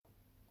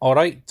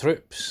Alright,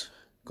 troops.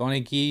 Gonna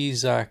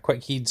gi'es a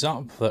quick heads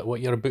up that what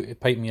you're about to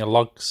pipe me your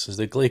lugs is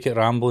the glaikit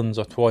ramblings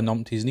of twa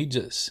numpties needs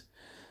it.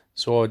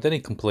 So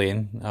dinna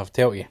complain, I've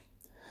tell you.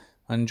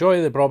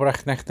 Enjoy the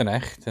Brobrach nicht and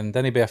echt, and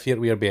dinna be afeard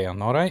wi your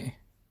bairn, alright?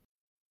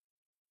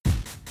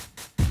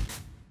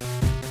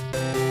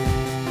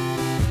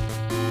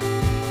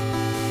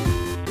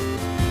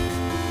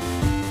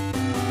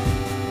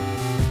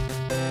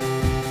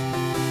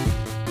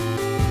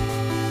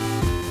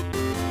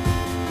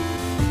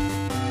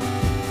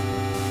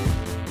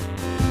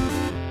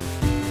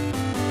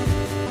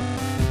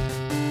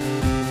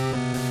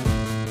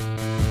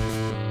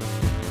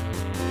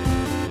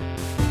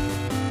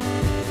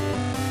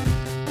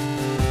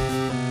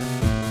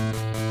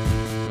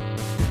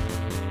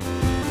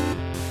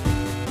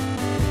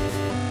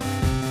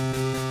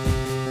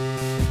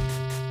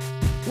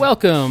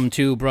 Welcome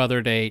to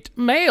Brother Date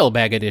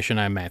Mailbag Edition.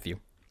 I'm Matthew.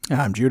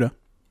 I'm Judah.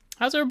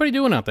 How's everybody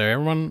doing out there?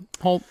 Everyone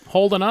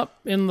holding up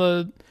in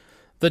the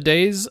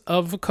days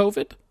of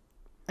COVID?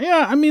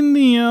 Yeah, I mean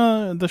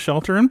the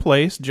shelter in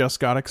place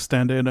just got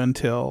extended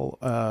until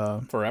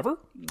Forever?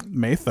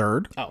 May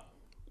 3rd. Oh.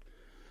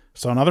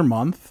 So another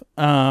month.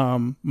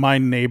 My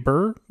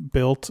neighbor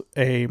built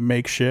a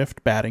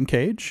makeshift batting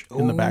cage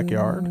in the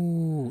backyard.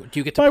 Ooh, do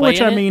you get to By play which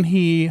in I it? mean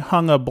he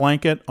hung a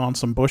blanket on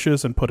some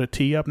bushes and put a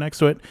tee up next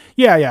to it.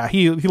 Yeah,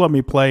 he let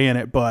me play in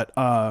it, but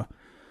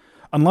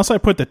unless I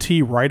put the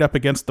tee right up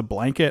against the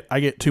blanket,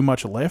 I get too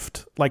much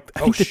lift. Like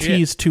I think the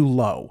tee's too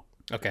low.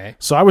 Okay.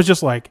 So I was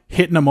just like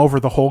hitting them over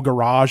the whole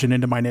garage and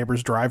into my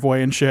neighbor's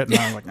driveway and shit. And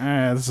I was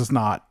like, this is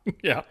not.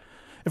 Yeah.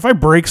 If I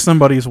break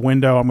somebody's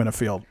window, I'm going to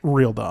feel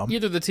real dumb.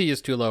 Either the tee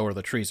is too low or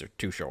the trees are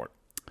too short.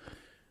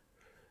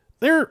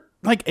 They're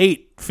like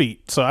 8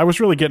 feet. So I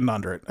was really getting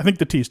under it. I think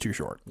the tee's too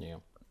short. Yeah.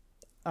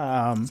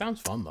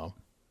 Sounds fun, though.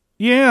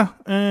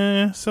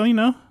 Yeah.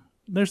 So,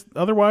 there's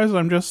otherwise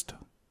I'm just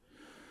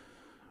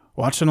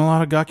watching a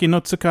lot of Gaki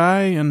no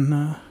Tsukai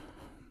and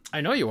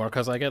I know you are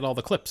because I get all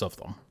the clips of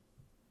them.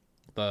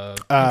 The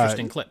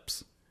interesting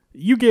clips.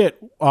 you get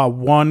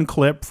one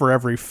clip for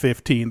every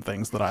 15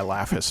 things that I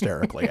laugh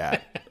hysterically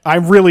at. I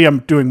really am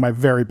doing my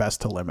very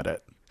best to limit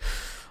it.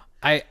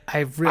 I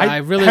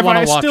really want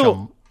to watch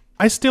them.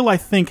 I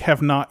think,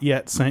 have not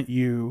yet sent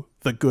you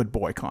the Good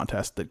Boy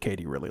contest that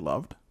Katie really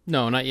loved.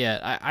 No, not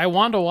yet. I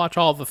want to watch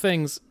all the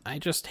things. I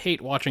just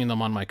hate watching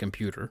them on my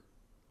computer.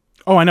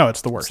 Oh, I know.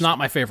 It's the worst. It's not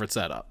my favorite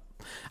setup.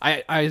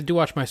 I do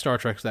watch my Star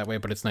Treks that way,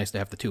 but it's nice to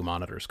have the two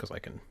monitors because I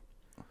can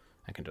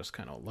just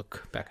kind of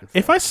look back and forth.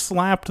 If I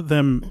slapped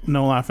them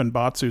No Laugh and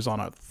Batsus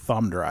on a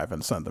thumb drive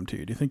and sent them to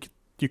you, do you think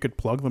you could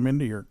plug them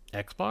into your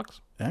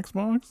Xbox?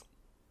 Xbox?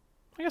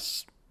 I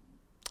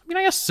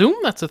assume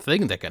that's a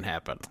thing that can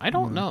happen. I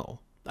don't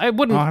know. I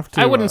wouldn't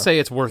I wouldn't say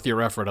it's worth your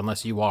effort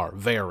unless you are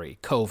very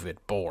COVID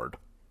bored.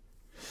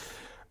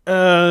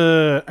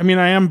 I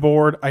am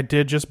bored. I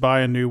did just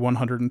buy a new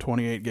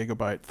 128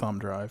 gigabyte thumb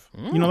drive.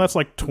 That's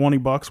like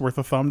 $20 worth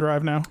of thumb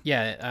drive now.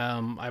 Yeah,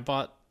 I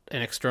bought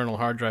an external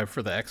hard drive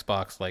for the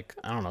Xbox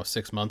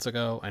 6 months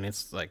ago, and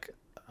it's like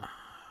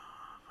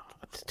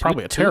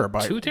Probably a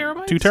terabyte. 2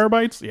 terabytes? 2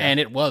 terabytes? Yeah. And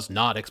it was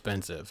not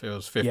expensive. It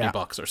was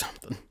 $50 or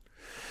something.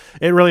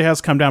 It really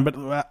has come down,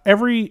 but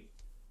every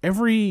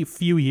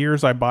few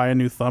years I buy a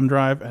new thumb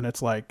drive, and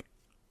it's like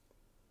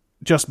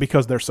just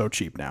because they're so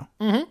cheap now.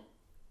 Mm-hmm.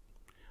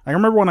 I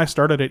remember when I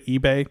started at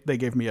eBay, they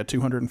gave me a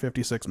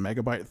 256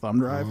 megabyte thumb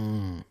drive,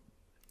 and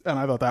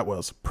I thought that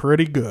was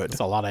pretty good.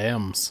 It's a lot of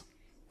M's.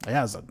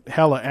 Yeah, it's a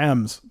hella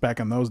M's back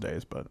in those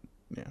days, but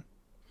yeah.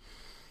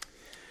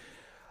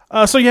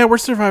 We're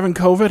surviving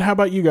COVID. How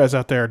about you guys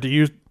out there? Do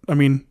you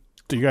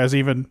guys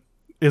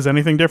is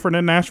anything different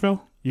in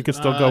Nashville? You could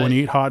still go and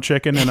eat hot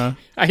chicken in a...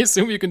 I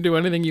assume you can do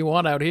anything you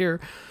want out here.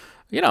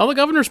 The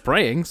governor's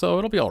praying, so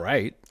it'll be all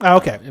right.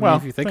 Okay,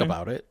 if you think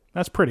about it.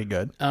 That's pretty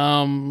good.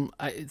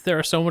 There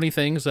are so many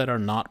things that are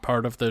not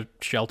part of the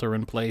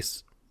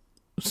shelter-in-place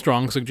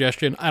strong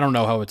suggestion. I don't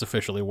know how it's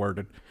officially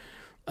worded.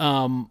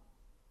 I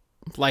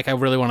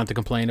really wanted to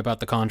complain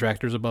about the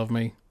contractors above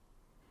me.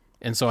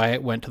 And so I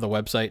went to the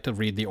website to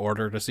read the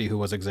order to see who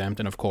was exempt.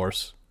 And of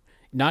course,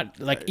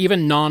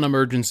 even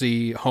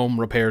non-emergency home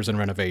repairs and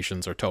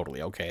renovations are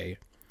totally okay.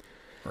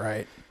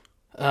 Right.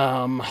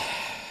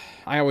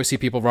 I always see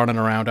people running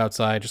around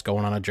outside, just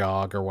going on a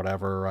jog or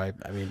whatever.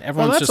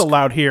 Everyone's that's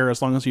allowed here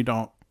as long as you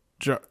don't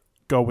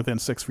go within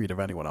 6 feet of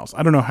anyone else.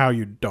 I don't know how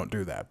you don't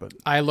do that, but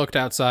I looked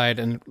outside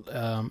and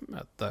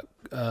at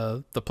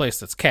the place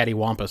that's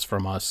cattywampus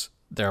from us,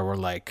 there were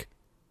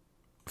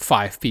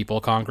 5 people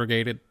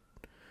congregated.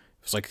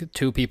 It was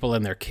 2 people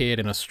and their kid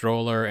in a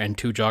stroller and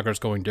 2 joggers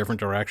going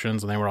different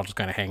directions, and they were all just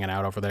kind of hanging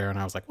out over there. And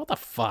I was like, what the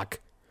fuck?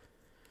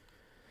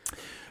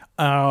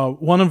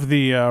 One of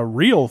the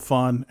real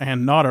fun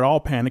and not at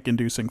all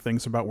panic-inducing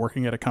things about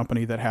working at a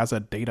company that has a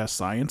data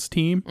science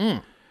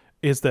team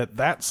is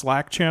that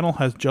Slack channel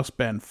has just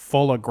been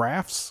full of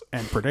graphs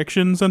and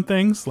predictions and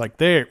things. These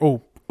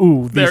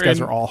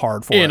guys are all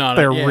hard for it.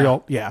 They're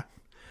real, yeah.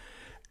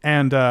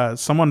 And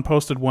someone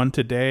posted one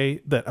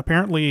today that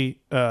apparently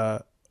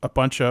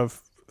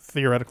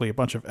theoretically a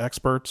bunch of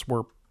experts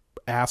were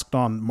asked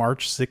on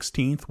March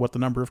 16th what the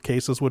number of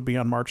cases would be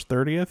on March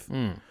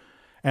 30th.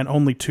 And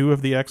only 2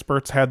 of the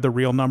experts had the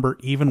real number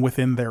even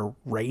within their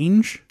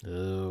range.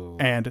 Ooh.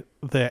 And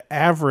the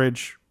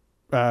average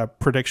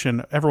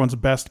prediction, everyone's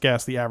best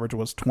guess, the average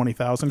was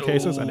 20,000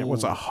 cases, and it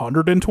was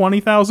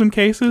 120,000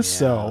 cases. Yeah,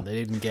 so they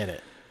didn't get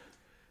it.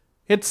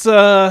 it's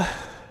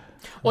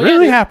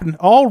happening.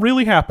 All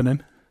really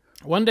happening.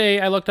 One day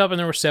I looked up and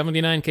there were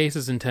 79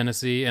 cases in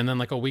Tennessee, and then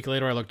like a week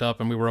later I looked up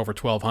and we were over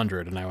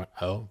 1,200, and I went,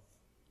 oh.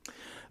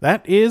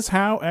 That is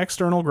how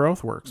external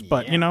growth works.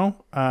 But,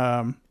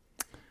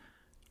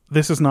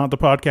 this is not the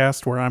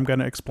podcast where I'm going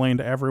to explain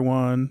to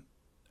everyone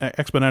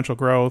exponential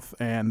growth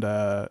and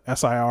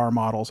SIR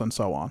models and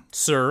so on.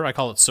 Sir, I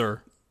call it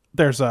sir.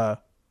 There's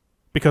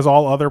because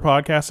all other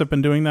podcasts have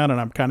been doing that,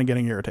 and I'm kind of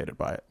getting irritated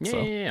by it.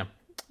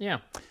 Yeah.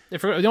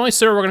 The only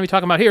sir we're going to be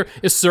talking about here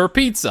is Sir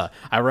Pizza.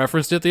 I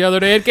referenced it the other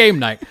day at game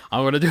night.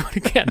 I'm going to do it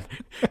again.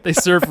 They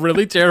serve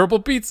really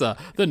terrible pizza.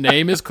 The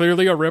name is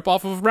clearly a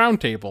ripoff of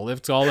Round Table.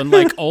 It's all in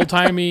like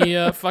old-timey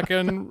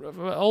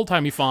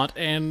old-timey font,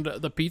 and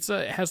the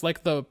pizza has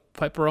like the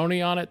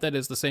pepperoni on it that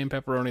is the same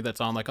pepperoni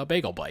that's on like a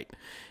bagel bite.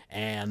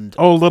 And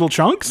little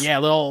chunks? yeah,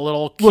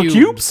 little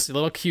cubes?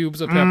 little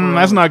cubes of pepperoni.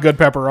 That's not good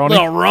pepperoni.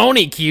 Little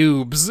Roni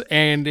cubes,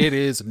 and it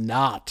is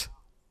not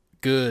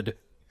good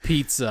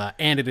pizza,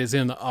 and it is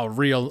in a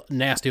real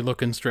nasty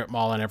looking strip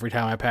mall, and every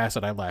time I pass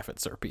it I laugh at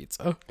Sir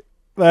Pizza.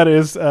 That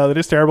is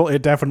terrible.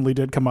 It definitely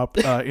did come up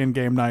in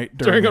game night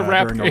during a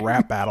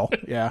rap battle.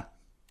 Yeah.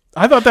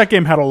 I thought that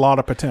game had a lot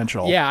of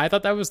potential. Yeah, I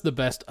thought that was the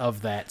best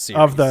of that series.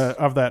 Of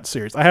that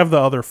series. I have the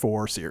other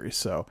 4 series,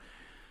 so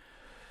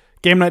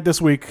game night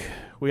this week,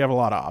 we have a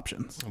lot of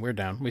options. We're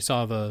down. We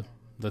saw the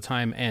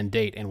time and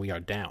date, and we are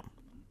down.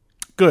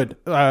 Good.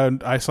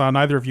 I saw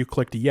neither of you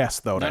clicked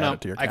yes, though, to add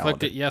it to your calendar. I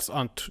clicked it yes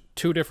on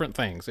 2 different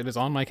things. It is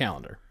on my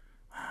calendar.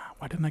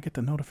 Why didn't I get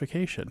the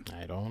notification?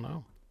 I don't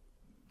know.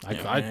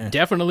 I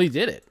definitely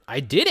did it. I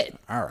did it.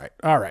 All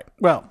right.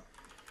 Well,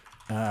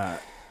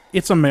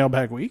 it's a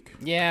mailbag week.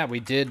 Yeah,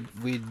 we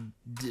did.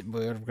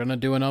 We're going to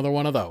do another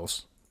one of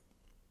those.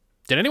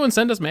 Did anyone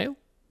send us mail?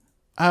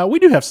 We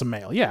do have some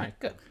mail, yeah. Right,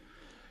 good.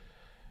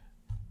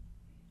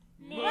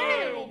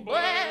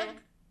 Mailbag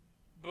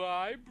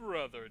by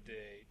Brother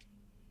Date.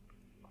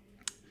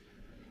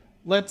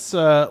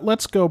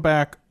 Let's go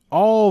back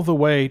all the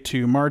way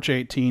to March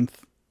 18th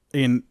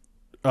in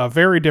a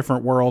very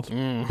different world,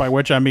 by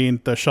which I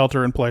mean the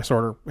shelter-in-place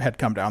order had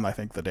come down, I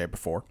think, the day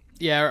before.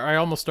 Yeah, I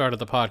almost started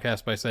the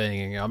podcast by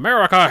saying,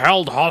 America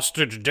held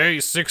hostage day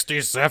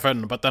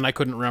 67, but then I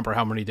couldn't remember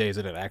how many days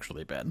it had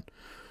actually been.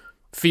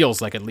 Feels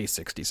like at least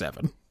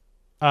 67.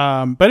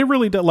 But it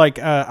really did,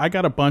 I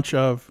got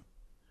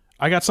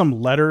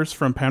some letters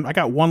from I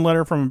got one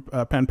letter from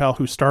Pen Pal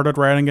who started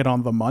writing it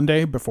on the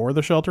Monday before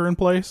the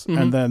shelter-in-place,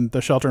 and then the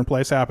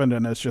shelter-in-place happened,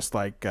 and it's just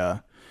like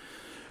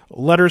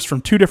letters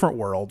from 2 different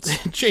worlds.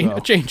 A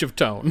change of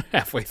tone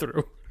halfway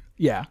through.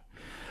 Yeah.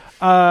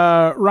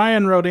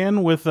 Ryan wrote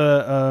in with we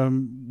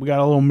got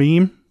a little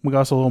meme. We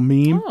got us a little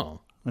meme. Oh.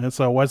 And it's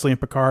Wesley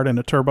and Picard in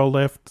a turbo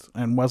lift,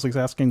 and Wesley's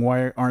asking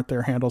why aren't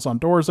there handles on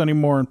doors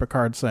anymore, and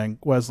Picard's saying,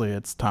 Wesley,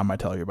 it's time I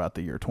tell you about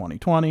the year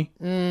 2020.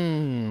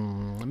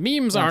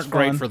 Memes aren't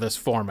great for this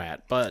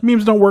format, but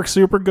memes don't work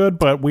super good,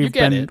 but we've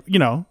been,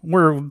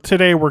 we're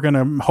going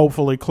to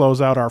hopefully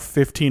close out our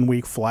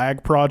 15-week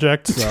flag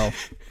project, so.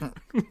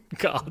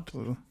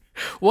 God.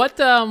 What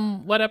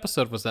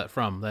episode was that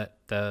from, that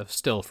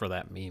still for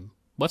that meme?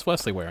 What's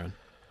Wesley wearing?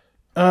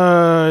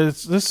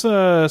 It's this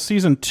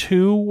season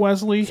 2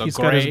 Wesley. So he's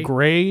got his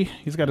gray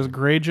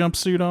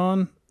jumpsuit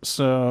on.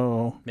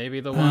 So maybe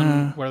the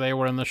one where they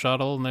were in the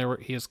shuttle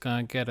and he's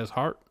gonna get his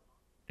heart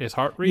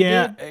redid.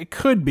 Yeah, it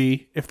could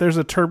be. If there's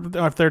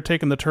if they're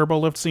taking the turbo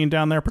lift scene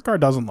down there,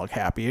 Picard doesn't look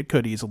happy. It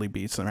could easily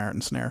be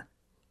Samaritan Snare.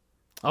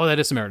 Oh, that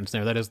is Samaritan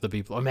Snare. That is the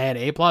B plot. Oh, man,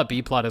 A plot,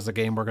 B plot is a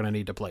game we're gonna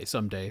need to play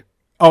someday.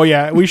 Oh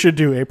yeah, we should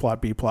do A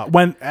plot, B plot.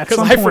 Because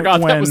I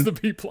forgot that was the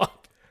B plot.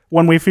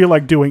 When we feel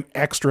like doing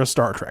extra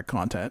Star Trek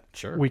content,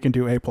 sure, we can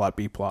do A plot,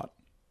 B plot.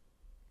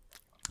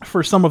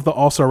 For some of the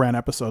also ran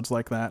episodes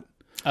like that.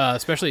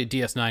 Especially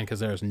DS9,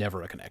 because there's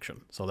never a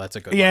connection. So that's a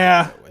good one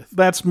to go with.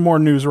 That's more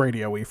news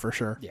radio-y for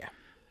sure. Yeah.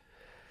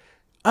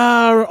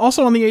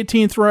 Also on the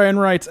 18th, Ryan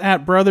writes,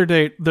 at Brother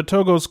Date, the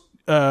Togo's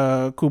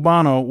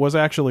Cubano was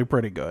actually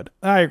pretty good.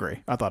 I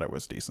agree. I thought it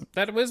was decent.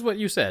 That was what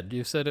you said.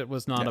 You said it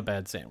was not a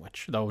bad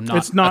sandwich, though not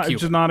it's not. a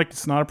Cuban.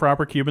 It's not a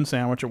proper Cuban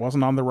sandwich. It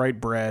wasn't on the right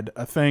bread.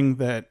 A thing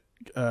that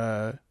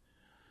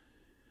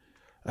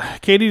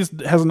Katie's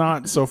has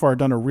not so far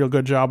done a real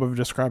good job of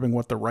describing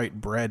what the right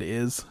bread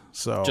is.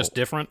 So just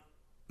different.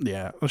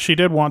 Yeah, she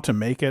did want to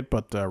make it,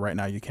 but right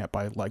now you can't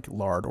buy like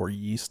lard or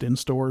yeast in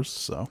stores.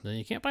 So then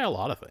you can't buy a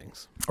lot of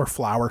things or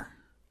flour.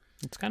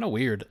 It's kind of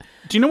weird.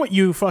 Do you know what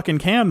you fucking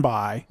can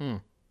buy?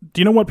 Do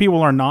you know what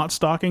people are not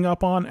stocking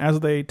up on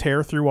as they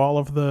tear through all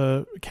of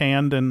the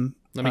canned and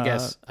let me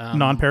guess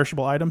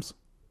non-perishable items?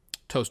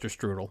 Toaster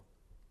strudel.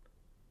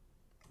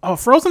 Oh,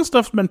 frozen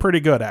stuff's been pretty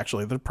good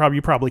actually.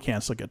 You probably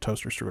can still get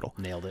toaster strudel.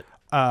 Nailed it.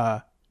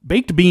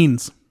 Baked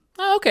beans.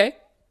 Oh, okay.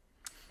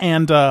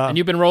 And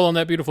you've been rolling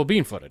that beautiful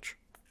bean footage.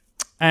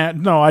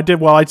 And no, I did.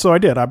 Well, I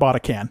did. I bought a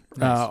can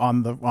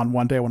on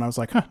one day when I was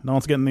like, no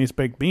one's getting these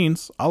baked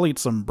beans. I'll eat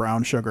some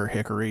brown sugar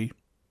hickory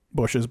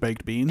Bush's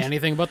baked beans.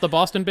 Anything but the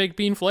Boston baked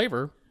bean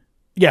flavor.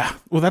 Yeah,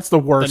 well, that's the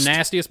worst. The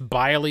nastiest,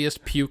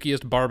 biliest,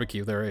 pukiest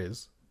barbecue there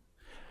is.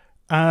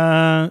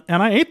 And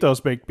I ate those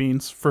baked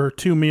beans for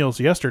 2 meals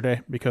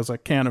yesterday because a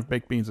can of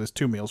baked beans is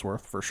 2 meals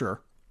worth for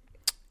sure.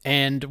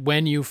 And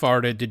when you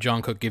farted, did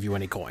John Cook give you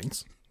any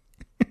coins?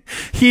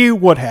 He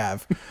would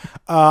have.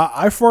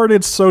 I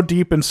farted so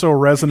deep and so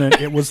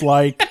resonant. It was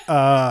like,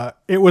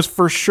 it was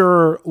for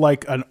sure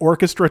like an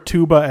orchestra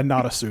tuba and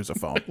not a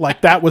sousaphone.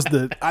 Like that's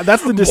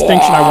the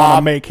distinction I want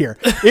to make here.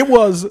 It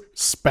was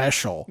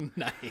special.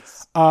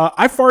 Nice.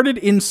 I farted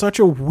in such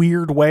a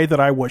weird way that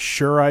I was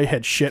sure I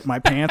had shit my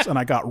pants and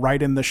I got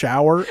right in the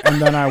shower.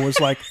 And then I was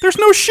like, there's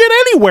no shit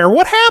anywhere.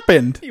 What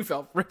happened? You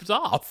felt ripped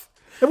off.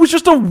 It was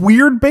just a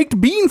weird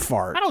baked bean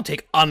fart. I don't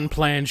take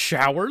unplanned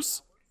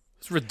showers.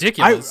 It's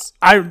ridiculous.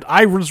 I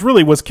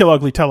was Kill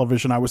Ugly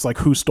Television. I was like,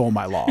 who stole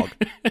my log?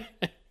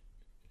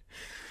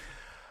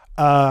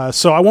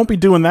 So I won't be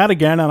doing that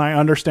again, and I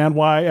understand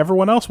why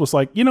everyone else was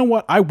like, you know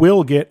what? I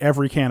will get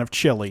every can of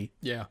chili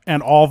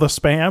and all the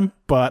Spam,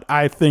 but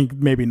I think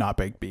maybe not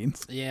baked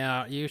beans.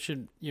 Yeah, you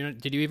should.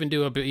 Did you even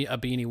do a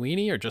beanie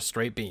weenie or just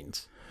straight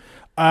beans?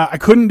 I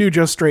couldn't do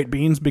just straight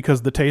beans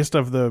because the taste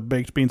of the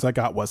baked beans I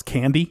got was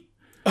candy.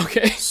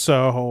 Okay.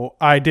 So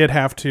I did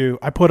have to,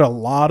 I put a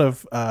lot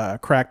of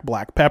cracked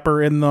black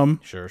pepper in them.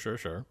 Sure.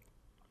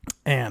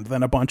 And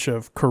then a bunch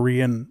of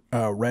Korean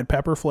red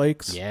pepper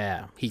flakes.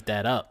 Yeah, heat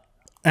that up.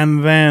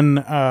 And then,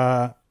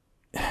 have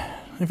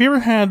you ever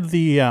had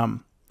the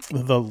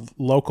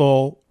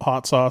local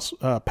hot sauce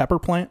pepper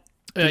plant?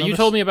 You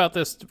told me about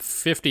this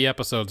 50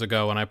 episodes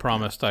ago, and I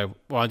promised I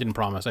didn't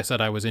promise. I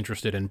said I was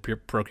interested in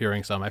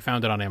procuring some. I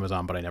found it on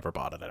Amazon, but I never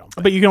bought it, I don't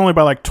think. But you can only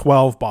buy like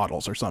 12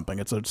 bottles or something.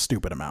 It's a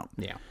stupid amount.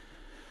 Yeah.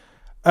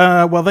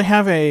 Well, they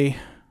have a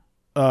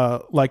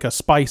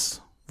spice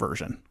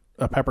version,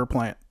 a pepper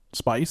plant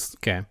spice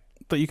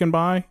that you can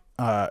buy.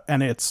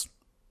 And it's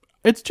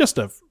just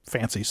a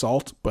fancy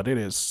salt, but it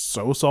is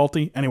so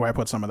salty. Anyway, I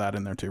put some of that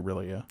in there too,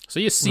 really. So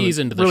you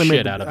seasoned the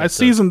shit out of it. I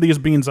seasoned these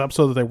beans up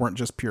so that they weren't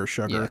just pure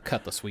sugar. Yeah,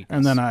 cut the sweetness.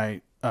 And then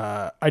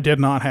I did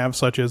not have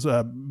such as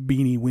a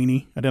beanie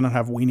weenie. I didn't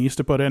have weenies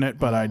to put in it,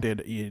 but I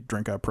did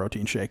drink a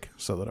protein shake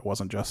so that it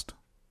wasn't just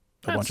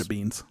a bunch of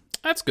beans.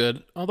 That's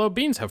good. Although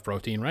beans have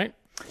protein, right?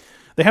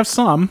 They have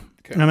some,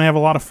 and they have a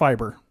lot of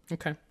fiber.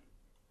 Okay.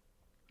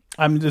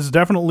 It's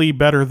definitely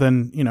better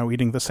than,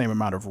 eating the same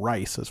amount of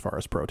rice as far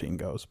as protein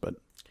goes, but...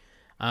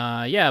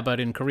 yeah, but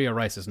in Korea,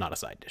 rice is not a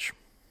side dish.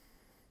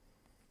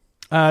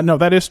 No,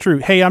 that is true.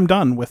 Hey, I'm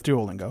done with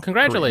Duolingo.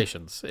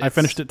 Congratulations. I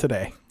finished it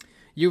today.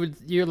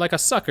 You're like a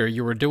sucker.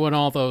 You were doing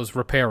all those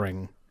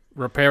repairing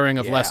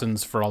of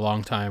lessons for a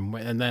long time,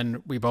 and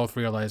then we both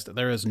realized that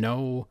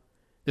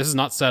this is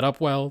not set up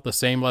well. The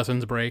same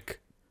lessons break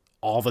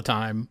all the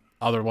time.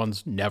 Other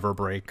ones never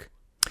break.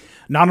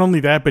 Not only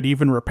that, but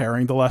even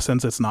repairing the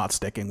lessons, it's not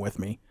sticking with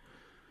me.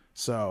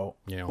 So,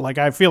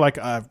 I feel like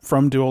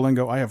from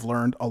Duolingo, I have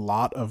learned a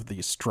lot of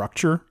the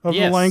structure of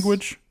the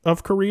language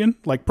of Korean,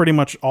 like pretty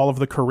much all of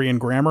the Korean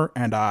grammar,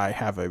 and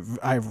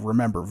I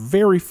remember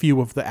very few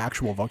of the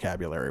actual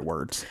vocabulary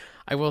words.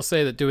 I will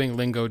say that doing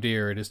Lingo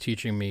Deer, it is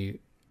teaching me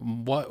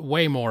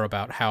way more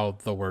about how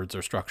the words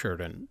are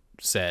structured and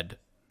said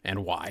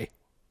and why.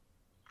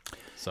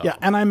 So. Yeah,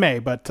 and I may,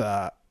 but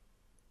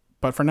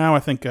for now, I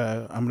think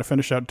I'm going to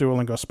finish out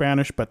Duolingo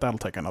Spanish, but that'll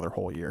take another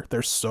whole year.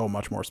 There's so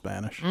much more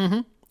Spanish. Mm-hmm.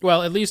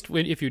 Well, at least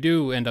if you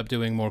do end up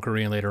doing more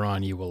Korean later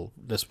on, you'll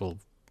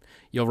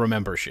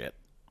remember shit.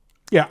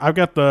 Yeah, I've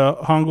got the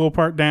Hangul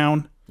part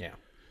down. Yeah.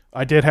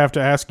 I did have to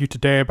ask you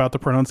today about the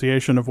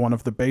pronunciation of one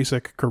of the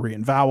basic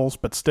Korean vowels,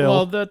 but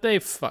still. Well,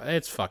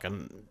 it's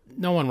fucking,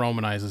 no one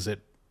romanizes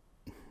it.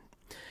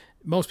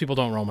 Most people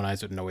don't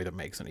romanize it in a way that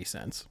makes any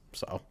sense.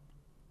 So.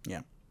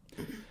 Yeah.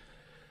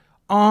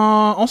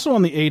 Also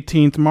on the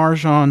 18th,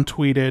 Marjan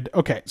tweeted,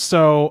 okay,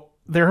 so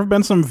there have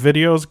been some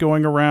videos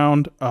going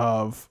around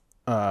of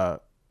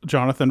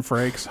Jonathan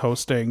Frakes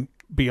hosting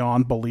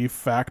Beyond Belief,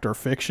 Fact or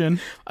Fiction.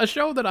 A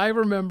show that I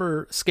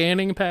remember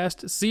scanning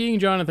past, seeing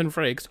Jonathan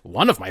Frakes,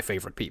 one of my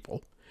favorite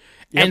people,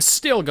 and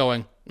still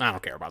going, I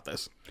don't care about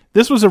this.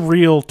 This was a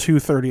real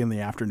 2:30 in the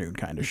afternoon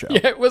kind of show.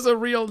 Yeah, it was a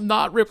real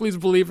not Ripley's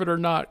Believe It or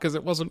Not, because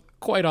it wasn't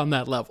quite on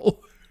that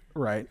level.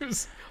 Right. It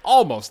was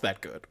almost that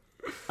good.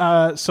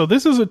 So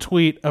this is a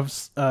tweet of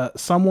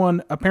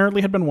someone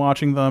apparently had been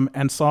watching them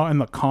and saw in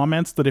the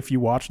comments that if you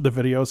watched the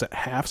videos at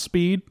half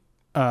speed,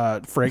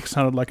 Frakes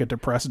sounded like a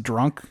depressed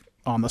drunk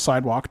on the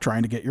sidewalk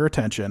trying to get your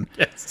attention.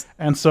 Yes.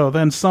 And so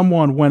then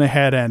someone went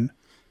ahead and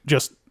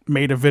just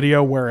made a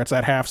video where it's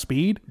at half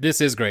speed.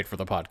 This is great for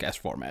the podcast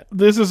format.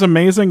 This is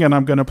amazing, and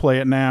I'm going to play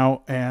it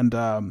now.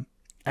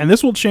 And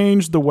this will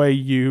change the way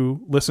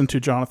you listen to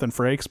Jonathan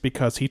Frakes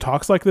because he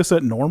talks like this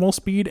at normal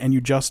speed, and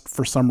you just,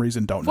 for some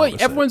reason, don't notice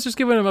it. Everyone's just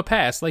giving him a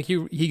pass. Like,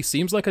 he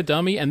seems like a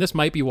dummy, and this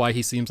might be why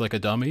he seems like a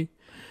dummy,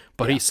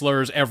 but he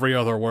slurs every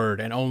other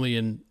word, and only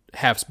in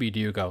half-speed to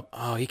you go,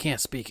 oh, he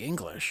can't speak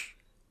English.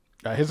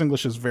 His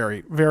English is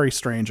very, very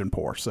strange and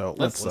poor. So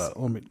let's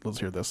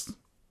hear this.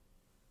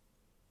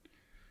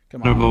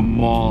 Come on. Of a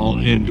mall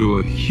into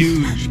a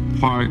huge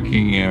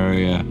parking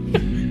area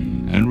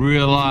and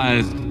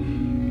realized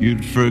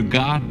you'd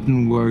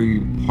forgotten where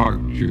you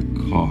parked your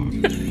car.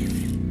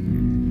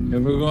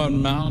 Ever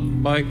gone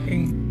mountain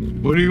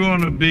biking? What do you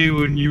want to be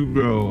when you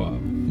grow up?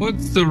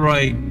 What's the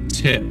right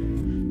tip?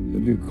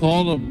 Have you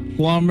called a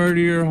plumber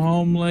to your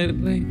home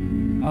lately?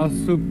 How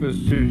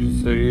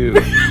superstitious are you?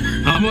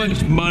 How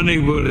much money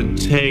would it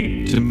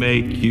take to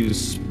make you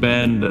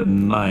spend a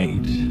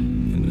night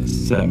in a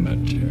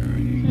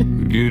cemetery?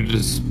 Would you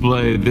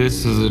display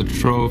this as a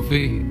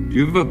trophy? Do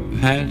you have a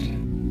pet?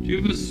 Do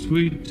you have a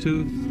sweet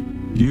tooth?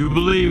 Do you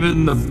believe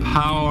in the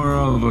power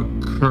of a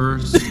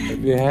curse?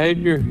 Have you had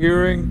your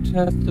hearing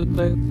tested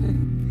lately?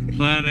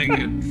 Planning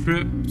a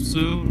trip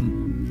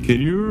soon? Can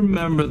you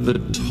remember the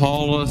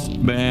tallest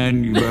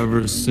man you've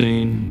ever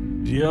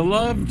seen? Do you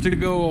love to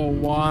go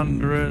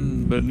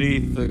a-wandering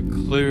beneath a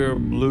clear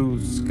blue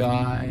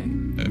sky?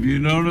 Have you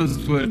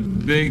noticed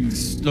what big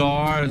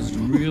stars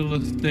real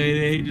estate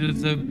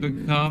agents have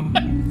become?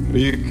 Are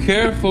you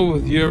careful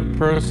with your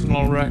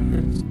personal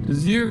records?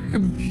 Does your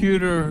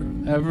computer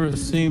ever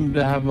seem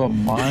to have a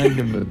mind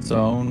of its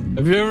own?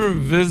 Have you ever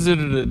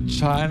visited a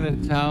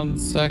Chinatown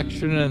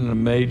section in a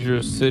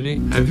major city?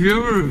 Have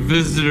you ever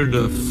visited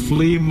a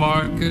flea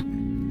market?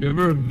 Have you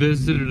ever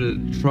visited a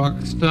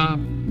truck stop?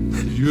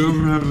 Did you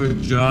ever have a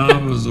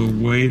job as a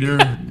waiter?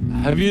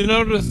 Have you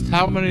noticed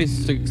how many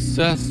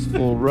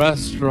successful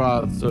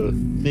restaurants are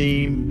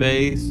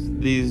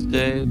theme-based these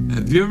days?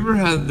 Have you ever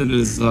had the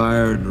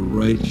desire to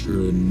write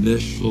your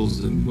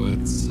initials in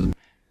wet cement?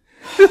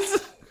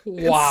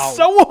 Wow. It's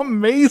so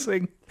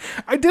amazing.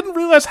 I didn't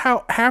realize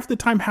how half the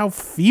time how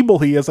feeble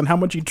he is and how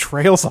much he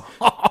trails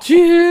off. Do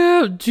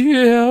you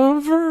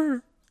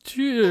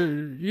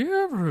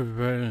ever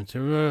been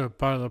into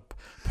by the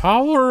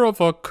power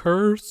of a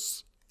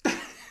curse?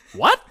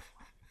 What?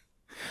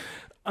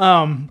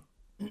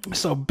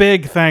 So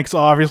big thanks,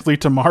 obviously,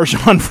 to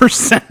Marjan for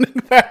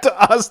sending that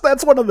to us.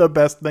 That's one of the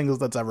best things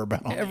that's ever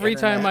been on Every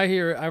the time internet. I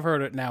hear it, I've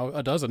heard it now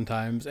a dozen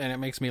times, and it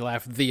makes me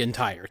laugh the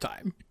entire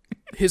time.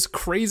 His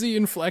crazy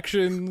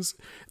inflections,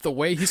 the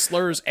way he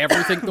slurs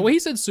everything, the way he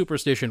said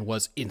superstition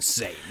was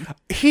insane.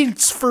 He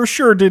for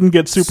sure didn't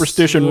get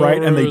superstition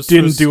right, and they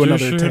didn't do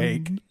another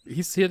take.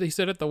 He said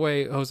it the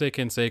way Jose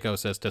Canseco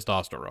says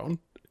testosterone.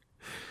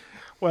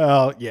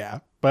 Well, yeah,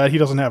 but he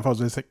doesn't have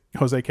Jose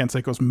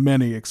Canseco's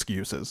many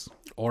excuses.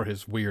 Or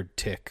his weird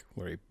tick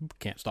where he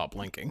can't stop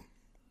blinking.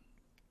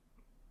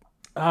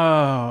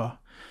 On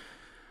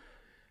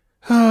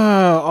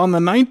the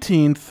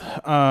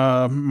 19th,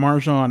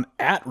 Marjan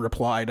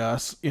replied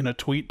us in a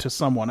tweet to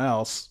someone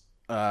else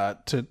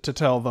to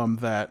tell them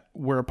that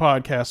we're a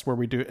podcast where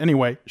we do...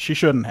 Anyway, she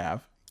shouldn't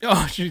have.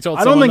 Oh, she told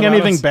I don't think someone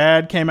about anything us?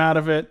 bad came out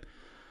of it.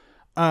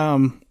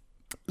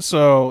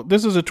 So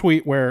this is a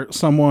tweet where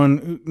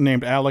someone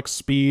named Alex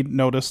Speed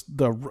noticed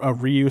a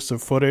reuse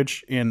of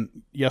footage in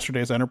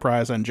yesterday's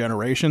Enterprise and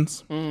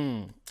Generations.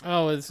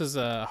 Oh, this is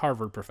a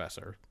Harvard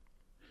professor.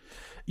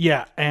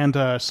 Yeah, and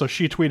so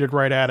she tweeted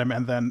right at him,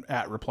 and then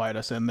replied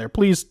us in there.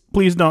 Please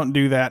don't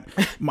do that.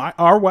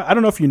 I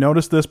don't know if you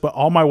noticed this, but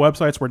all my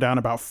websites were down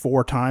about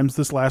 4 times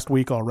this last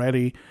week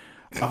already.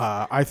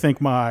 I think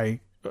my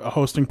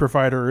hosting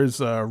provider is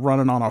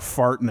running on a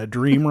fart in a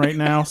dream right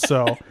now.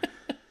 So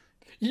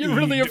You're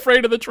really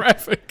afraid of the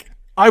traffic.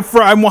 I'm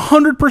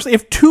 100%.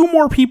 If 2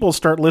 more people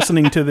start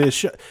listening to this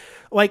show,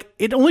 like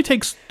it only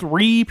takes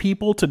 3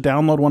 people to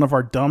download one of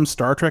our dumb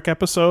Star Trek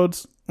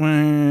episodes.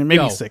 Maybe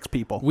Yo, 6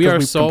 people. We 'cause are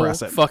we so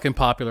compress it. fucking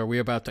popular.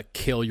 We're about to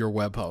kill your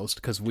web host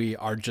because we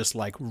are just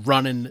like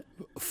running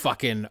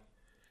fucking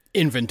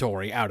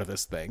inventory out of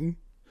this thing.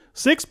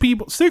 6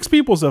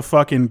 people's a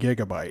fucking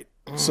gigabyte.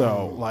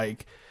 So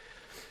like,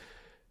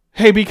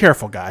 hey, be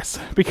careful, guys.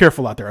 Be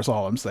careful out there. Is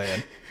all I'm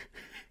saying.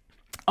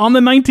 On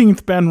the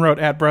 19th, Ben wrote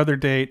at Brother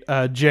Date,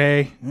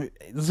 Jay,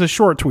 this is a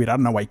short tweet. I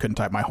don't know why you couldn't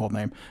type my whole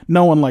name.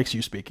 No one likes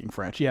you speaking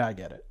French. Yeah, I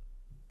get it.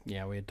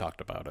 Yeah, we had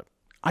talked about it.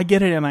 I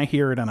get it and I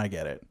hear it and I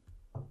get it.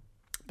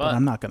 But But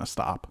I'm not going to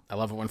stop. I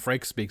love it when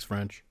Frank speaks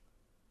French.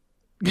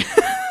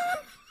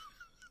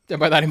 And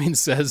by that I mean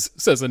says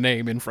a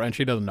name in French.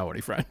 He doesn't know any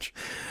French.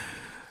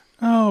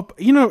 Oh,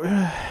 you know,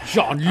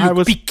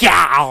 Jean-Luc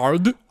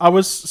Picard. I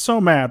was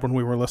so mad when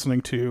we were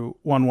listening to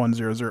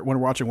 1100 when we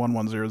were watching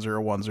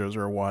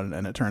 11001001,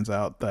 and it turns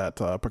out that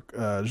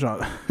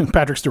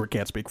Patrick Stewart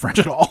can't speak French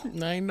at all.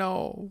 I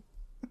know.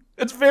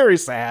 It's very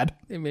sad.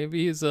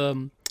 Maybe he's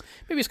kind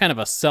of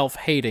a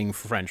self-hating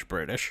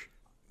British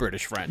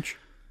French.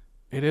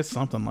 It is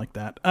something like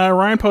that.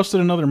 Ryan posted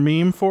another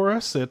meme for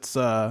us. It's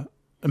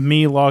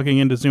me logging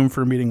into Zoom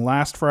for a meeting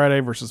last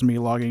Friday versus me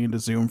logging into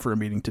Zoom for a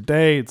meeting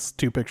today. It's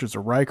 2 pictures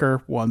of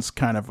Riker. One's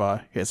kind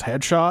of his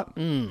headshot.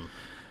 It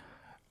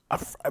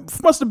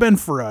must have been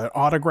for an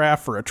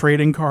autograph or a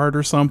trading card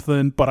or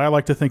something, but I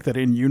like to think that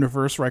in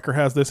universe Riker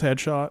has this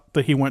headshot,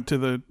 that he went to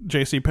the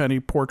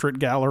JCPenney portrait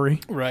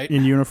gallery Right.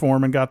 in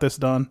uniform and got this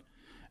done.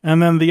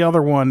 And then the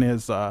other one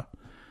is, a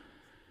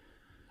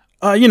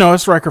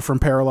Striker from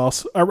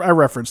Parallels. I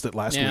referenced it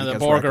last week. Yeah, the as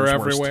Borg are Riker's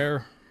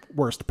everywhere.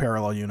 Worst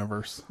parallel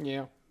universe.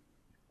 Yeah.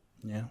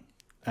 Yeah.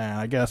 And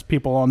I guess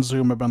people on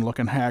Zoom have been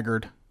looking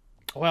haggard.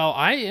 Well,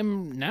 I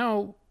am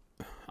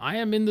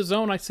in the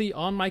zone I see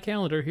on my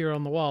calendar here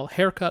on the wall.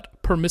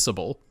 Haircut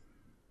permissible.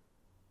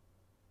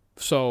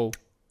 So,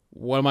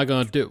 what am I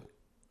going to do?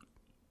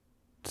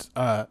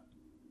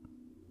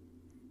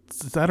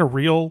 Is that a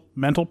real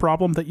mental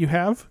problem that you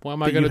have? What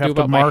am I going to do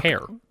about my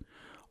hair?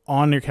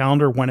 On your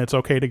calendar when it's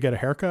okay to get a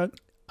haircut?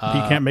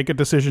 You can't make a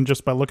decision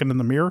just by looking in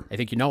the mirror? I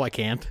think you know I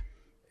can't.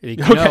 I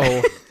think you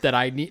know that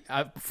I need...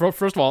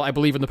 first of all, I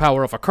believe in the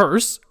power of a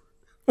curse.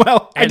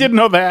 Well, I didn't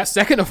know that.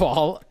 Second of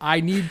all,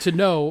 I need to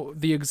know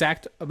the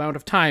exact amount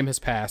of time has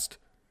passed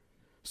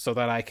so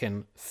that I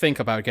can think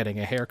about getting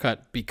a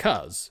haircut,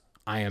 because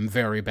I am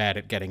very bad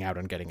at getting out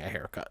and getting a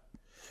haircut.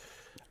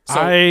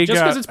 So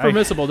just because it's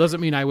permissible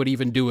doesn't mean I would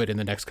even do it in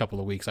the next couple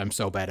of weeks. I'm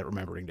so bad at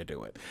remembering to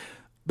do it.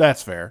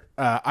 That's fair.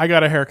 I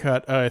got a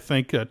haircut, I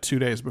think, 2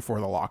 days before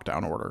the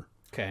lockdown order.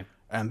 Okay.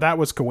 And that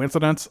was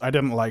coincidence. I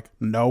didn't,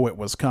 know it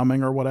was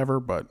coming or whatever,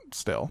 but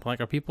still.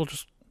 Are people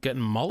just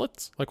getting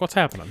mullets? What's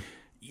happening?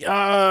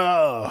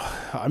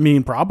 I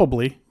mean,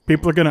 probably.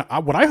 People are going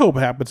to... what I hope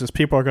happens is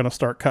people are going to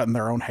start cutting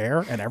their own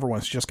hair, and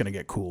everyone's just going to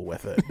get cool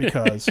with it,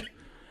 because...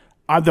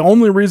 the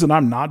only reason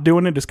I'm not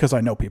doing it is because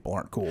I know people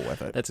aren't cool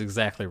with it. That's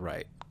exactly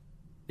right.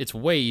 It's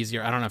way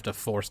easier. I don't have to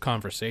force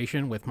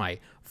conversation with my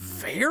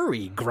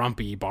very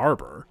grumpy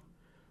barber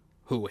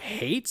who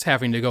hates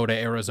having to go to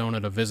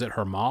Arizona to visit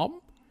her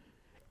mom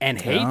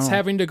and hates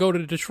having to go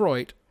to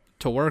Detroit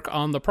to work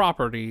on the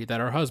property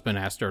that her husband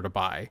asked her to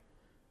buy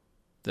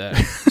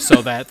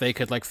so that they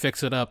could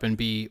fix it up and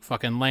be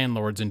fucking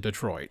landlords in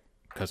Detroit,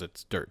 because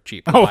it's dirt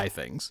cheap to buy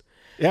things.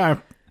 Yeah,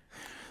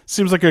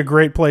 seems like a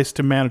great place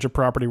to manage a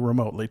property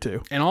remotely,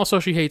 too. And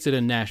also she hates it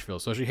in Nashville,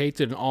 so she hates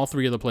it in all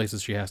three of the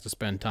places she has to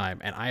spend time,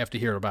 and I have to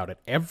hear about it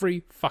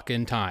every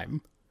fucking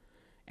time.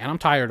 And I'm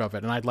tired of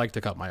it, and I'd like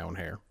to cut my own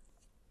hair.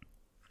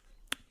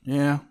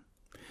 Yeah.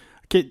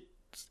 Okay.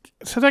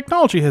 So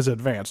technology has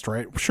advanced,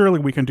 right? Surely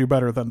we can do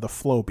better than the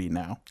Flowbee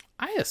now.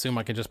 I assume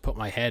I can just put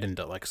my head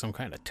into some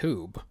kind of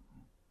tube,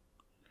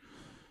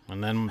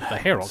 and then the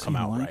hair will come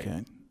out right.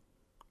 It.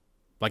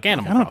 Like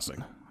Animal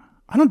Crossing.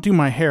 I don't do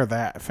my hair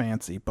that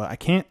fancy, but I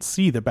can't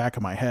see the back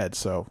of my head,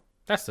 so...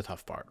 That's the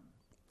tough part.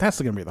 That's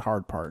going to be the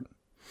hard part.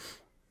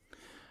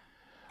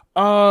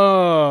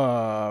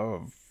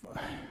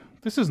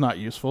 This is not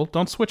useful.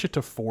 Don't switch it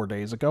to 4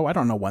 days ago. I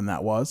don't know when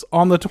that was.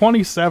 On the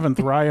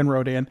 27th, Ryan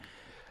wrote in,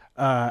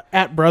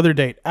 at Brother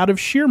Date, out of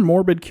sheer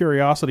morbid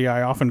curiosity,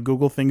 I often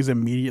Google things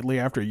immediately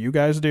after you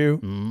guys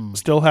do.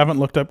 Still haven't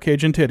looked up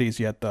Cajun titties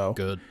yet, though.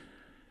 Good.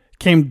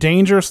 Came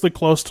dangerously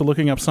close to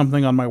looking up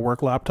something on my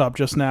work laptop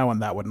just now,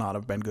 and that would not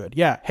have been good.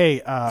 Yeah,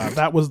 hey,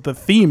 that was the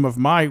theme of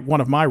one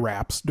of my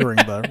raps during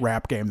the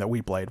rap game that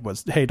we played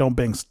was, hey, don't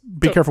Bing,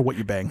 be careful what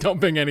you bang.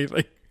 Don't Bing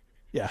anything.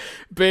 Yeah.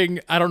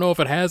 Bing, I don't know if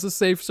it has a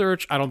safe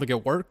search. I don't think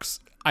it works.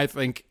 I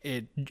think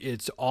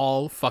it's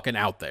all fucking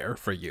out there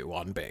for you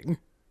on Bing.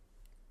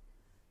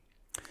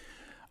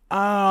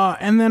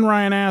 And then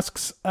Ryan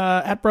asks,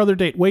 at Brother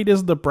Date, wait,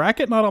 is the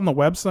bracket not on the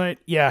website?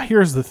 Yeah,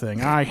 here's the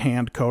thing. I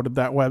hand-coded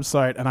that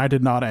website, and I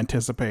did not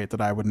anticipate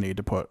that I would need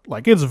to put,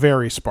 it's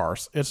very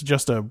sparse. It's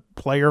just a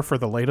player for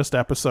the latest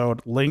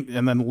episode, link,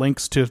 and then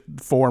links to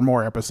 4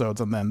 more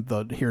episodes, and then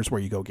here's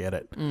where you go get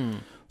it.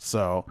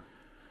 So...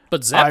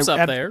 But Zep's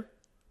up there.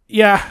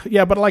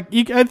 Yeah, but I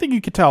think you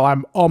could tell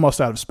I'm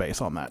almost out of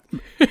space on that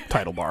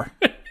title bar.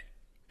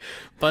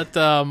 But,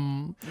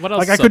 what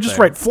else I could just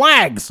write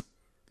flags!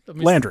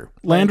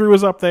 Landrew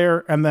was up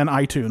there, and then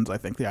iTunes, I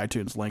think, the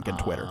iTunes link and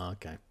Twitter.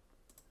 Okay.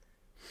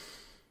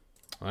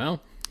 Well.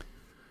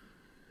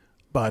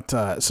 But,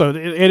 so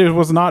it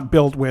was not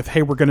built with,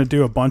 hey, we're going to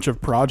do a bunch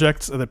of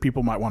projects that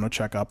people might want to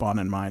check up on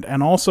in mind.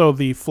 And also,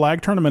 the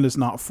flag tournament is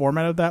not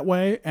formatted that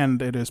way,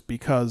 and it is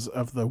because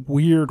of the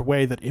weird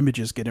way that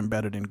images get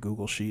embedded in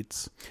Google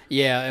Sheets.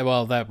 Yeah,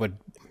 well, that would,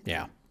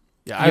 yeah.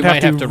 Yeah, I'd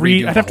have to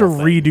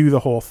redo the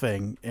whole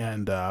thing,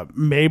 and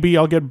maybe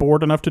I'll get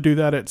bored enough to do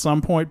that at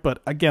some point.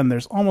 But again,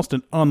 there's almost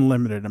an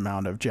unlimited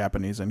amount of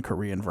Japanese and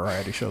Korean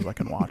variety shows I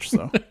can watch.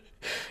 So,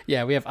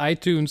 yeah, we have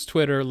iTunes,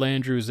 Twitter,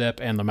 Landrew,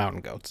 Zep, and the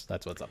Mountain Goats.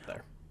 That's what's up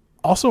there.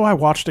 Also, I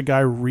watched a guy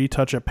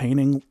retouch a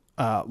painting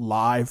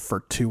live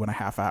for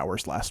 2.5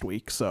 hours last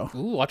week. So,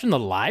 ooh, watching the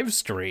live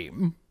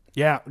stream.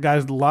 Yeah,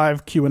 guys,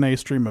 live Q&A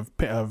stream of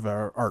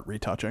art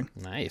retouching.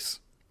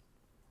 Nice.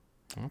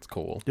 That's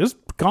cool. Just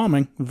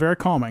calming. Very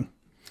calming.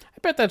 I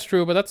bet that's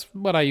true, but that's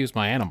what I use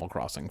my Animal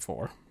Crossing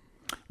for.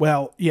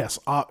 Well, yes,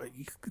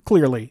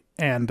 clearly.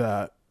 And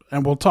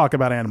we'll talk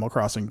about Animal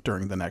Crossing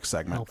during the next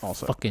segment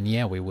also. Fucking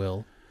yeah, we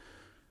will.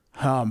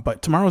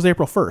 But tomorrow's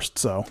April 1st,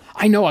 so.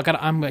 I know,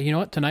 you know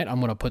what, tonight I'm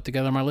going to put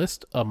together my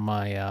list of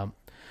my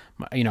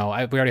we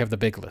already have the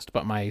big list,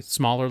 but my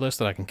smaller list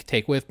that I can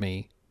take with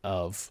me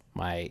of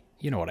my,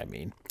 you know what I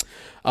mean,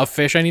 of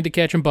fish I need to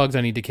catch and bugs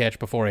I need to catch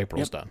before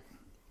April's done.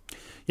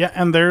 Yeah,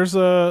 and there's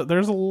a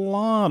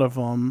lot of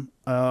them.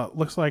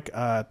 Looks like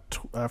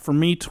for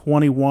me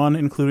 21,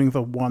 including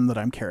the one that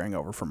I'm carrying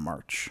over from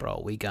March.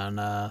 Bro, we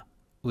gonna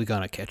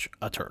catch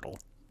a turtle.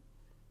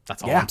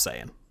 That's all Yeah. I'm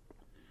saying.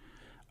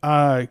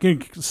 You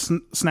can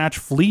snatch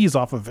fleas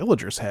off of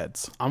villagers'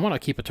 heads. I'm gonna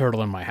keep a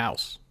turtle in my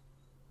house.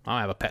 I'll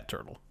have a pet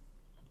turtle.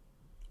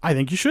 I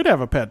think you should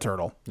have a pet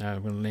turtle.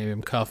 I'm gonna name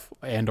him Cuff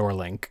and or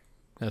Link.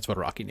 That's what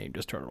Rocky named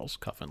his turtles,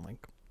 Cuff and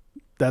Link.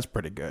 That's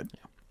pretty good.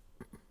 Yeah.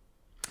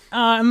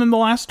 And then the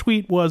last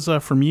tweet was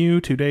from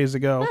you 2 days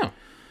ago. Oh.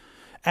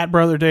 At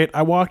Brother Date,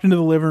 I walked into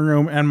the living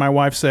room and my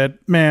wife said,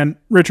 "Man,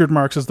 Richard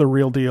Marx is the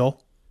real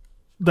deal."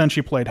 Then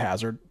she played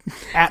Hazard.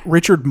 At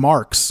Richard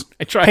Marx.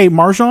 I tried. Hey,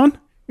 Marjan?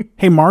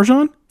 Hey,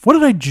 Marjan? What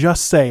did I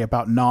just say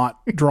about not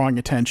drawing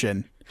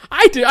attention?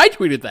 I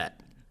tweeted that.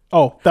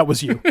 Oh, that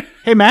was you.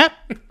 Hey, Matt?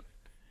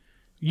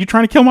 You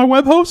trying to kill my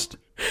web host?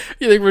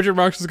 You think Richard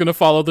Marx is gonna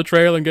follow the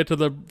trail and get to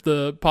the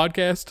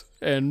podcast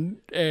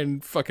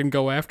and fucking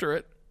go after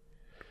it?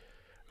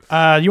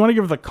 You want to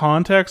give the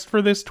context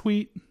for this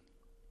tweet?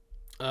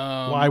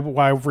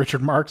 Why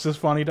Richard Marx is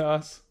funny to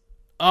us?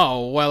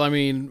 Oh, well, I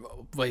mean,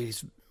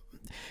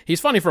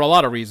 he's funny for a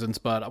lot of reasons,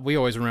 but we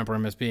always remember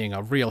him as being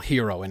a real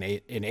hero in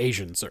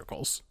Asian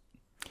circles.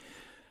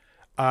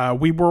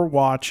 We were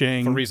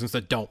watching... For reasons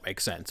that don't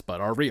make sense, but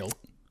are real.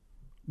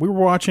 We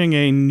were watching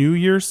a New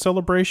Year's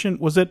celebration.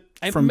 Was it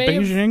from may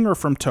have- Beijing or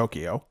from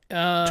Tokyo?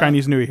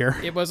 Chinese New Year.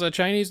 It was a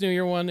Chinese New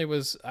Year one. It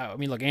was, I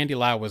mean, look, Andy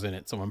Lau was in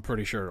it, so I'm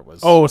pretty sure it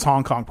was. Oh, it's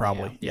Hong Kong,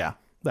 probably. Yeah,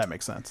 that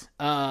makes sense.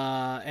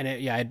 And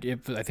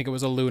I think it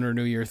was a Lunar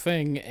New Year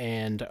thing,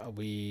 and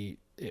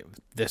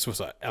this was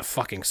a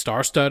fucking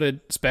star-studded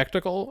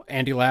spectacle.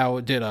 Andy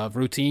Lau did a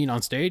routine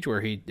on stage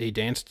where he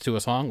danced to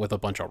a song with a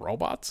bunch of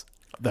robots.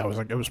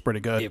 It was pretty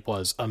good. It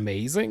was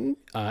amazing.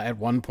 At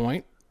one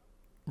point,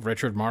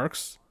 Richard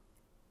Marx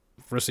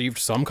received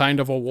some kind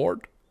of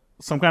award.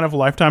 Some kind of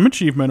Lifetime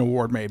Achievement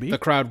Award, maybe. The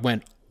crowd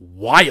went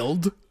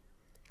wild.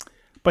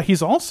 But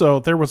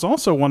there was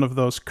also one of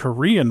those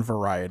Korean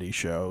variety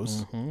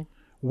shows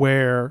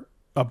where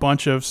a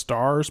bunch of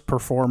stars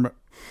perform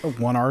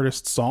one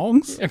artist's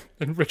songs.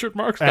 And Richard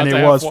Marx got And to it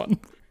have was one.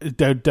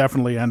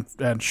 definitely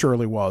and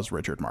surely was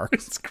Richard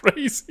Marx. It's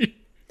crazy.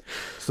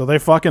 So they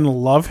fucking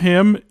love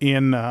him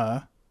in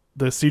the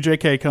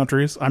CJK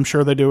countries. I'm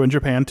sure they do in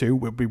Japan too. It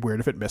would be weird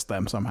if it missed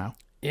them somehow.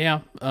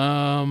 Yeah.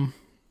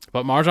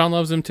 But Marjan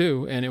loves him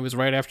too, and it was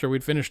right after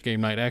we'd finished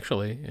game night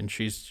actually. And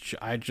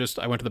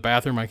I went to the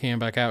bathroom, I came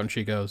back out, and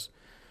she goes,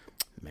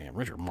 "Man,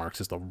 Richard Marx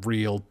is the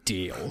real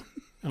deal."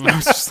 And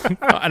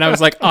I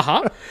was like,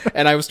 uh-huh.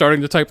 And I was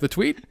starting to type the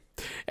tweet,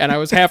 and I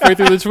was halfway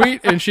through the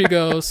tweet, and she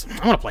goes,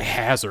 "I want to play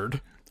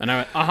Hazard." And I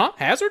went, uh-huh,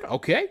 Hazard?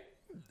 Okay.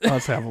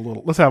 Let's have a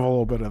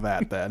little bit of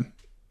that then.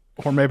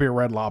 Or maybe a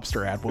Red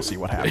Lobster ad. We'll see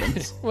what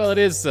happens. Well, it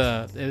is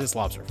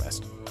Lobster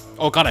Fest.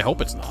 Oh God, I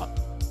hope it's not.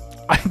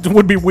 It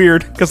would be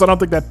weird because I don't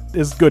think that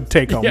is good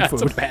take-home Yeah,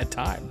 food. it's a bad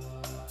time.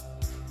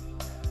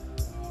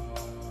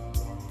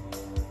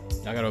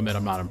 I gotta admit,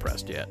 I'm not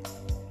impressed yet.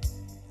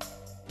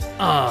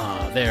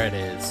 There it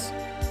is.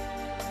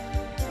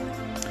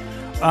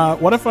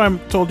 What if I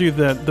told you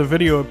that the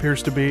video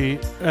appears to be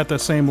at the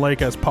same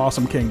lake as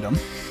Possum Kingdom?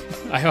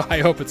 I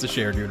hope it's a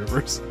shared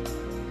universe.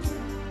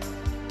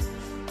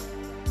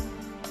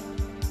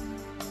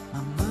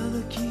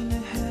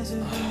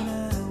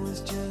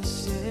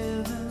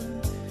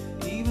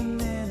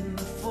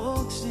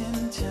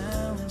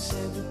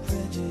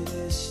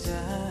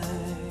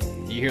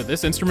 You hear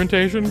this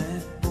instrumentation?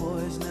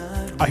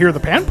 I hear the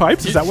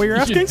panpipes. Is that what you're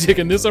asking? You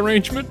digging this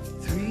arrangement?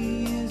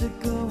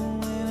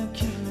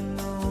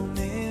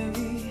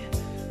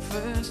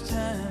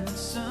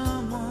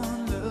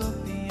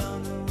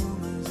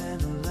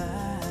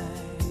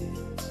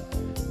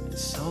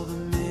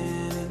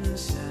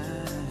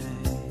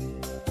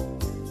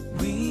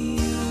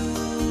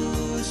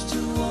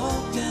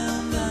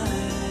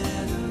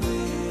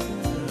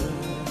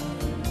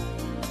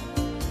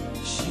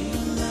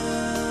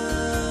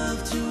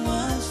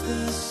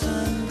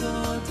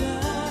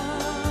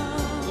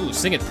 Ooh,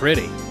 sing it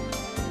pretty.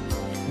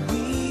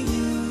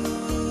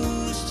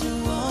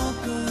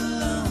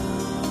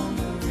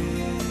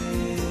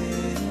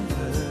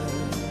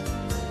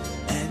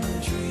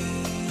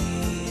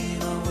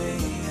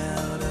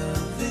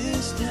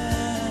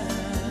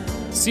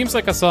 Seems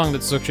like a song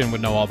that Sukshin would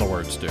know all the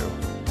words to.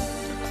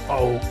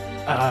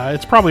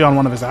 It's probably on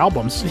one of his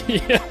albums.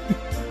 Yeah.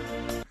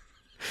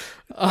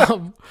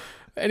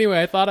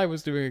 Anyway, I thought I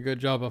was doing a good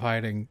job of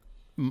hiding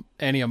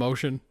any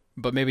emotion,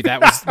 but maybe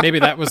that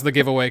was the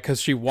giveaway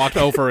because she walked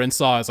over and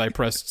saw as I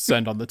pressed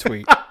send on the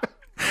tweet.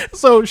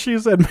 So she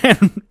said,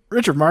 "Man,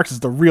 Richard Marx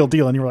is the real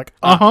deal," and you were like,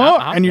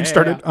 and you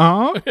started,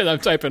 And I'm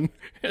typing.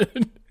 She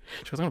goes,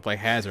 "I'm gonna play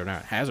Hazard." All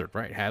right, Hazard,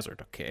 right?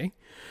 Hazard, okay.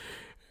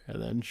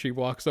 And then she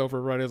walks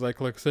over right as I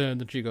click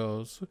send, and she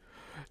goes,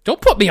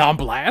 "Don't put me on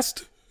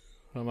blast."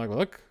 I'm like,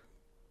 "Look,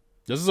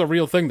 this is a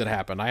real thing that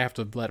happened. I have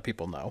to let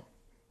people know."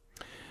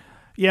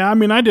 Yeah, I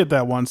mean, I did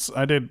that once.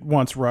 I did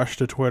once rush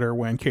to Twitter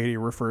when Katie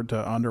referred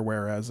to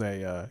underwear as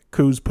a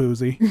coos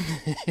poozy,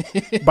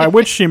 by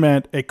which she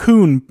meant a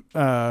coon,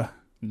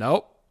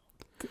 Nope.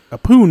 a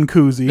poon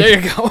koozie.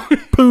 There you go.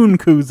 Poon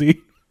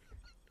koozie.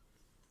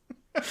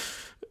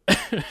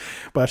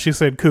 But she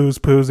said coos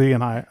poozy,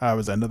 and I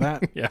was into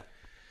that. Yeah.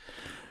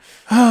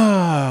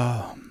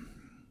 I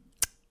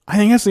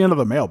think that's the end of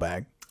the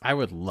mailbag. I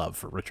would love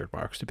for Richard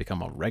Marks to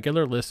become a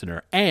regular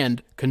listener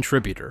and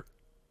contributor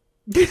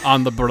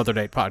on the Brother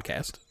Date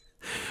podcast.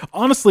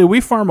 Honestly, we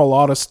farm a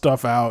lot of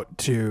stuff out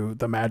to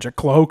the Magic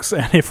Cloaks,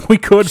 and if we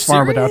could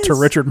farm it out to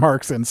Serious? Richard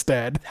Marks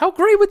instead. How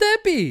great would that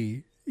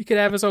be? He could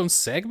have his own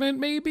segment,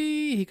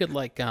 maybe. He could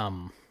I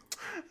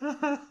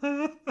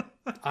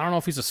don't know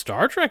if he's a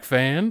Star Trek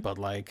fan, but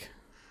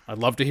I'd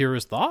love to hear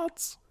his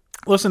thoughts.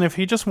 Listen, if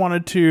he just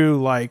wanted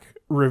to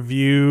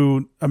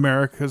review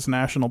America's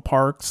national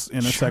parks in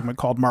a segment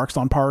called Marks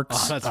on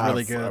Parks, Oh, that's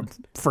really good.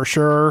 For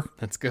sure.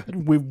 That's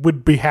good. We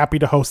would be happy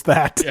to host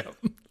that. Yeah.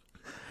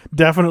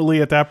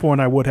 Definitely at that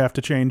point, I would have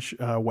to change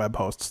web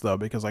hosts, though,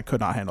 because I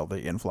could not handle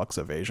the influx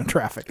of Asian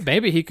traffic.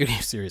 Maybe he could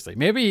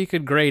maybe he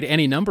could grade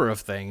any number of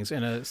things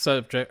in a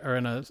subject or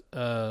in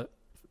a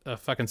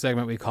fucking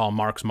segment we call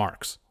Marks,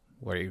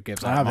 where he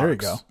gives out marks. There you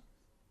go.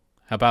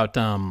 How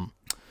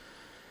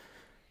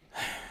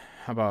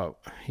about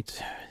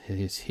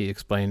he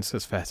explains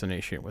his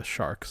fascination with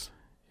sharks.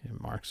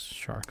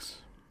 Sharks.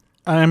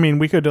 I mean,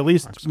 we could at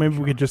least, maybe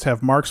we could just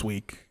have Marks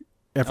Week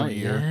every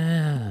year,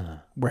 Yeah.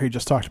 where he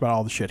just talked about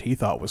all the shit he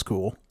thought was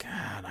cool.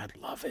 God, I'd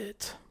love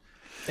it.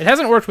 It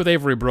hasn't worked with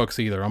Avery Brooks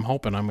either. I'm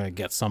hoping I'm going to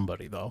get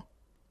somebody, though.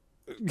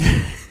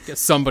 Get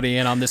somebody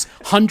in on this.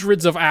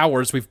 Hundreds of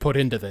hours we've put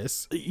into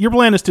this. Your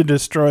plan is to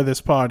destroy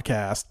this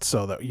podcast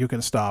so that you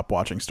can stop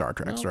watching Star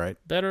Trek, right?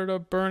 Better to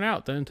burn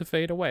out than to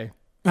fade away.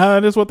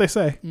 That is what they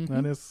say.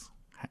 That is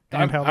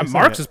how they say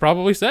Marx it. has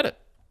probably said it.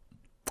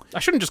 I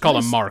shouldn't just call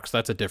him Marx.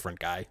 That's a different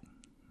guy.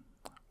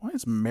 Why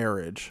is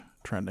marriage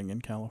trending in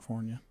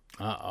California?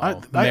 Uh-oh.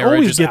 I Marriage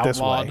always is get this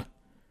outlawed way.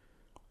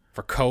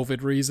 for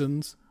COVID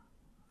reasons.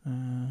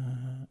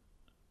 I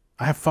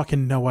have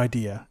fucking no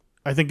idea.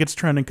 I think it's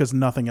trending because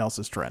nothing else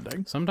is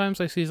trending.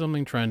 Sometimes I see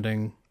something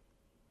trending.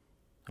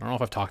 I don't know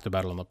if I've talked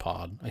about it on the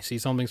pod. I see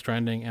something's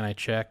trending and I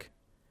check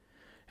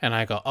and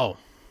I go, oh,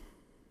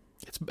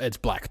 it's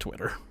Black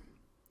Twitter.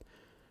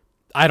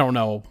 I don't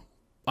know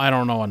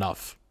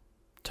enough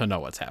to know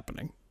what's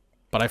happening.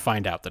 But I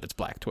find out that it's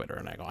Black Twitter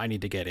and I go, I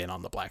need to get in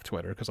on the Black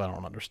Twitter because I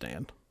don't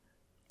understand.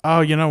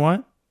 Oh, you know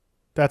what?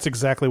 That's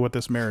exactly what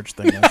this marriage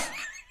thing is.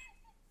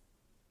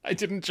 I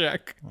didn't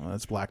check. Well,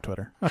 that's Black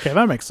Twitter. Okay,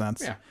 that makes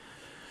sense.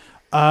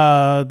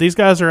 Yeah. These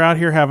guys are out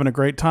here having a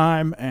great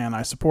time, and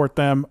I support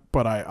them,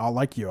 but I'll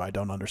like you, I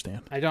don't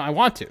understand. I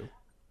want to.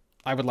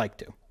 I would like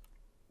to.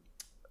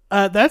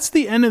 That's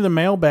the end of the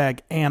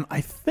mailbag, and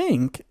I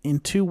think in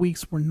 2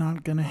 weeks we're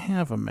not going to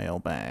have a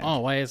mailbag. Oh,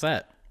 why is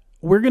that?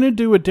 We're going to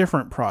do a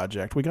different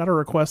project. We got a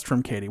request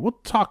from Katie. We'll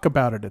talk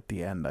about it at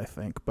the end, I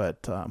think,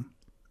 but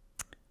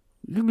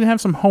we have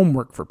some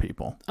homework for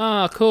people.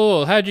 Oh,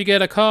 cool. How'd you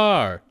get a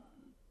car?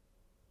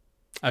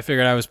 I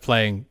figured I was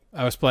playing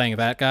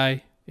that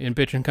guy in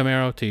Bitchin'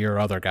 Camaro to your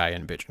other guy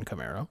in Bitchin'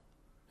 Camaro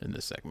in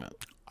this segment.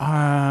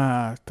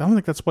 I don't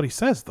think that's what he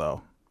says,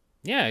 though.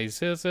 Yeah, he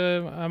says,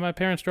 my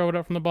parents drove it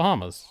up from the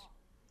Bahamas.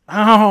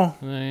 Oh.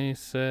 And he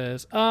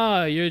says,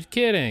 oh, you're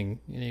kidding.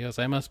 And he goes,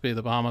 I must be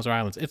the Bahamas or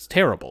Islands. It's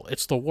terrible.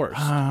 It's the worst.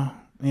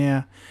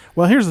 Yeah.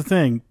 Well, here's the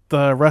thing.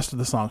 The rest of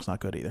the song's not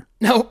good either.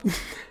 Nope.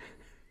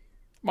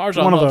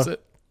 Marjan loves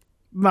it.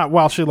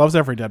 She loves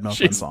every Dead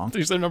Milkman song.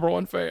 She's their number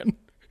one fan.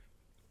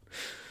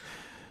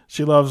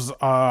 She loves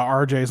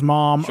RJ's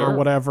mom Sure. or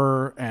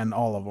whatever, and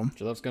all of them.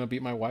 She loves Gonna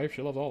Beat My Wife.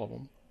 She loves all of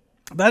them.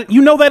 That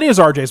is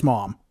RJ's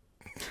mom.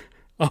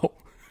 Oh.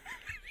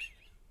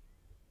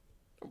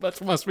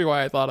 That must be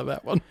why I thought of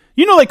that one.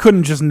 You know they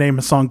couldn't just name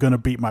a song "Gonna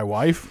Beat My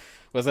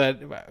Wife." Was that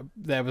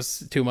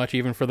was too much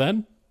even for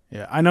then?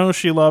 Yeah, I know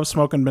she loves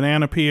smoking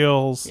banana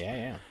peels.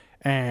 Yeah.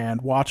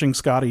 And watching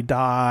Scotty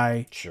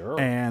die. Sure.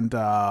 And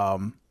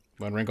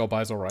When Ringo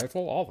Buys a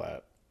Rifle, all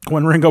that.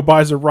 When Ringo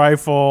Buys a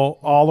Rifle,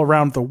 all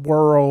around the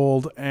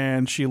world,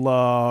 and she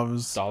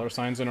loves Dollar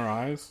signs in her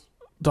eyes.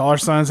 Dollar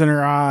Signs in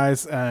Her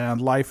Eyes and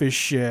Life is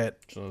Shit.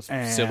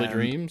 Silly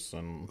Dreams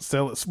and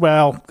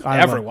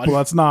everyone.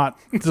 Let's not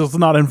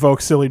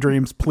invoke Silly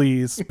Dreams,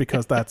 please,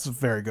 because that's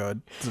very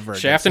good. It's a very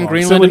Shaft good and song.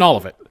 Greenland and all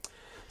of it.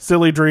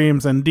 Silly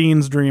Dreams and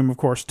Dean's Dream, of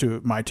course,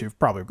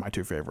 probably my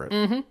two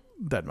favorite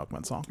Dead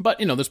Milkman song. But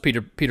there's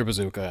Peter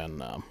Bazooka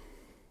and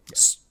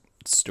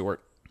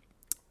Stewart.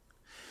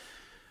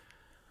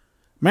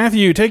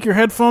 Matthew, take your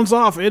headphones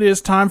off. It is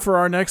time for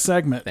our next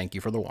segment. Thank you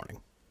for the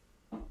warning.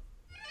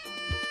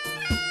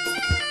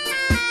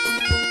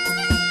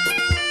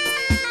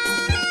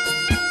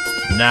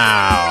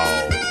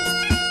 Now,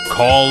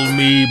 call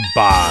me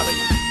Bobby.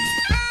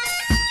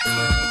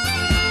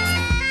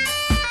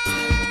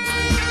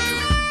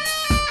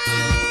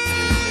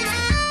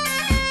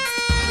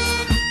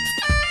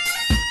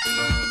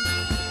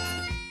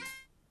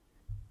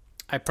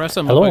 I press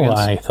him Hello, up against...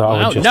 I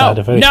thought I would just add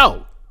a very...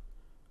 No!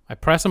 I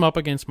press them up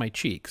against my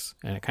cheeks,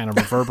 and it kind of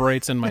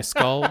reverberates in my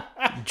skull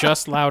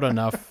just loud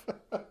enough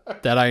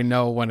that I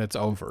know when it's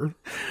over,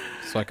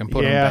 so I can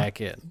put them back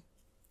in.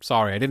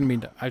 Sorry, I didn't mean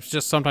to. I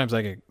just sometimes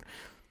I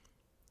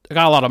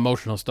got a lot of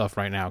emotional stuff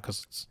right now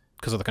because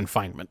of the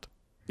confinement.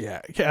 Yeah,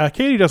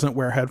 Katie doesn't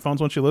wear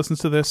headphones when she listens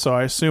to this, so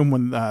I assume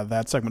when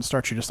that segment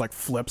starts, she just like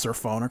flips her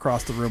phone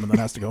across the room and then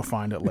has to go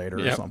find it later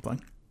or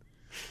something.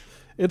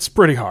 It's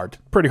pretty hard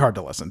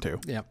to listen to.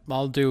 Yeah,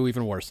 I'll do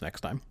even worse next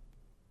time.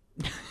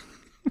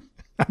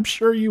 I'm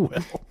sure you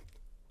will.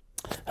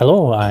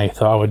 Hello, I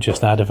thought I would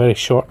just add a very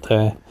short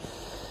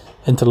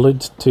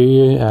interlude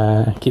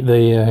to keep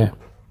the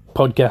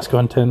podcast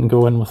content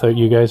going without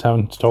you guys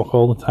having to talk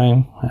all the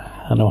time.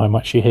 I know how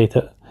much you hate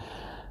it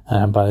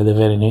by the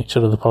very nature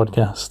of the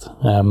podcast.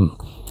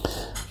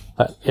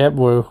 But yeah,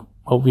 we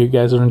hope you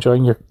guys are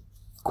enjoying your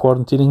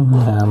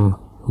quarantining.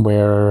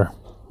 Where,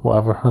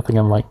 whatever, I think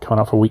I'm like coming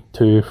up for week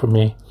 2 for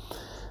me,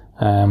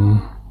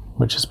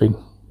 which has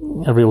been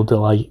a real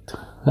delight.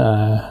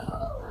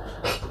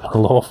 A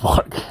lot of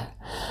work.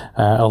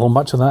 Although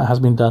much of that has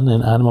been done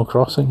in Animal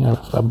Crossing.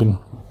 I've been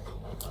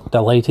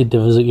delighted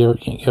to visit your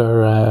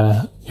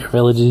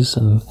villages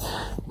and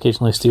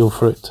occasionally steal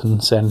fruit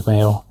and send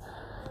mail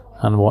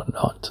and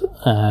whatnot.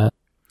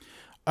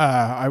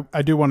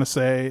 I do want to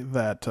say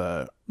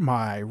that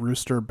my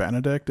rooster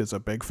Benedict is a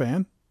big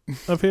fan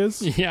of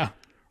his. Yeah.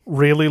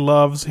 Really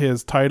loves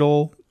his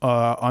title,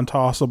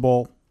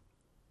 Untossable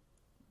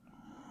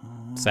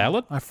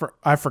Salad?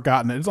 I've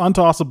forgotten it. It's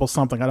Untossable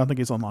something. I don't think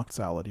he's unlocked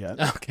Salad yet.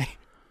 Okay.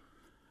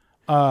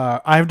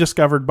 I've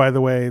discovered, by the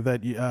way,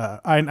 that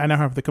I now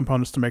have the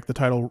components to make the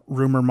title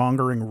Rumor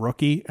Mongering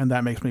Rookie, and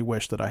that makes me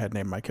wish that I had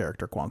named my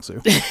character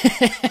Kwangsu.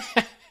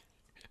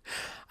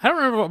 I don't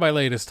remember what my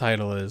latest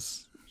title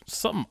is.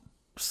 Something.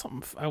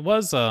 I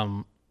was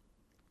a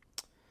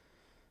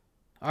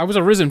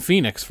Risen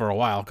Phoenix for a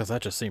while because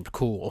that just seemed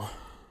cool.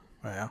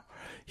 Yeah.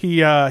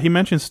 He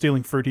mentions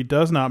stealing fruit. He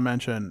does not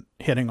mention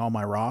hitting all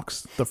my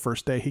rocks the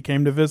first day he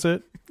came to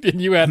visit. And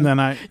you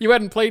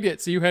hadn't played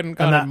yet, so you hadn't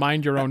gone and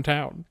mind your own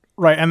town.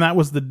 Right, and that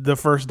was the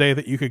first day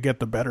that you could get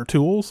the better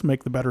tools,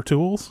 make the better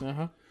tools.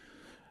 Uh-huh.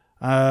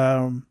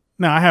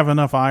 Now I have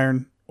enough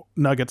iron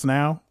nuggets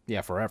now. Yeah,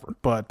 forever.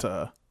 But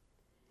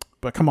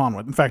come on.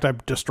 In fact, I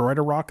destroyed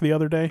a rock the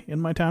other day in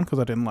my town because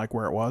I didn't like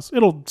where it was.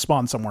 It'll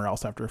spawn somewhere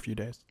else after a few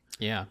days.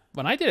 Yeah,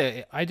 when I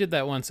did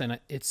that once, and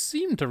it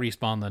seemed to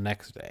respawn the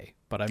next day.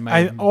 But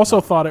I also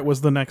thought it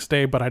was the next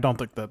day, but I don't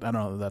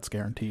know that that's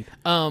guaranteed.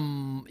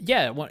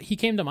 Yeah, he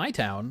came to my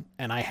town,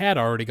 and I had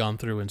already gone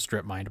through and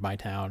strip mined my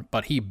town,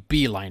 but he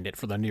beelined it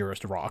for the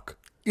nearest rock,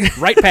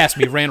 right past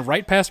me, ran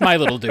right past my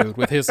little dude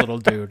with his little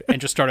dude, and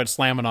just started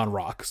slamming on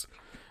rocks.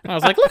 And I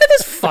was like, look at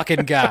this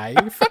fucking guy,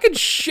 fucking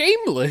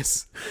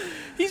shameless.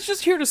 He's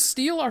just here to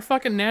steal our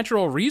fucking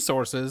natural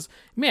resources.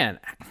 Man,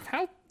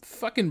 how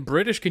fucking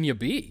British can you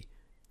be?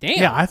 Damn.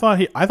 Yeah,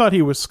 I thought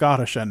he was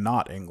Scottish and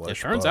not English.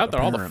 It turns out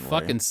they're all the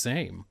fucking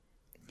same.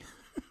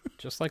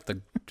 just like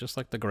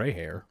the gray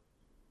hair.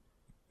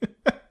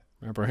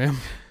 Remember him?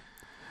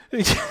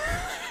 Is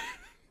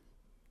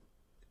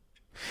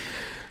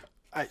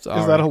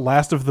that a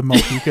Last of the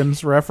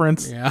Mohicans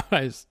reference? Yeah.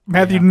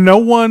 Matthew, no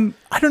one,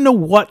 I don't know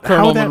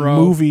how that Monroe.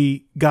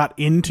 Movie got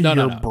into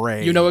your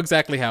brain. You know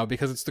exactly how,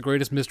 because it's the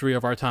greatest mystery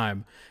of our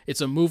time.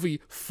 It's a movie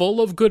full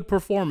of good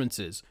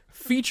performances,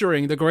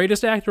 featuring the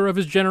greatest actor of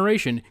his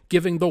generation,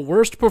 giving the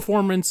worst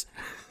performance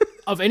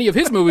of any of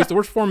his movies, the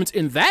worst performance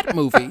in that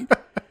movie,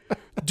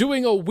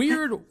 doing a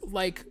weird,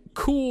 like,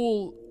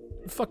 cool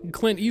fucking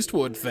Clint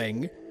Eastwood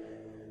thing.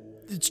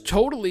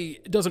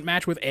 It doesn't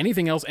match with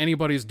anything else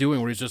anybody's doing,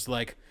 where he's just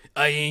like,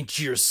 I ain't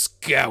your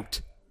scout,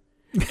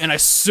 and I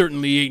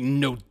certainly ain't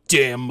no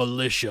damn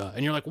militia.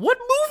 And you're like, what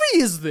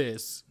movie is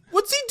this?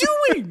 What's he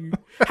doing?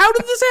 How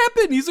did this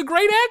happen? He's a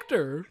great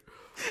actor.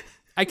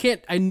 I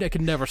can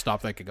never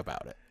stop thinking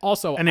about it.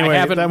 Also,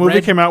 anyway, that movie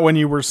came out when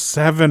you were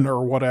 7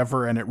 or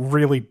whatever, and it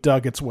really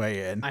dug its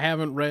way in.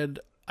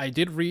 I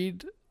did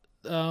read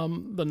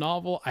the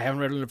novel. I haven't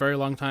read it in a very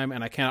long time,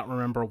 and I cannot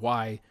remember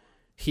why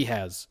he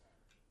has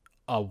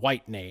a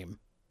white name.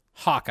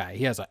 Hawkeye.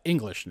 He has an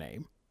English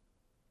name.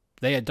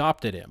 They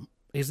adopted him.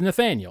 He's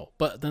Nathaniel,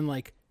 but then,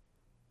 like,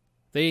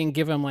 they didn't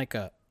give him, like,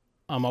 a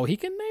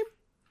Mohican name?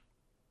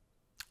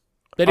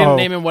 They didn't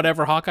name him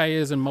whatever Hawkeye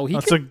is in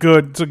Mohican?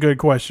 That's a good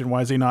question.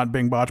 Why is he not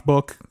Bing Botch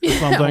Book or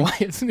something? Why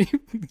isn't he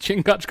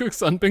Chingachgook's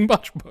son Bing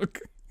Botch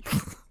Book?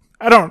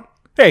 I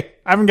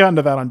haven't gotten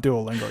to that on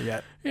Duolingo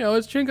yet.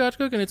 It's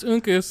Chingachgook and it's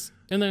Uncas,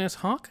 and then it's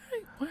Hawkeye?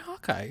 Why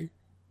Hawkeye?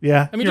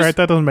 Yeah, you're right.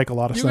 That doesn't make a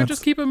lot of sense. You could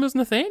just keep him as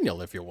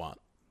Nathaniel if you want.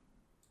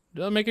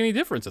 Doesn't make any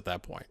difference at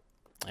that point.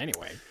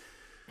 Anyway.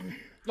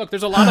 Look,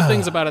 there's a lot of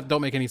things about it that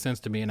don't make any sense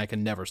to me, and I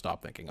can never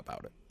stop thinking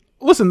about it.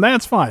 Listen,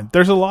 that's fine.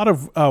 There's a lot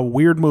of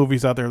weird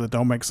movies out there that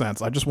don't make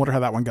sense. I just wonder how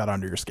that one got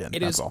under your skin.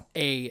 It is all.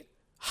 A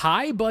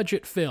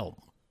high-budget film.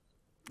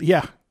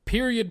 Yeah.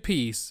 Period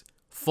piece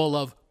full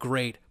of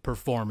great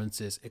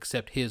performances,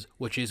 except his,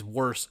 which is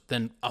worse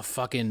than a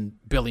fucking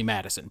Billy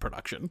Madison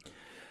production.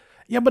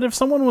 Yeah, but if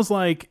someone was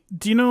like,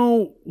 do you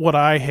know what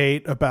I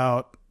hate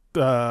about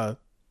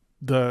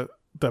the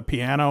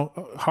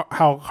piano,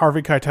 how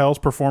Harvey Keitel's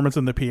performance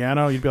in the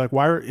piano, you'd be like,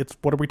 what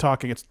are we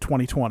talking? It's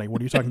 2020.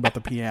 What are you talking about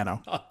the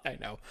piano? Oh, I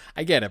know.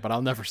 I get it, but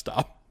I'll never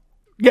stop.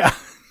 Yeah.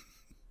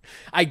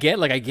 I get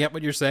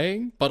what you're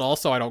saying, but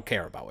also I don't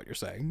care about what you're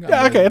saying.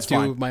 Yeah, okay, it's do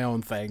fine. my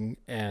own thing,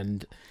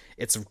 and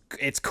it's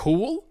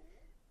cool.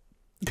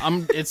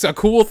 It's a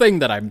cool thing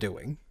that I'm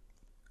doing.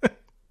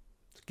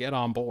 Get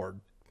on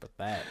board with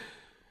that.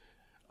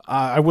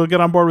 I will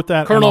get on board with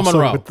that. Colonel and also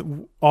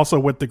Monroe. Also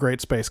with the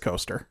Great Space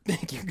Coaster.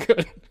 You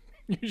could.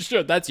 You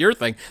should. That's your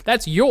thing.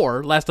 That's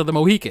your Last of the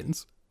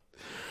Mohicans.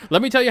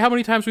 Let me tell you how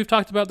many times we've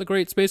talked about the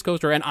Great Space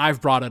Coaster, and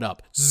I've brought it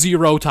up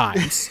 0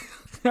 times.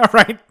 All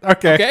right.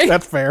 Okay. Okay?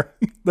 That's fair.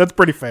 That's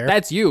pretty fair.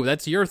 That's you.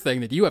 That's your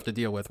thing that you have to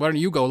deal with. Why don't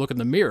you go look in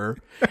the mirror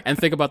and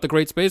think about the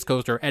Great Space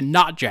Coaster and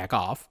not jack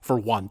off for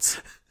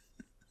once?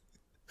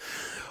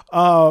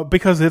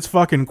 Because it's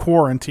fucking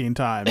quarantine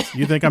times.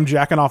 You think I'm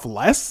jacking off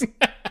less?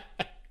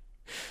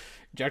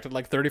 Jacked it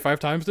like 35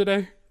 times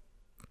today?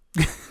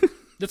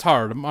 It's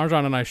hard.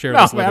 Marjan and I share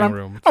No, this man, living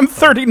room. I'm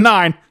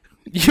 39.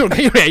 You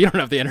don't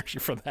have the energy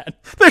for that.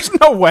 There's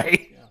no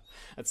way.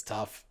 That's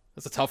tough.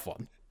 That's a tough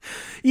one.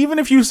 Even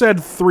if you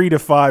said 3 to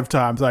 5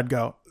 times, I'd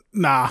go,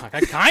 nah, Like,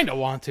 I kind of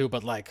want to,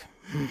 but like,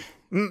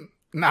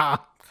 nah.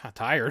 kind of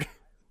tired.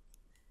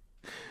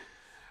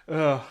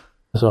 So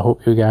I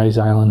hope you guys'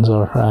 islands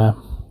are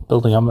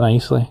building up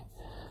nicely.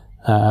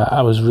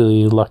 I was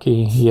really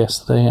lucky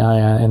yesterday.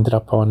 I ended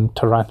up on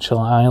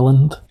Tarantula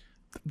Island.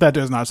 That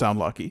does not sound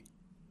lucky.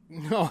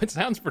 No, it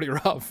sounds pretty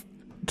rough.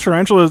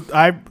 Tarantulas,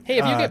 Hey,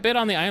 if you get bit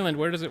on the island,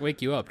 where does it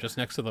wake you up? Just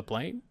next to the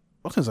plane?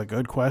 This is a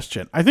good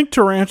question. I think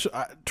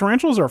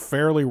tarantulas are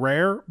fairly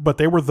rare, but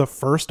they were the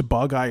first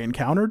bug I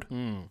encountered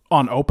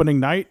on opening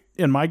night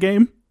in my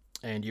game.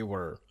 And you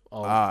were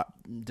all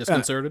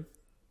disconcerted?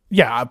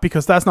 Yeah,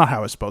 because that's not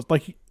how it's supposed.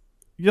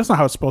 That's not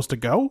how it's supposed to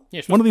go.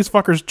 Yeah, One of these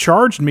fuckers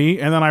charged me,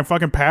 and then I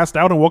fucking passed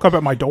out and woke up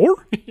at my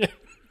door.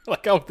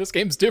 Like, oh, this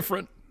game's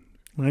different.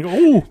 Like,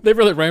 oh, They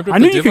really ramped up I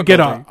the knew you could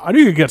difficulty. I knew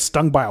you could get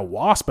stung by a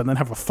wasp and then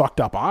have a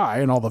fucked up eye,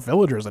 and all the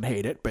villagers would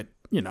hate it. But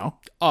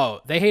Oh,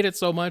 they hate it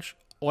so much.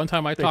 One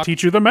time they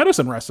teach you the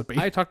medicine recipe.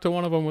 I talked to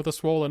one of them with a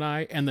swollen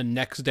eye, and the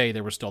next day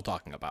they were still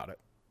talking about it.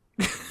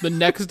 The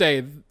next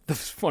day,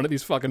 one of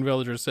these fucking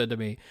villagers said to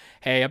me,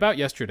 "Hey, about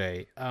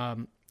yesterday,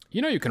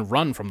 you can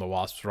run from the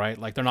wasps, right?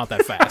 Like, they're not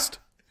that fast."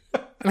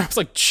 And I was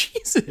like,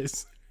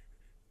 Jesus,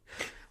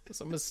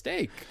 it's a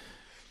mistake.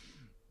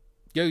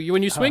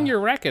 When you swing your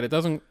racket,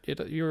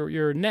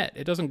 your net,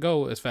 it doesn't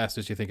go as fast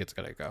as you think it's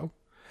gonna go.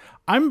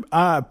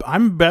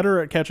 I'm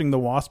better at catching the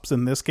wasps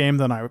in this game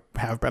than I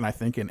have been, I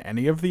think, in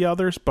any of the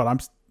others.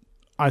 But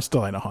I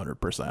still ain't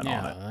 100%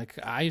 on it. Like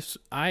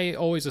I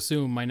always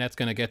assume my net's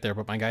gonna get there,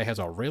 but my guy has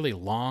a really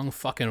long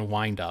fucking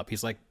wind up.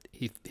 He's like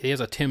he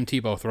has a Tim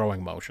Tebow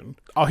throwing motion.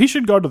 Oh, he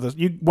should go to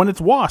when it's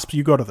wasps,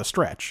 you go to the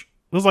stretch.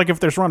 It's like if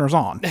there's runners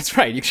on. That's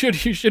right. You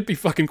should be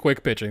fucking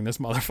quick pitching this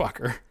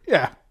motherfucker.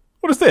 Yeah.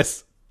 What is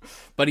this?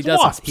 But he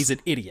doesn't. wasps. He's an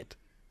idiot.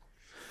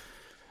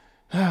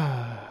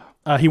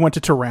 He went to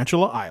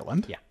Tarantula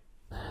Island. Yeah.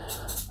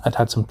 I'd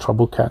had some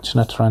trouble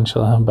catching a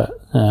tarantula, but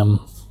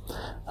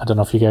I don't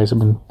know if you guys have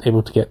been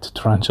able to get to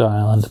Tarantula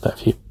Island, but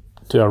if you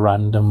do a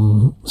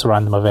random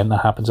event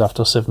that happens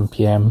after 7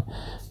 p.m.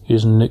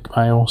 using Nook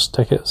Miles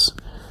tickets.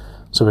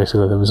 So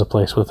basically there was a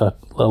place with a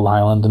little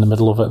island in the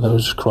middle of it that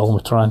was just crawling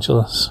with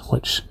tarantulas,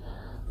 which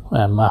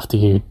after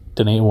you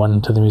donate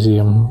one to the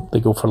museum,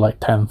 they go for like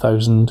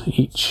 10,000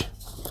 each.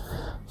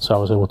 So I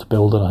was able to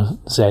build a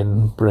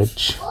Zen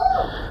bridge.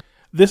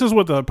 This is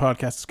what the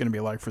podcast is going to be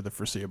like for the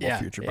foreseeable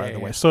future, by the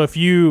way. So if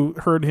you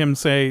heard him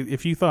say,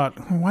 if you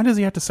thought, why does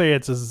he have to say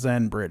it's a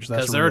Zen bridge?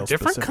 That's 'Cause there are real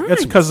different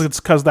specific. kinds. It's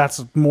because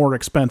that's more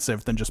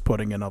expensive than just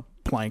putting in a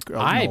plank or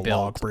I log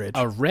built bridge.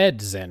 a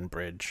red Zen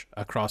bridge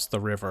across the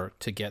river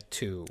to get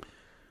to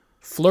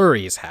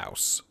Flurry's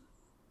house.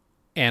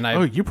 And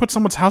Oh, you put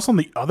someone's house on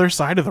the other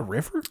side of the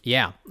river?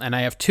 yeah, and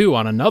I have two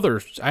on another.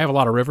 I have a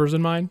lot of rivers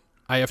in mine.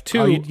 I have two.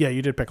 Oh,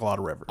 you did pick a lot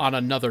of rivers. On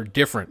another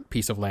different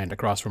piece of land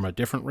across from a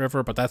different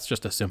river, but that's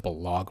just a simple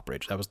log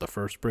bridge. That was the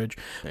first bridge.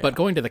 Yeah. But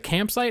going to the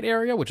campsite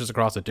area, which is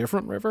across a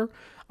different river,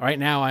 right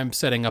now I'm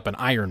setting up an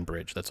iron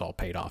bridge that's all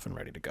paid off and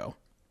ready to go.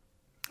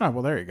 Oh,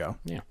 well, there you go.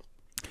 Yeah.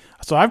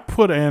 So I've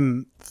put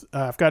in,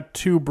 I've got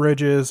 2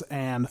 bridges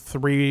and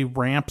 3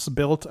 ramps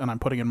built, and I'm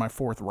putting in my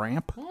 4th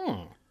ramp.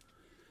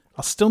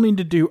 I'll still need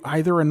to do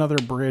either another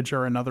bridge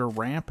or another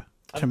ramp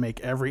to make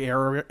every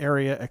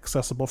area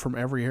accessible from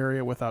every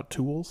area without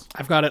tools.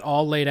 I've got it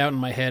all laid out in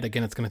my head.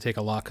 Again, it's going to take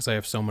a lot because I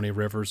have so many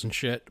rivers and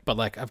shit. But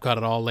like, I've got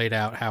it all laid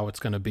out how it's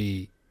going to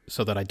be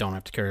so that I don't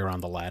have to carry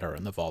around the ladder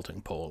and the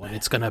vaulting pole. And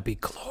it's going to be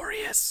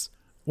glorious.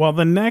 Well,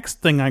 the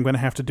next thing I'm going to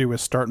have to do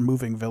is start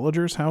moving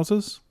villagers'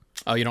 houses.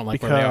 Oh, you don't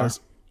like where they are? Because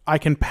I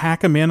can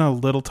pack them in a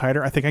little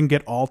tighter. I think I can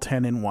get all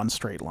 10 in one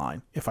straight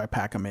line if I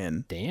pack them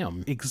in.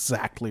 Damn.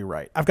 Exactly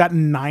right. I've got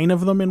 9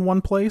 of them in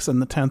one place and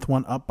the 10th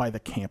one up by the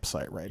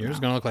campsite right You're now.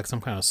 just going to look like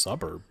some kind of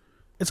suburb.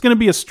 It's going to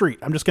be a street.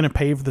 I'm just going to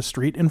pave the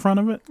street in front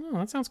of it. Oh,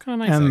 that sounds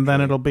kind of nice. And then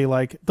actually. it'll be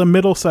like the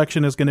middle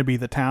section is going to be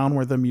the town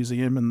where the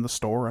museum and the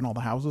store and all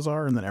the houses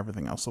are, and then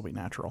everything else will be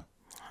natural.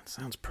 That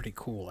sounds pretty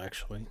cool,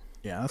 actually.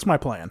 Yeah, that's my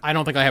plan. I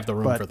don't think I have the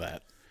room But- for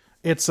that.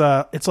 It's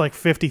like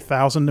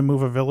 $50,000 to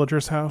move a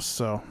villager's house,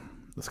 so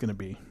it's going to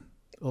be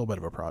a little bit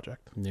of a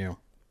project. Yeah.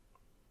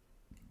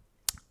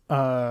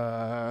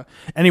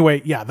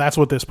 Anyway, yeah, that's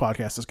what this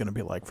podcast is going to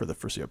be like for the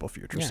foreseeable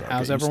future. Yeah, so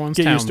how's get used- everyone's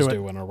get used towns to it.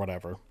 doing or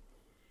whatever?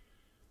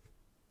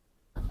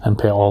 And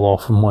pay it all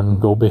off in one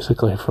go,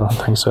 basically, for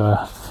things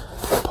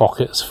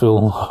pockets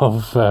full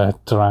of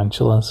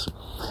tarantulas.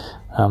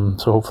 So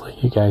hopefully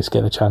you guys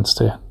get a chance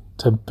to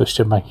boost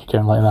your bank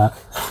account like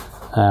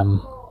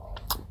that.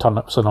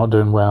 Turnips are not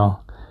doing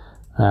well.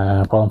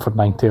 Bought them for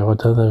 90 odd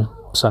the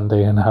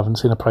Sunday, and I haven't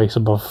seen a price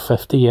above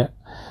 50 yet.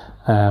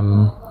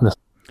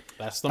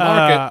 That's the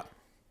market.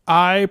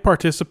 I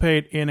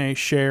participate in a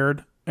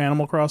shared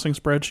Animal Crossing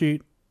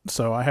spreadsheet,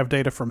 so I have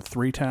data from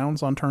 3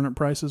 towns on turnip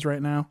prices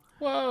right now.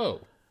 Whoa.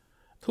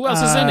 Who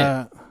else is in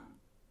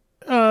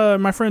it?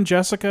 My friend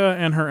Jessica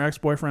and her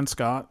ex-boyfriend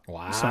Scott.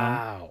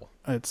 Wow.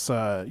 It's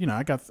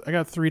I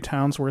got 3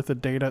 towns worth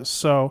of data,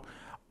 so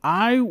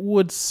I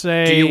would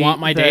say. Do you want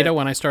my that- data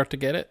when I start to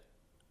get it?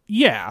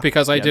 Yeah,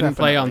 Because I yeah, didn't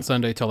play on definitely.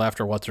 Sunday till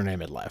after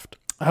what's-her-name had left.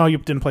 Oh, you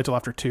didn't play till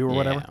after 2 or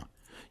whatever.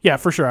 Yeah,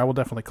 for sure. I will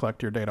definitely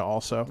collect your data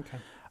also. Okay.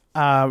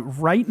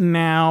 Right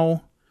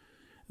now,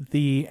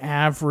 the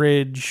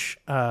average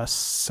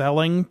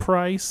selling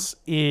price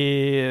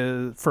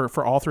is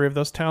for all 3 of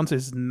those towns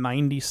is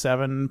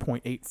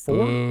 97.84.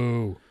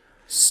 Ooh.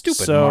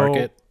 Stupid So-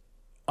 market.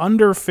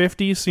 Under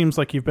 50 seems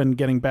like you've been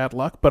getting bad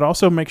luck, but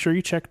also make sure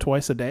you check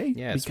twice a day.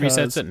 Yeah, it because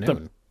resets at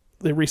noon.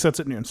 It resets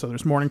at noon, so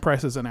there's morning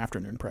prices and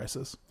afternoon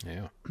prices.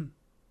 Yeah.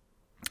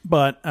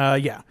 But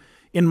yeah,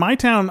 in my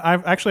town,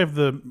 I've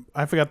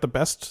got the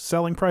best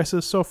selling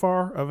prices so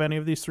far of any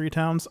of these 3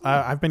 towns.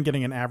 I've been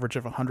getting an average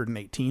of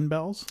 118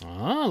 bells.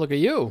 Ah, look at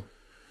you.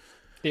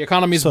 The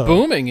economy's So-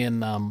 booming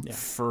in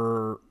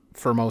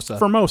Formosa.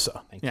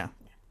 Formosa, yeah.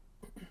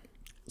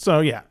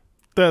 So yeah,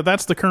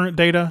 that's the current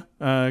data.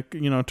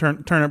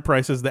 Turnip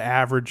prices. The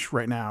average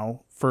right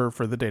now for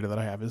the data that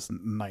I have is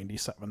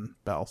 97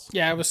 bells.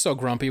 Yeah, I was so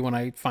grumpy when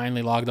I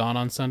finally logged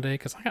on Sunday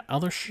because I got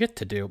other shit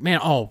to do. Man,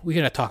 we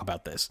gotta talk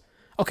about this.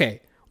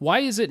 Okay, why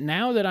is it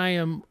now that I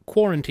am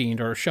quarantined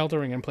or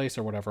sheltering in place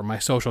or whatever, my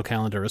social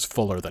calendar is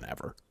fuller than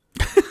ever?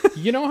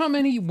 You know how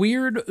many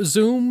weird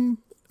Zoom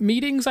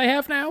meetings I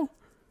have now?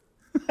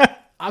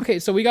 Okay,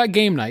 so we got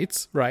game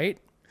nights, right?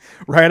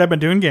 Right, I've been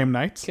doing game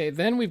nights. Okay,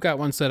 then we've got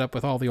one set up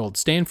with all the old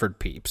Stanford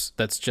peeps.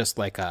 That's just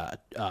like a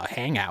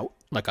hangout,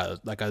 like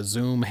a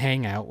Zoom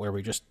hangout where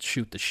we just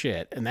shoot the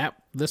shit. And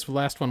this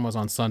last one was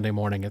on Sunday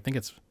morning. I think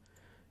it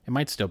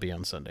might still be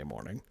on Sunday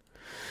morning.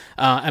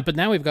 But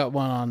now we've got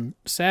one on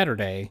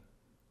Saturday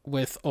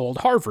with old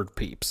Harvard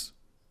peeps.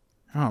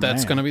 Oh,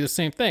 That's going to be the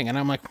same thing. And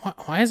I'm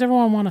like, why does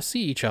everyone want to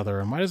see each other?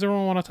 And why does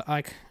everyone want to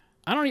I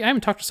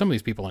haven't talked to some of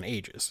these people in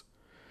ages.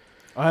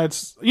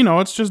 It's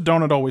just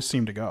don't it always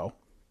seem to go.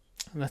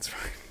 That's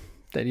right.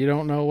 That you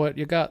don't know what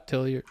you got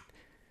till you're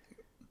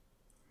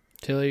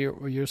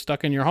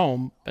stuck in your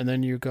home, and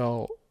then you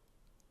go,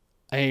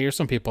 hey, here's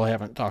some people I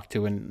haven't talked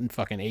to in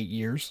fucking 8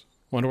 years.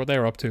 Wonder what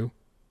they're up to.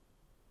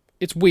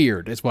 It's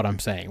weird, is what I'm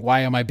saying. Why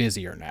am I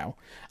busier now?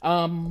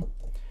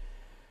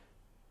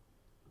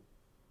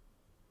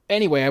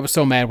 Anyway, I was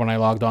so mad when I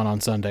logged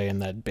on Sunday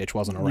and that bitch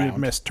wasn't You around.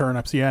 missed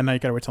turnips. Yeah, now you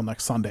gotta wait till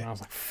next Sunday. I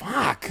was like,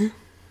 fuck.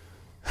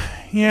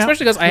 Yeah,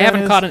 Especially because I that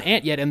haven't is- caught an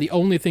ant yet, and the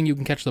only thing you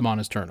can catch them on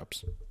is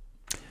turnips.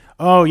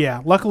 Oh yeah,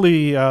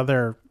 luckily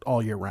they're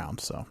all year round.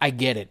 So I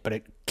get it, but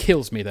it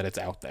kills me that it's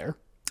out there.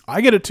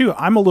 I get it too.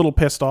 I'm a little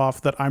pissed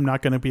off that I'm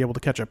not going to be able to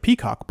catch a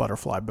peacock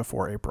butterfly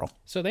before April.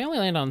 So they only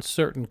land on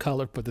certain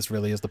color, but this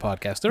really is the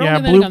podcast. They're Yeah,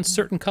 only landing blue- on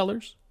certain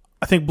colors.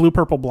 I think blue,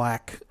 purple,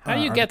 black. How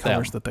do you are get the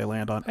colors them? that they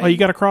land on? You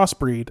got to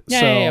crossbreed. Yeah,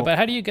 so yeah, but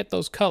how do you get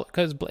those colors?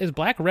 Because is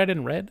black red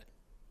and red?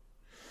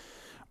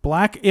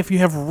 black. If you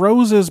have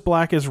roses,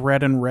 black is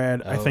red and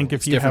red. I think if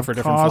it's you different have for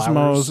different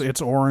cosmos, flowers?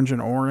 it's orange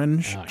and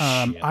orange.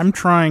 Oh, shit. I'm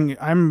trying.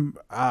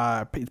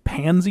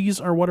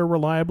 Pansies are what are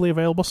reliably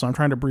available, so I'm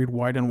trying to breed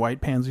white and white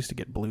pansies to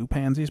get blue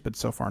pansies, but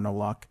so far no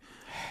luck.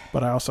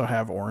 But I also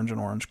have orange and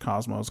orange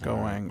cosmos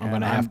going. I'm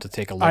going to have to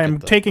take a look I'm at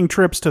them. taking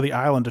trips to the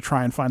island to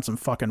try and find some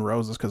fucking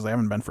roses because they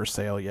haven't been for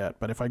sale yet.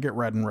 But if I get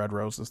red and red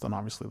roses, then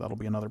obviously that'll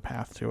be another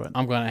path to it.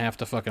 I'm going to have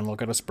to fucking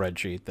look at a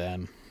spreadsheet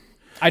then.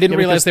 I didn't Yeah,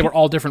 realize because they were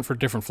all different for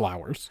different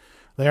flowers.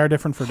 They are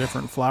different for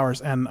different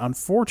flowers, and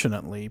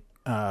unfortunately,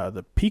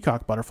 the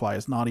peacock butterfly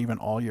is not even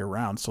all year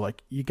round. So,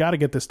 like, you got to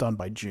get this done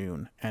by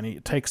June, and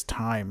it takes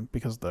time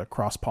because the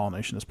cross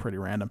pollination is pretty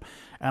random.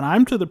 And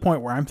I'm to the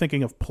point where I'm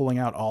thinking of pulling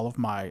out all of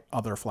my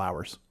other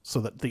flowers, so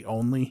that the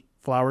only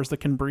flowers that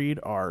can breed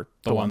are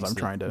the ones I'm that-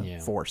 trying to yeah.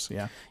 force.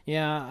 Yeah,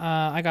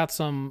 Yeah, I got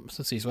some.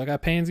 Let's see. So I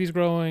got pansies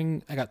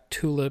growing. I got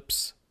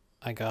tulips.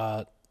 I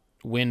got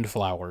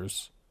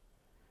windflowers,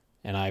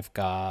 and I've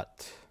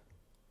got.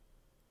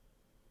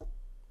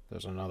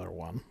 There's another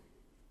one.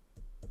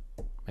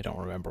 I don't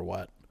remember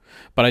what,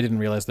 but I didn't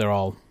realize they're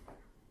all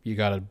you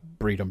got to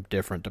breed them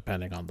different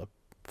depending on the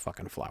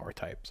fucking flower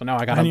type. So now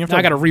I got And you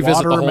have to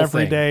revisit water the them whole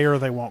every thing. day, or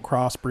they won't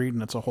crossbreed,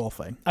 and it's a whole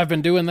thing. I've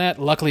been doing that.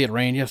 Luckily, it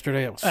rained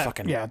yesterday. It was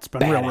fucking Yeah, it's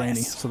been real badass.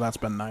 rainy, so that's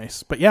been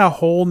nice. But yeah, a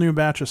whole new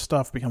batch of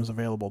stuff becomes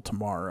available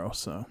tomorrow.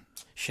 So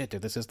Shit,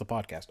 dude, this is the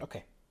podcast.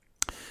 Okay.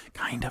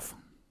 kind of.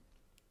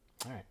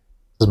 All right.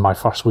 This is my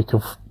first week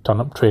of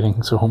turnip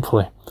training, so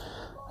hopefully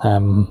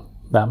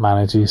that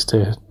manages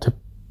to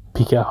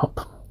pick it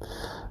up.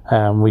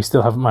 We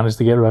still haven't managed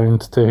to get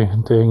around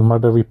to doing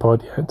Murder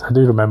Repod yet. I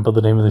do remember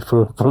the name of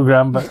the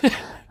program, but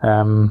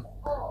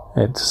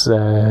it's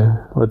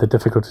with the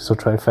difficulties of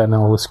trying to fit in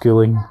all the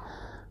schooling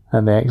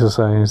and the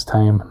exercise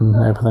time and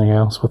everything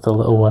else with the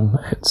little one.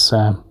 It's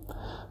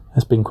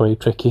been quite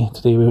tricky.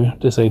 Today we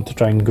decided to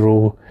try and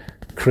grow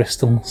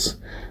crystals.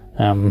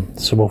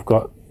 So we've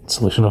got a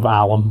solution of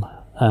alum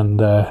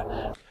and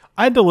I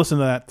had to listen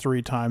to that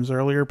 3 times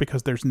earlier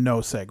because there's no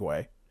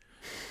segue.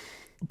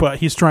 But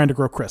he's trying to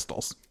grow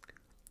crystals.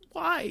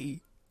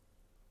 Why?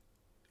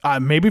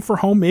 Maybe for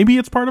home. Maybe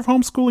it's part of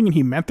homeschooling, and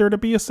he meant there to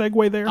be a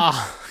segue there.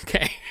 Oh,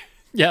 okay.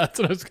 Yeah, that's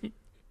what I was going to...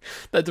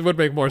 That would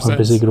make more we're sense.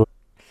 busy growing.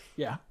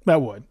 Yeah,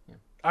 that would.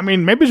 I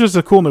mean, maybe it's just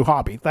a cool new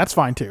hobby. That's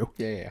fine too.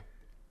 Yeah.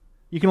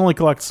 You can only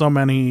collect so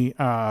many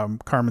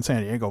Carmen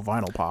Sandiego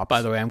vinyl pops.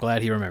 By the way, I'm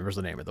glad he remembers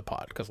the name of the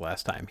pod, because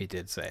last time he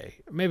did say,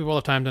 maybe we'll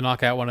have time to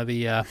knock out one of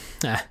the...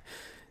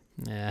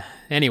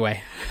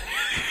 anyway.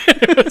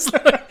 it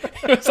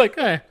was like,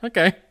 hey,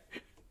 okay.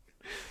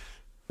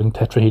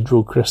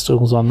 Tetrahedral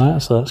crystals on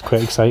that, so that's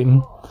quite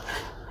exciting.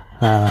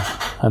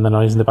 And the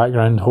noise in the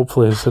background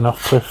hopefully is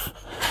enough proof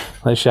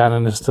that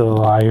Shannon is still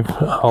alive,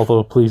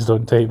 although please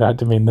don't take that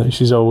to mean that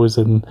she's always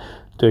in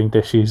doing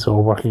dishes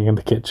or working in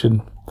the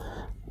kitchen.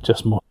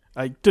 Just more.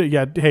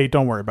 Hey,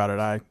 don't worry about it.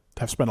 I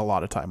have spent a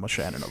lot of time with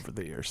Shannon over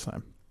the years.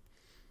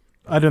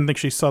 I didn't think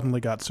she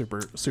suddenly got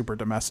super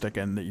domestic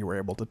and that you were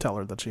able to tell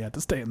her that she had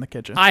to stay in the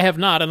kitchen. I have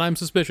not, and I'm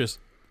suspicious.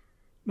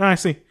 I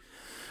see.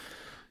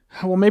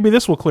 Well, maybe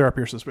this will clear up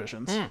your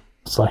suspicions.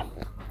 So,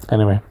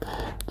 anyway,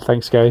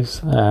 thanks guys,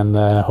 and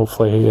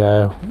hopefully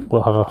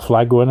we'll have a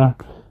flag winner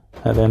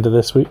at the end of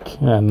this week.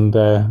 And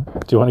do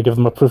you want to give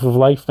them a proof of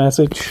life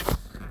message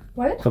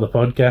What? for the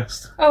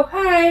podcast? Oh,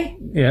 hi.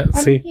 Yeah, I'm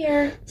see,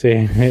 here.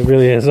 it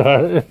really is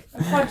hard.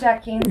 I'm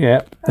hijacking.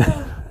 Yeah.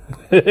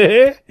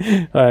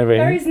 Anyway,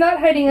 Barry's not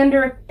hiding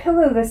under a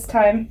pillow this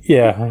time.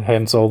 yeah,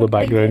 hence all the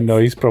background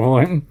noise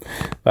probably.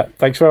 But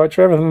thanks very much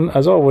for everything,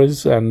 as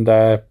always, and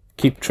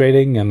keep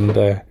trading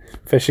and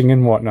fishing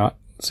and whatnot.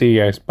 See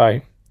you guys.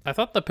 Bye. I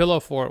thought the pillow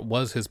fort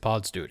was his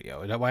pod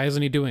studio. Why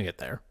isn't he doing it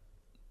there?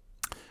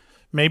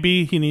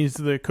 Maybe he needs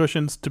the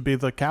cushions to be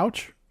the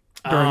couch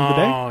during the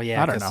day. Oh,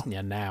 yeah. I don't know.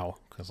 Yeah, now.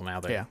 Because now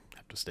they Yeah.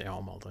 have to stay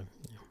home all day.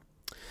 Yeah.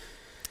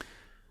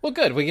 Well,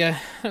 good.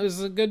 It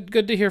was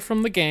good to hear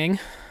from the gang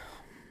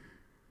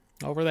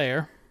over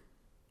there.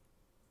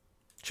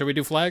 Should we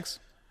do flags?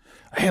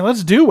 Hey,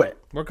 let's do it.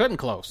 We're cutting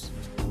close.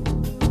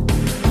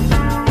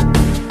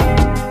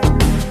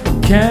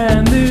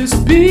 Can this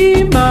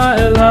be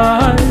my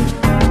life?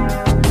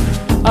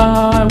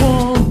 I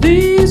want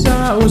these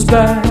hours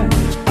back.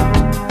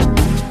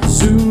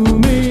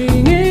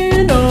 Zooming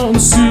in on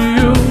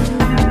Seal.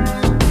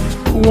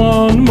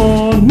 One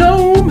more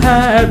gnome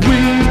had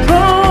we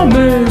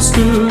promised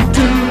to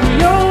do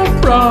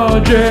your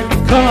project.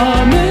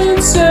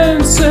 Common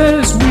sense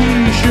says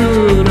we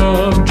should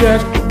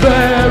object.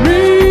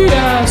 Barry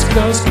asked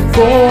us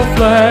for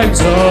flags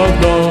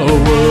of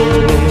the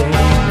world.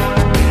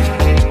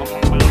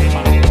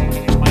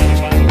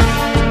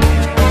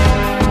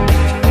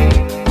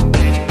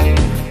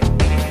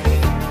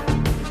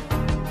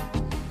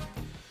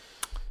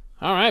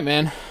 All right,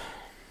 man.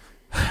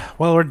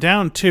 Well, we're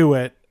down to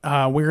it.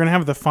 We're going to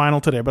have the final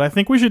today, but I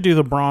think we should do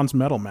the bronze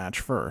medal match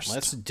first.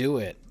 Let's do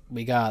it.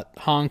 We got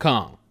Hong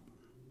Kong.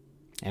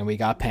 And we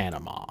got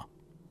Panama.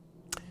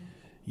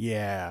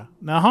 Yeah.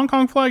 Now, Hong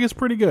Kong flag is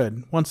pretty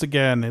good. Once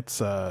again,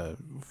 it's a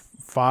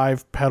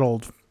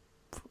 5-petaled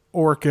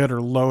orchid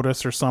or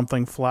lotus or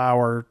something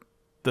flower.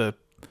 The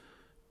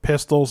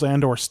pistils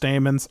and or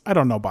stamens. I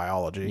don't know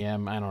biology. Yeah,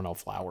 I don't know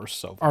flowers,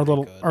 so Our very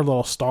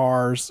little good.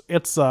 stars.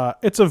 It's a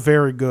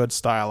very good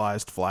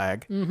stylized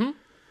flag. Mm-hmm.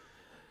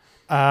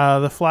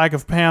 The flag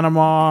of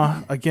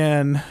Panama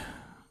again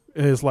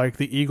is like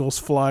the Eagle's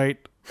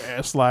flight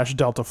 /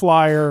 Delta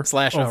Flyer /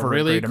 a over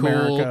really Great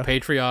cool America.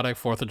 patriotic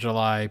 4th of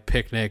July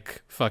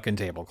picnic fucking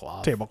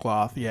tablecloth.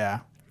 Tablecloth. Yeah,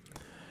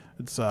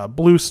 it's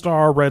blue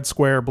star, red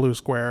square, blue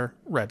square,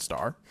 red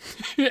star.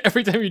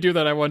 Every time you do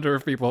that, I wonder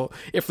if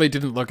they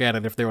didn't look at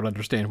it, if they would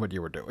understand what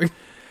you were doing.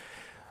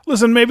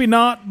 Listen, maybe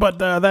not, but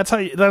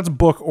that's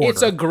book order.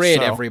 It's a grid,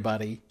 so,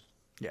 everybody.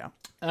 Yeah.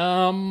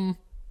 Well,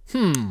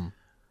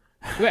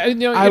 you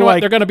know what?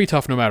 They're going to be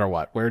tough no matter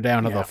what. We're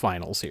down to the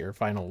finals here.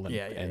 Final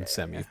and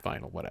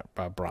semi-final, whatever.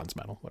 Bronze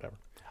medal, whatever.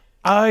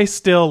 I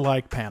still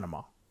like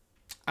Panama.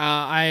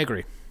 I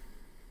agree.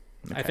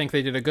 Okay. I think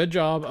they did a good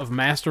job of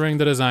mastering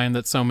the design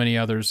that so many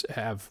others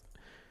have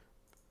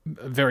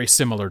very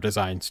similar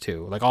designs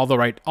to. Like all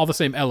the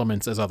same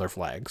elements as other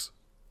flags.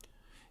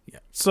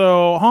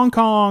 So Hong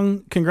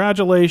Kong,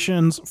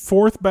 congratulations,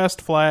 4th best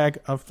flag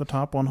of the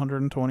top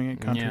 128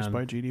 countries Yeah.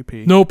 by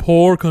GDP. No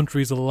poor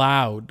countries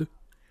allowed.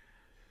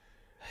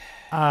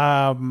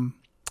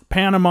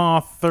 Panama,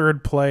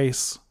 3rd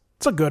place.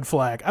 It's a good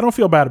flag. I don't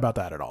feel bad about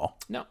that at all.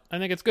 No, I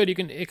think it's good.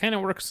 It kind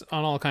of works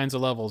on all kinds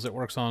of levels. It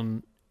works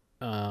on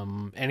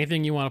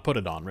anything you want to put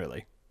it on,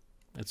 really.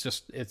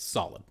 It's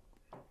solid.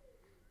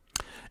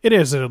 It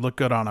is. It'd look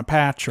good on a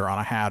patch or on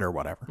a hat or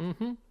whatever.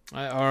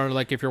 Or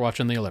like if you're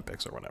watching the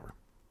Olympics or whatever.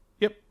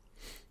 Yep.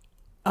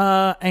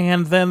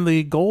 And then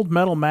the gold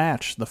medal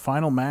match, the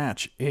final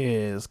match,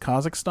 is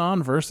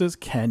Kazakhstan versus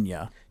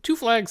Kenya. 2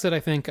 flags that I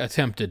think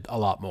attempted a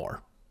lot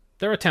more.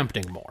 They're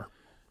attempting more.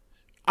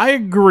 I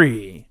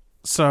agree.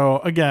 So,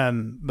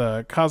 again,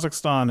 the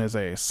Kazakhstan is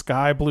a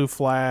sky blue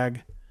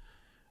flag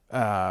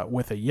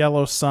with a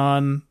yellow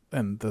sun,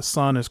 and the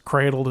sun is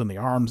cradled in the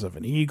arms of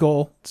an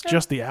eagle. It's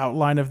just the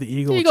outline of the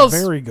eagle. Eagles-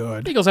 It's very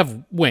good. Eagles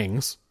have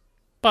wings.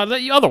 But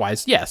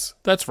otherwise, yes,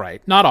 that's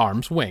right. Not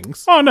arms,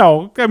 wings. Oh,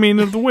 no. I mean,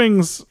 the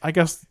wings, I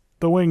guess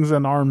the wings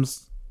and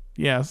arms,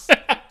 yes.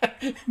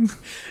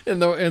 In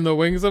the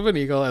wings of an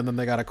eagle, and then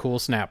they got a cool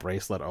snap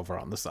bracelet over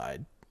on the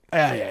side.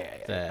 Yeah.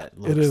 That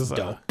looks It is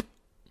dope.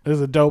 It is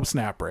a dope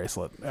snap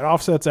bracelet. It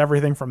offsets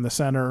everything from the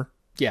center.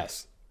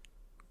 Yes.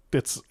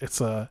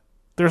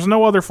 There's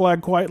no other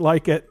flag quite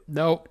like it.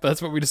 Nope, that's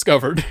what we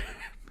discovered.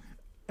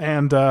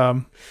 And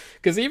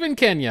Because even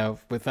Kenya,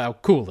 with how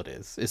cool it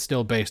is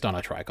still based on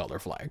a tricolor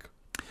flag.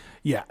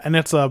 yeah, and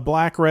it's a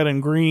black, red,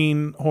 and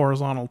green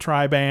horizontal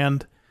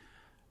triband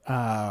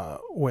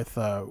with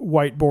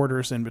white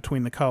borders in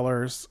between the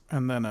colors,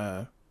 and then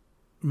a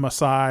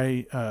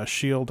Maasai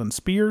shield and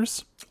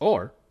spears.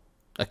 Or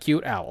a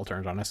cute owl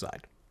turned on his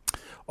side.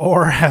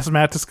 Or, as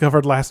Matt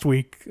discovered last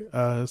week,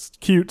 a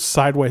cute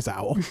sideways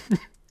owl.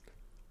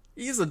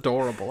 He's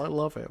adorable. I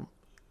love him.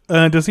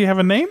 Does he have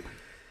a name?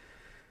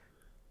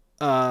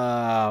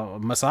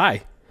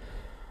 Maasai.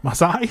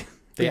 Maasai?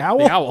 The owl?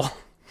 The owl.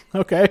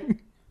 Okay.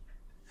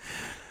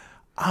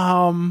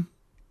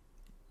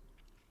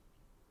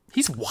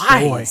 He's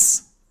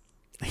wise.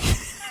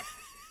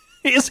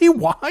 Is he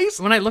wise?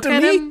 When I look To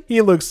at me, him,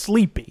 he looks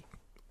sleepy.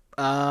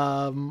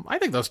 I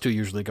think those two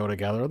usually go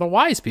together. The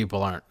wise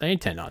people aren't. They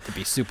tend not to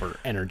be super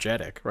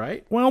energetic,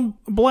 right? Well,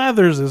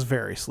 Blathers is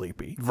very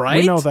sleepy.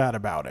 Right? We know that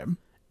about him.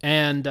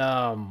 And,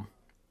 I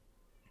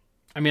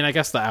mean, I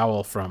guess the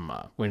owl from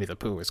Winnie the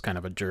Pooh is kind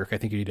of a jerk. I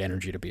think you need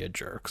energy to be a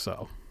jerk,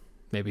 so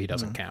maybe he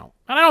doesn't count.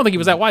 And I don't think he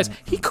was that wise.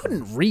 He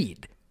couldn't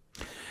read.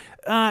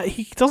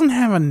 He doesn't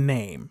have a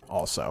name,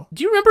 also.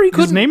 Do you remember he His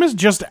couldn't? name is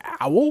just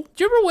Owl?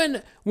 Do you remember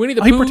when Winnie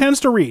the He Pooh pretends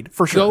to read,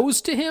 for sure.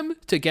 goes to him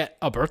to get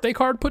a birthday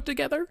card put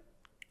together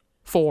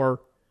for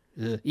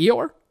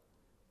Eeyore?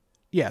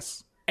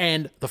 Yes.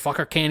 And the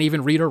fucker can't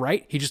even read or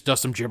write. He just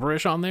does some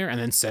gibberish on there and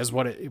then says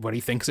what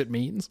he thinks it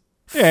means.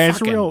 Yeah,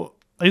 Fucking-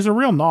 he's a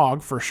real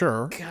nog, for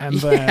sure. And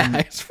then, yeah,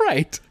 that's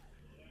right.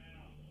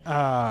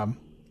 and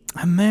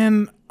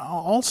then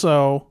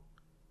also,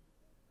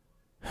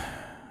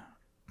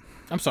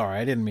 I'm sorry,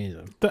 I didn't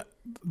mean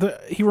to.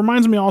 he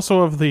reminds me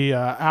also of the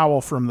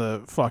owl from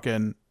the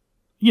fucking,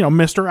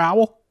 Mr.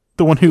 Owl,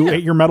 the one who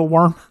ate your metal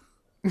worm.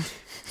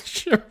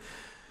 Sure.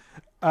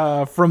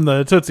 From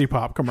the Tootsie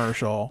Pop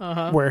commercial,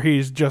 where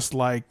he's just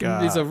like,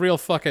 He's a real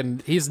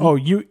fucking. "Oh,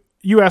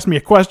 you asked me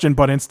a question,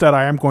 but instead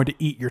I am going to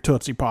eat your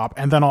Tootsie Pop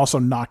and then also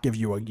not give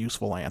you a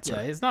useful answer."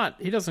 Yeah, he's not.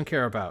 He doesn't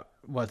care about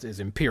what is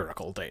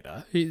empirical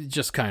data. He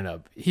just kind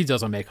of. He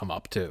doesn't make them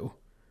up too.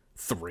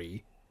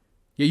 3.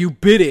 Yeah, you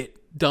bit it,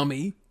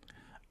 dummy.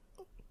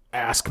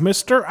 Ask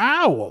Mr.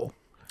 Owl.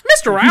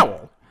 Mr.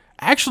 Owl.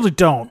 Actually,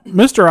 don't.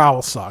 Mr.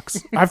 Owl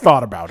sucks. I've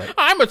thought about it.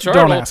 I'm a turtle.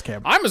 Don't ask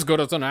him. I'm as good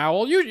as an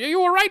owl.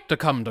 You were right to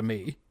come to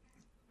me.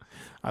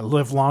 I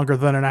live longer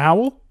than an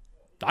owl.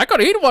 I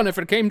could eat one if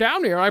it came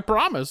down here. I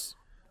promise.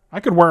 I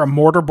could wear a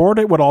mortarboard.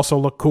 It would also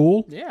look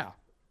cool. Yeah.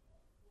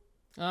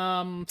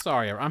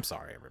 Sorry. I'm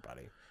sorry,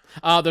 everybody.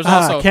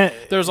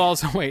 There's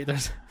also wait.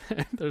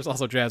 There's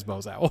also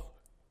Jazzbo's owl.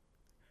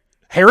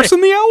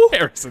 Harrison the Owl?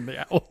 Harrison the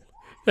owl.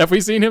 Have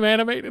we seen him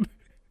animated?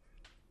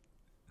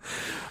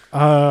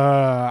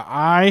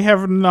 I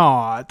have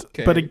not.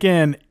 Okay. But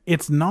again,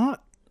 it's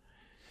not.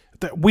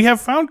 We have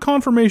found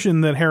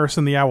confirmation that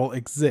Harrison the Owl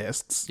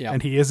exists, Yeah.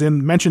 and he is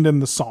mentioned in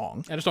the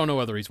song. I just don't know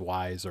whether he's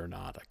wise or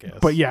not, I guess.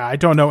 But yeah, I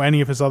don't know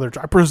any of his other.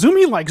 I presume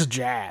he likes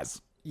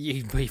jazz.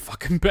 He'd be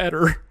fucking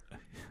better.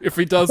 If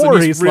he doesn't, Or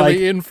he's he's really like-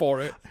 in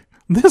for it.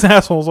 This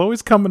asshole's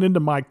always coming into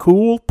my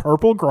cool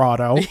purple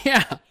grotto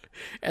Yeah.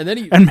 And then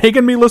he and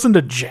making me listen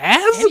to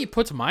jazz. and he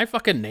puts my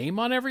fucking name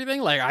on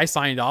everything. Like I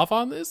signed off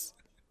on this.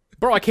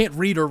 Bro, I can't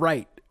read or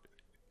write.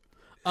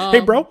 Hey,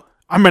 bro,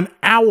 I'm an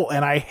owl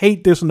and I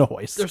hate this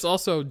noise. There's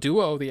also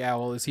Duo the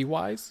owl. Is he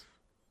wise?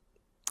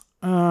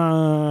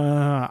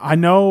 I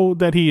know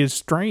that he is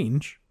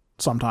strange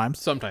sometimes.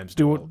 Sometimes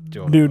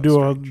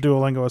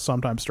Duolingo is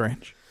sometimes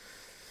strange.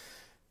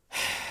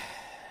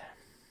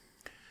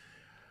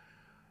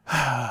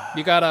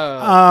 You got a.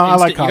 I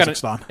like you got a-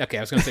 Kazakhstan. Okay,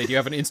 I was gonna say, do you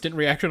have an instant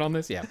reaction on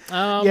this? Yeah.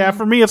 Yeah,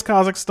 for me it's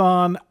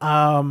Kazakhstan.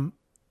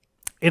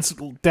 it's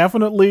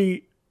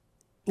definitely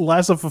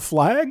less of a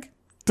flag.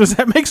 Does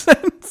that make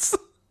sense?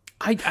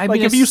 I Like,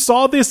 mean, if you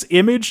saw this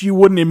image, you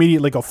wouldn't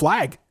immediately go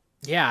flag.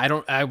 yeah, I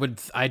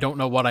don't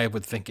know what I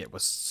would think it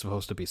was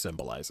supposed to be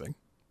symbolizing.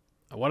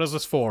 What is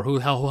this for? Who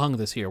hung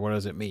this here? What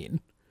does it mean?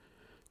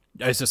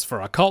 Is this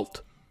for a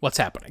cult? What's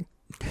happening?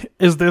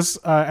 Is this,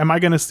 am I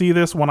going to see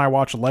this when I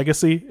watch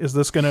Legacy? Is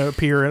this going to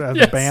appear as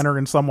Yes. a banner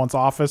in someone's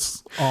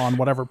office on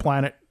whatever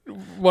planet?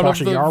 One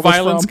Tasha of the Yar was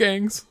violence from?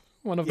 gangs?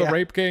 One of the Yeah.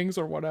 rape gangs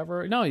or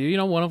whatever? No, you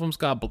know, one of them's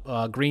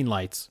got green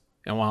lights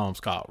and one of them's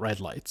got red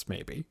lights,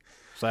 maybe.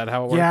 Is that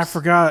how it works?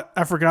 Yeah,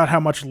 I forgot how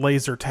much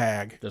laser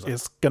tag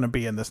is going to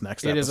be in this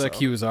next It is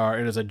episode. a Qzar.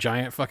 It is a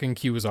giant fucking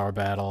Qzar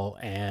battle,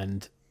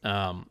 and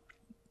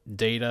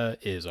Data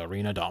is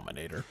Arena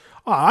Dominator.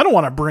 I don't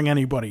want to bring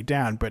anybody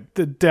down,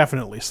 but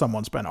definitely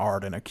someone's been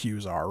art in a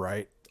Qzar,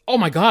 right? Oh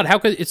my god, how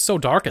could it's so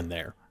dark in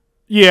there?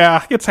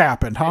 Yeah, it's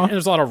happened, huh? And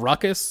there's a lot of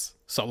ruckus,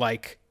 so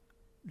like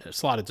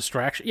there's a lot of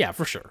distraction. Yeah,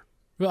 for sure.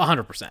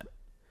 100%.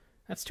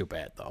 That's too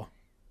bad though.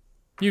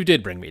 You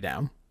did bring me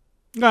down.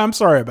 No, I'm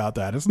sorry about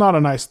that. It's not a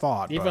nice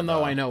thought. Even but,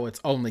 though I know it's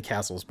only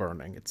castles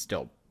burning, it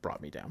still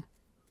brought me down.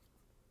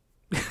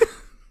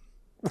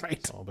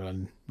 right. A little bit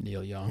on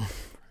Neil Young.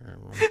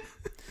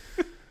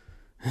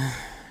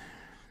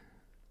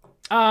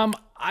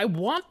 I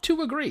want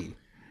to agree.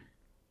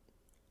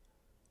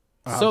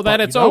 So that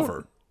but it's you don't.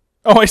 over.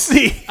 Oh, I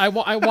see. I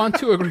want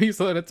to agree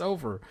so that it's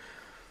over.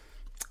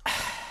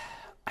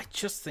 I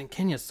just think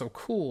Kenya's so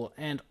cool,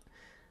 and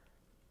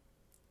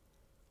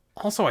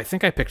also I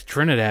think I picked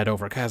Trinidad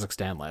over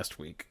Kazakhstan last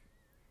week,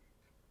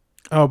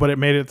 Oh, but it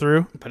made it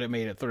through. but it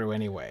made it through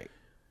anyway.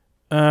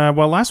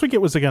 Well, last week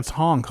it was against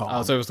Hong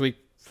Kong. So it was the week.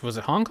 Was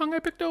it Hong Kong I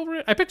picked over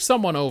it? I picked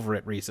someone over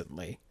it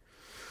recently.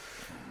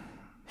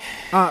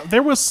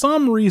 There was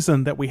some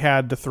reason that we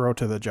had to throw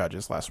to the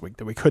judges last week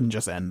that we couldn't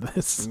just end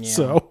this.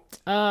 So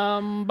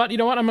But you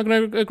know what? I'm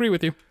going to agree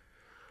with you.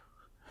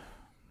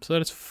 So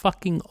that it's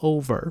fucking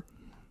over.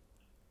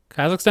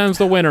 Kazakhstan's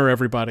the winner,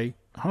 everybody.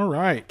 all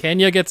right.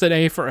 Kenya gets an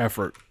A for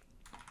effort.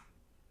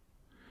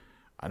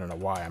 I don't know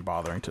why I'm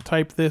bothering to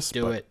type this.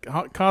 Do but it.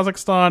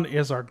 Kazakhstan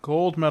is our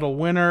gold medal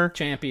winner.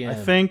 Champion. I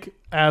think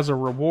as a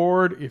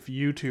reward, if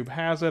YouTube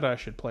has it, I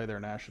should play their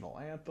national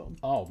anthem.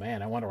 Oh,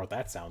 man. I wonder what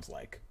that sounds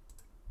like.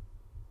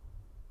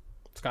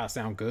 It's got to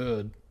sound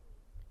good.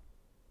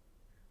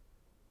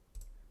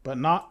 But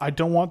not. I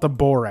don't want the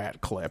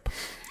Borat clip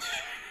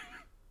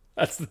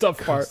That's the tough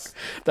part.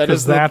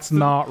 because that's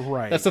not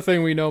right. That's the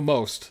thing we know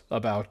most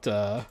about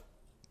Kazakhstan.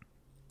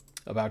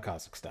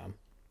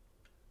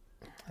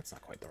 That's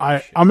not quite the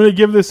right shit. I'm going to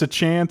give this a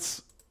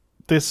chance.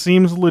 This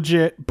seems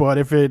legit, but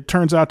if it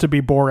turns out to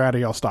be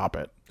Borat, I'll stop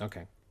it.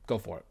 Okay, go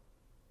for it.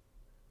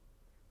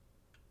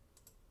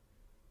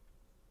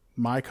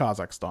 My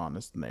Kazakhstan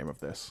is the name of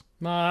this.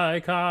 My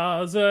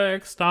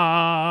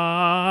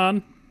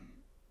Kazakhstan.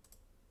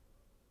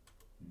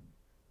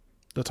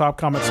 The top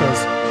comment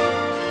says,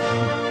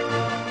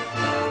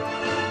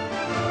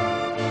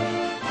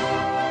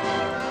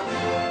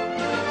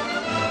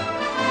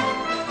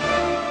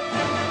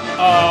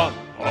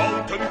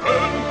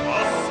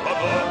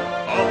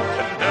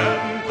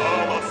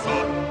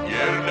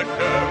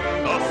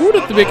 Who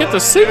did we get to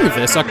sing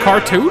this? A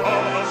cartoon?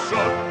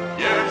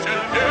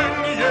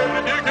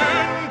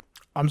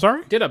 I'm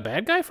sorry? Did a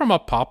bad guy from a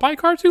Popeye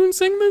cartoon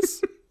sing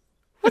this?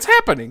 What's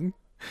happening?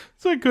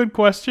 It's a good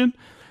question.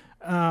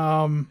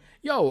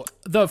 Yo,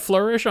 the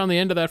flourish on the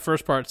end of that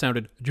first part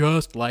sounded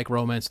just like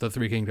Romance of the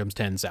Three Kingdoms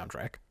 10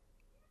 soundtrack.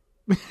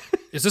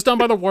 Is this done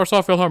by the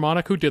Warsaw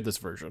Philharmonic? Who did this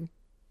version?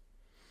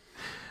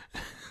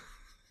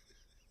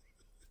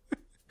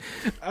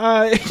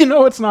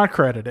 It's not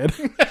credited.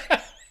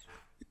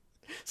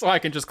 So I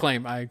can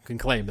claim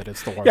that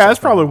it's the Warsaw Yeah, it's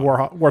probably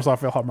Philharmonic. Warsaw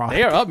Philharmonic.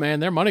 They are up, man.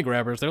 They're money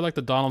grabbers. They're like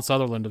the Donald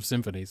Sutherland of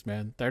symphonies,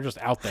 man. They're just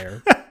out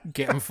there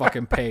getting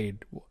fucking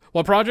paid.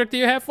 What project do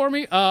you have for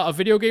me? A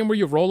video game where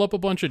you roll up a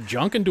bunch of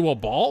junk into a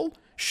ball?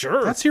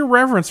 Sure. That's your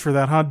reverence for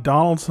that, huh?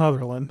 Donald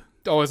Sutherland.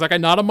 Oh, is that guy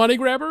not a money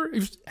grabber?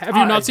 Have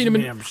you not seen him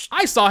in... man.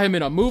 I saw him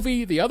in a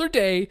movie the other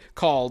day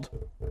called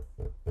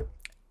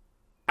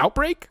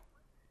Outbreak.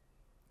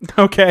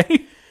 Okay.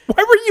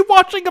 Why were you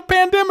watching a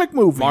pandemic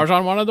movie?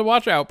 Marjan wanted to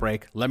watch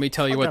Outbreak. Let me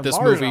tell you what Fucking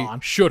this movie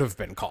Marjan. should have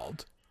been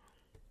called.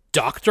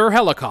 Dr.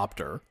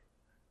 Helicopter.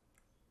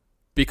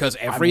 Because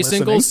every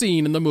single listening.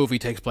 scene in the movie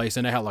takes place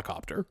in a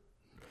helicopter.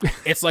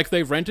 It's like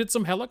they rented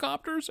some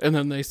helicopters and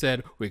then they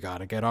said, we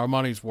gotta get our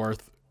money's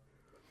worth.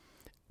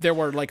 There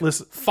were like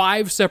Listen.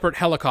 5 separate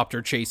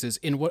helicopter chases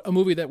in a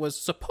movie that was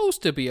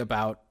supposed to be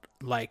about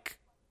like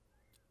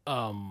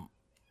a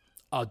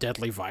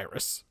deadly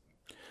virus.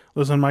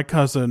 Listen, my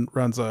cousin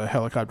runs a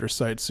helicopter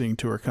sightseeing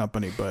tour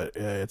company, but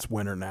it's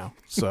winter now.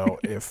 So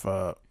if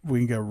we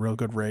can get a real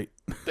good rate.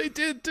 They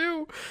did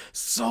too.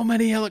 So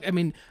many I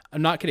mean,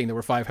 I'm not kidding. There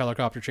were 5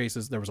 helicopter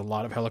chases. There was a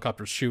lot of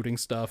helicopters shooting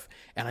stuff.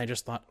 And I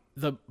just thought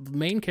the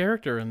main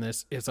character in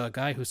this is a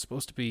guy who's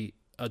supposed to be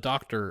a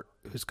doctor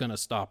who's going to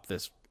stop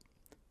this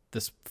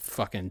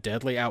fucking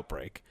deadly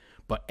outbreak.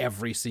 but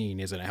every scene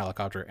is in a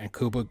helicopter, and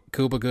Cuba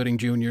Gooding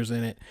Jr.'s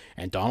in it,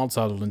 and Donald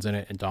Sutherland's in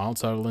it, and Donald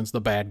Sutherland's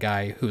the bad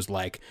guy who's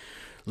like,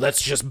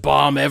 let's just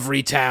bomb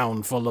every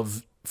town full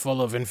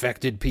of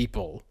infected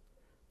people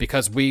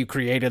because we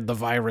created the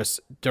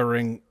virus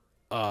during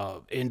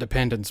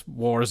independence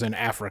wars in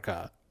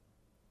Africa.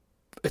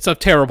 It's a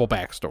terrible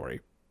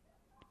backstory.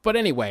 But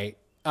anyway,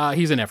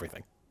 he's in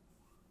everything.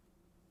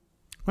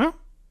 Well,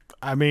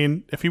 I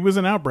mean, if he was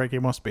in Outbreak, he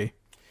must be.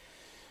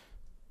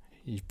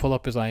 You pull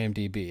up his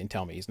IMDb and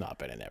tell me he's not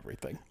been in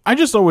everything. I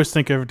just always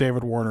think of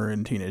David Warner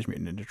in Teenage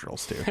Mutant Ninja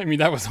Turtles too. I mean,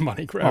 that was a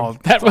money grab. Oh,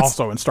 that was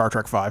also in Star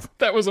Trek V.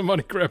 That was a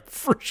money grab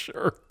for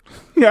sure.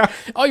 Yeah.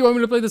 Oh, you want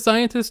me to play the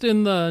scientist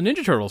in the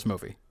Ninja Turtles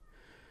movie?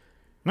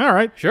 All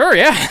right. Sure,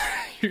 yeah.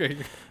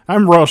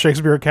 I'm Royal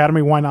Shakespeare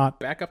Academy. Why not?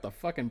 Back up the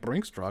fucking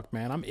Brinks truck,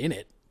 man. I'm in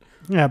it.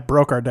 Yeah, it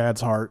broke our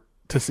dad's heart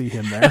to see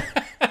him there.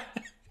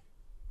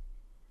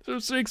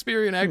 Those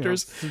Shakespearean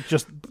actors.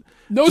 Just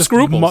No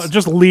scruples.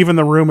 Just leaving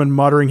the room and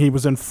muttering he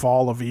was in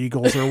Fall of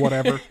Eagles or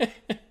whatever.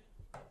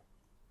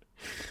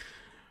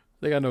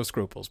 They got no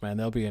scruples, man.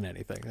 They'll be in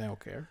anything. They don't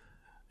care.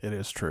 It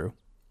is true.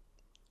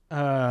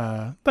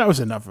 That was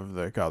enough of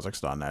the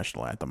Kazakhstan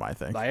national anthem, I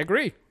think. I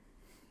agree.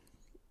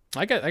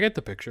 I get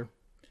the picture.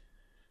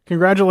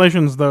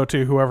 Congratulations, though,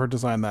 to whoever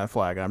designed that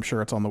flag. I'm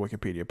sure it's on the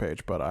Wikipedia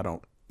page, but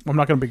I'm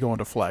not going to be going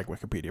to flag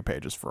Wikipedia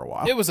pages for a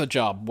while. It was a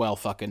job well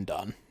fucking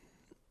done.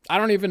 I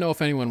don't even know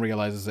if anyone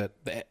realizes it.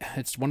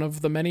 It's one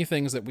of the many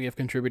things that we have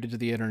contributed to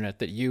the internet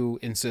that you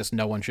insist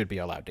no one should be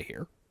allowed to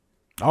hear.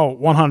 Oh,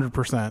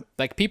 100%.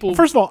 Like people.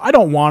 First of all, I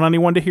don't want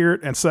anyone to hear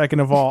it. And second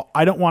of all,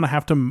 I don't want to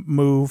have to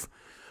move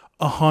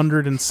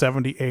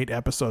 178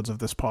 episodes of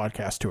this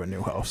podcast to a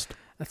new host.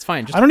 That's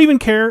fine. I don't even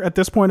care at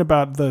this point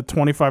about the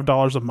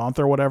 $25 a month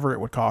or whatever it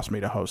would cost me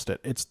to host it.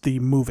 It's the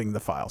moving the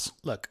files.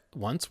 Look,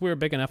 once we're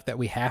big enough that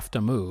we have to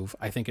move,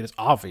 I think it is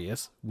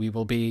obvious we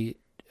will be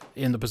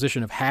in the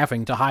position of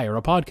having to hire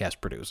a podcast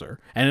producer,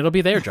 and it'll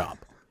be their job.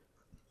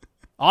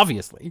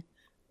 Obviously.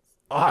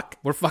 Fuck.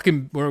 We're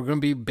going to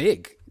be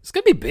big. It's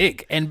going to be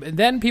big. And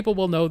then people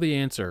will know the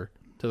answer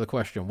to the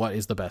question, what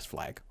is the best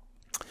flag?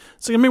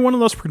 So give me one of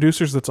those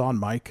producers that's on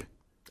mic.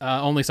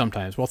 Only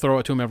sometimes. We'll throw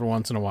it to him every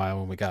once in a while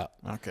when we got.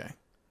 Okay.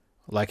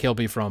 Like he'll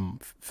be from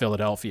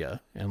Philadelphia,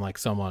 and like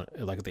someone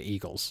like the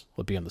Eagles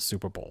will be in the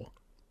Super Bowl,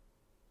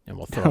 and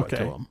we'll throw it to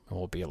him, and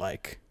we'll be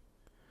like,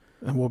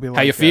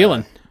 "How you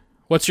feeling?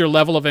 What's your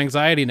level of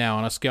anxiety now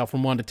on a scale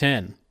from 1 to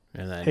 10?"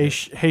 And then,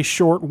 hey,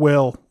 Short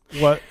Will,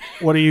 what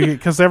do you?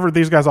 Because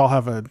these guys all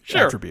have an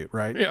attribute,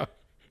 right? Yeah.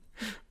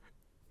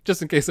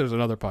 Just in case there's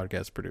another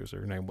podcast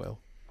producer named Will.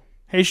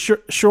 Hey,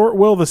 Short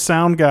Will, the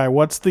sound guy.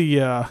 What's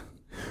the?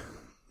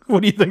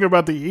 What do you think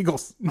about the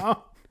Eagles? Huh?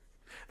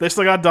 They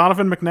still got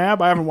Donovan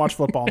McNabb? I haven't watched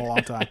football in a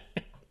long time.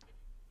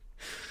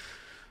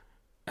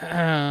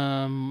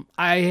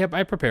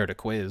 I prepared a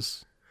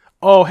quiz.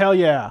 Oh, hell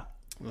yeah.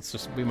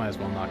 We might as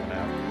well knock it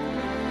out.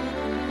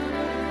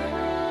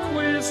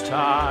 Quiz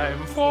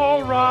time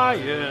for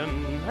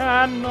Ryan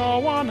and no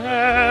one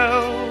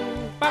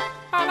else.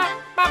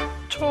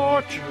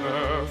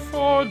 Torture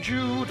for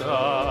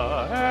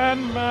Judah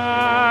and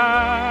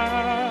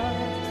Matt.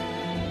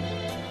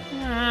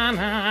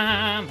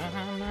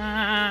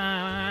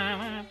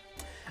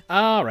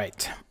 All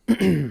right.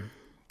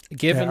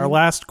 Our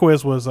last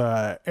quiz was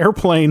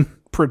airplane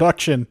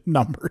production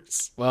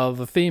numbers. Well,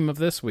 the theme of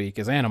this week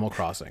is Animal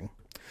Crossing.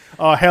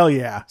 Oh, hell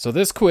yeah. So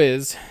this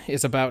quiz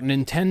is about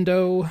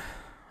Nintendo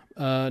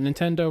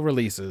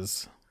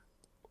releases.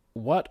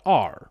 What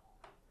are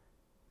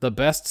the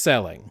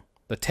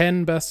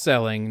 10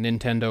 best-selling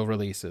Nintendo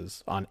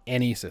releases on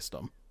any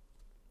system?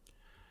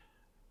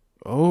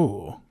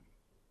 Oh.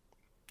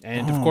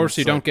 And of course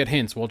you don't get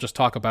hints. We'll just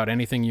talk about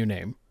anything you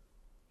name.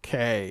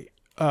 Okay.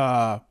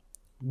 Wii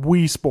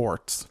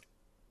Sports.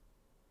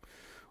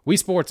 Wii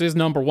Sports is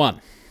number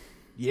 1.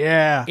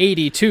 Yeah.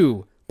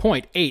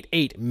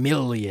 82.88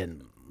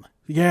 million.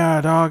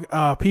 Yeah,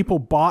 dog. People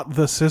bought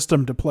the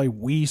system to play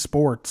Wii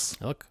Sports.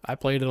 Look, I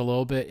played it a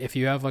little bit. If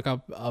you have like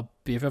if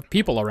you have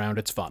people around,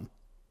 it's fun.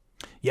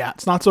 Yeah,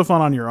 it's not so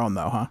fun on your own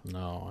though, huh?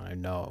 No, I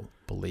know.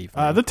 Believe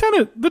me.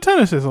 The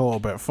tennis is a little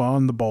bit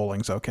fun. The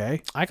bowling's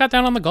okay. I got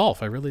down on the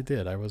golf. I really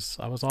did. I was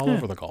all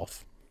over the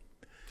golf.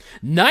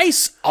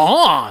 Nice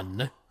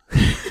on.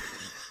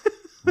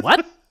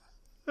 What?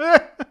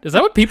 Is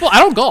that what people? I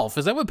don't golf.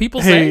 Is that what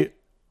people say?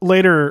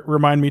 Later,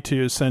 remind me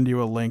to send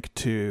you a link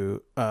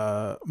to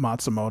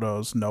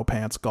Matsumoto's No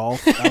Pants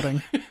Golf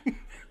outing.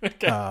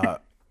 Okay.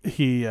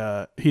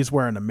 He's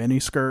wearing a mini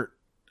skirt,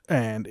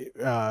 and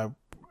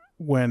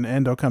when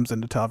Endo comes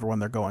in to tell everyone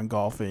they're going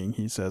golfing,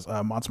 he says,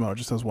 Matsumoto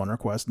just has one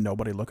request: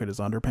 nobody look at his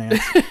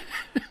underpants.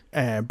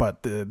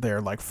 But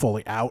they're like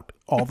fully out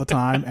all the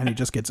time, and he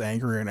just gets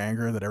angrier and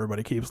angrier that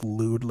everybody keeps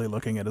lewdly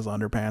looking at his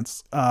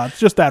underpants. It's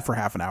just that for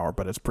half an hour,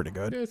 but it's pretty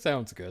good. It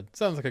sounds good.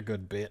 Sounds like a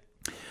good bit.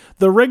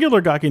 The regular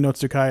Gaki no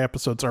Tsukai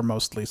episodes are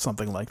mostly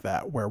something like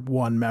that, where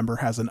one member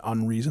has an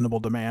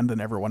unreasonable demand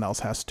and everyone else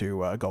has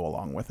to go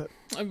along with it.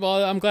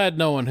 Well, I'm glad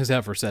no one has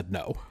ever said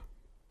no.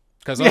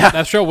 Because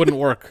that show wouldn't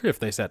work if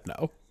they said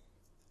no.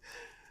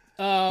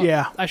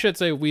 Yeah. I should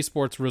say Wii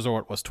Sports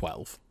Resort was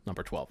 12.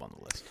 Number 12 on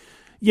the list.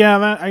 Yeah,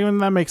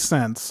 that makes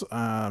sense.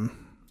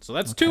 So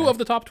that's 2 of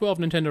the top 12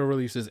 Nintendo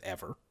releases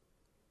ever.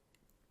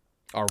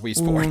 Are Wii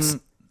Sports.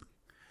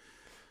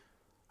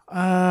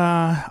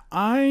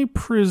 I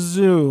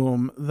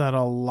presume that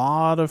a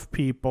lot of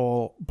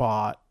people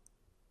bought,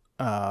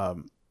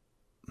 the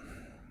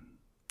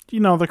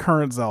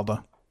current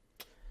Zelda.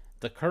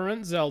 The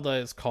current Zelda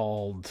is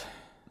called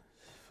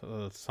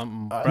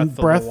something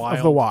Breath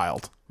of the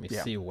Wild. Let me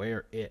see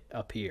where it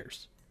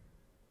appears.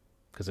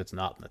 Because it's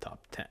not in the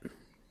top 10.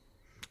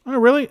 Oh,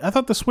 really? I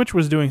thought the Switch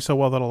was doing so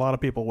well that a lot of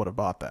people would have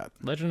bought that.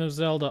 Legend of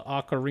Zelda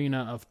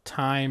Ocarina of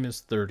Time is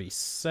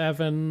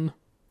 37.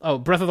 Oh,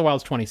 Breath of the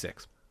Wild's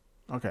 26.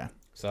 Okay.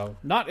 So,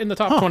 not in the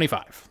top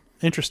 25.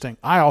 Interesting.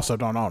 I also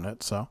don't own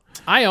it, so.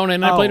 I own it,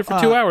 and I played it for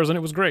 2 hours, and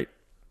it was great.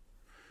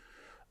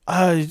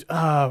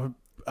 Pokemon.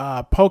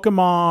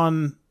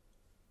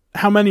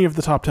 How many of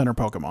the top 10 are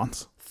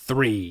Pokemons?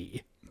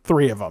 3.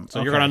 3 of them.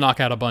 So you're going to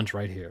knock out a bunch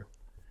right here.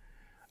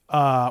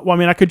 Well, I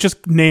mean, I could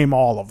just name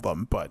all of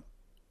them, but.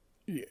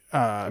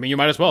 I mean, you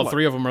might as well.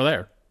 3 of them are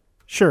there.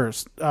 Sure.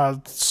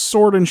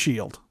 Sword and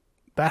Shield.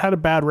 That had a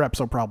bad rep,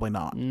 so probably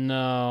not.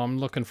 No, I'm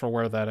looking for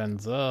where that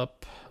ends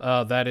up.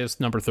 That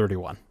is number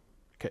 31.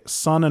 Okay,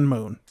 Sun and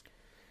Moon.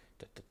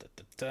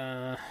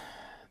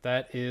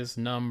 That is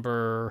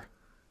number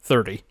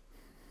 30.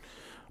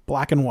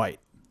 Black and White.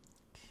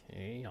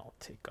 Okay, I'll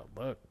take a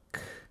look.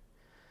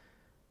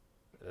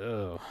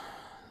 Oh.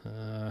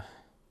 There's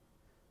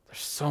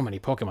so many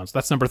Pokemon. So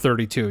that's number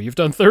 32. You've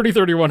done 30,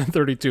 31, and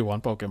 32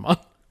 on Pokemon.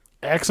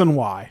 X and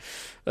Y.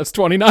 That's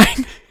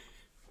 29.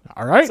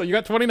 All right. So you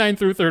got 29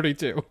 through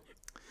 32.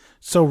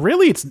 So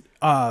really, it's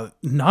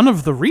none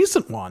of the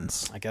recent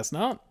ones. I guess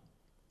not.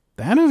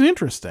 That is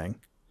interesting.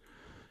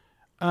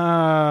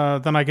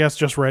 Then I guess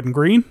just red and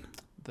green.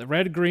 The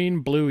red, green,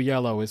 blue,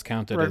 yellow is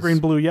counted Red, as green,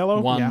 blue,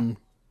 yellow. one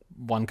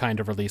kind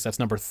of release. That's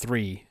number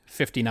 3,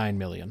 59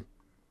 million.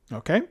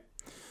 Okay.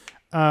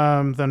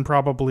 Then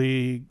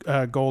probably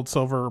gold,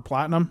 silver, or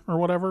platinum, or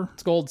whatever.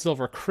 It's gold,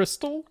 silver,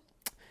 crystal.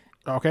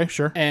 Okay,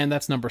 sure. And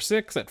that's number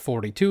 6 at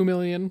 42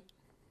 million.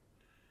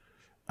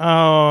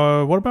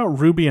 What about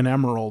ruby and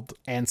emerald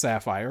And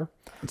sapphire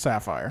and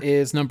sapphire?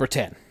 is number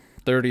 10,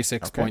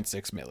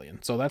 36.6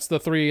 million. So that's the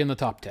 3 in the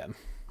top 10.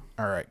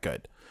 All right,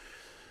 good.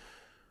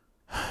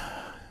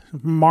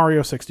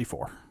 Mario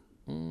 64.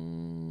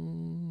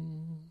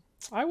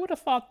 I would have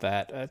thought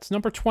that. It's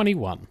number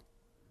 21.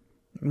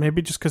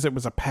 Maybe just because it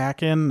was a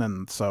pack-in,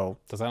 and so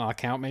Does that not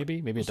count,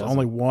 maybe? Maybe it doesn't.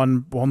 only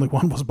one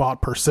was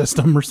bought per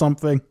system or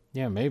something.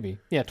 Yeah, maybe.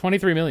 Yeah,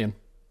 23 million.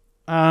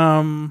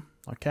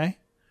 Okay.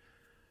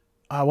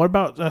 What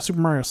about Super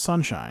Mario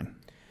Sunshine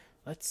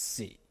Let's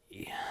see.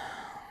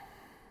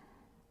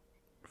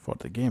 for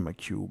the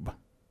GameCube?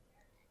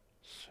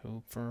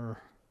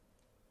 Super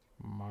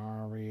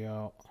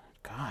Mario.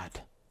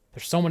 God.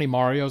 There's so many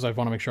Marios, I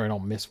want to make sure I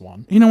don't miss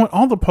one. You know what?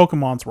 All the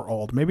Pokemons were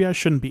old. Maybe I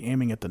shouldn't be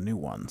aiming at the new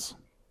ones.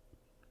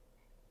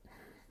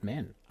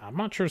 Man, I'm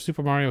not sure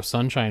Super Mario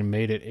Sunshine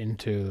made it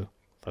into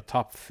the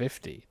top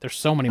 50. There's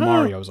so many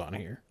Marios on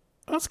here.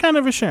 That's kind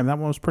of a shame. That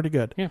one was pretty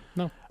good. Yeah,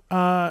 no.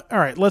 All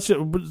right, let's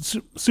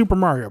Super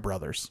Mario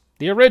Brothers.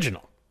 The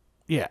original.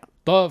 Yeah.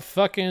 The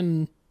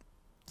fucking...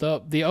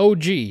 The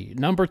OG,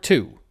 number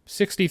 2,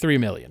 63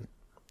 million.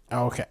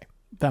 Okay.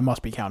 That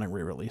must be counting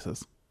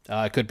re-releases.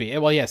 It could be.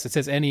 Well, yes, it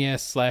says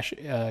NES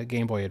 /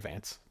 Game Boy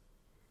Advance.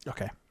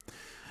 Okay.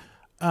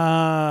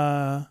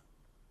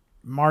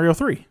 Mario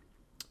 3.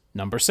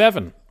 Number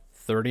 7,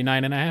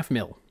 39.5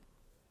 mil.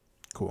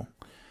 Cool.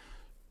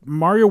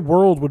 Mario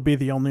World would be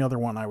the only other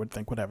one I would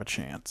think would have a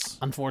chance.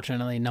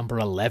 Unfortunately, number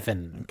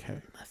 11, Okay.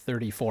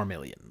 34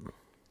 million.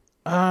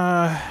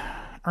 Are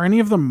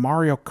any of the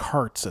Mario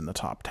Karts in the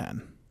top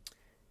 10?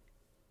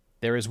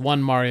 There is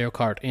one Mario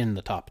Kart in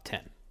the top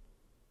 10.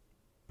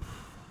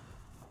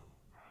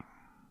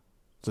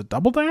 Is it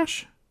Double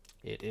Dash?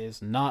 It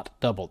is not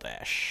Double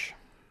Dash.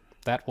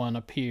 That one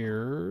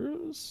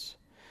appears...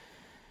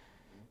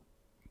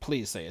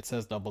 Please say it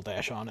says Double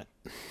Dash on it.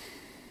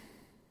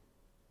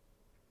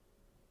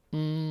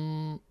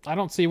 I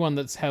don't see one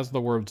that has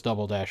the words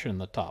Double Dash in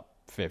the top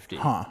 50.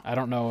 Huh. I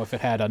don't know if it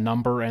had a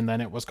number and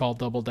then it was called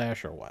Double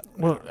Dash or what.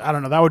 Well, I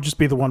don't know. That would just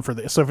be the one for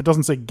the... So if it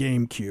doesn't say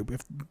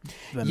GameCube,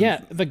 then...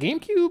 Yeah, the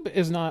GameCube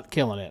is not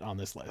killing it on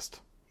this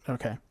list.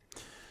 Okay.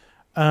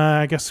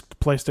 I guess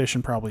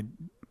PlayStation probably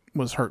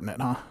was hurting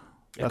it, huh?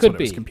 That's could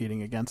what it was be.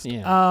 competing against.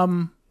 Yeah.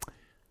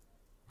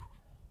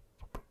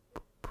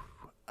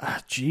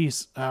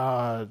 Jeez.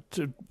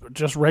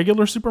 Just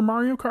regular Super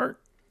Mario Kart?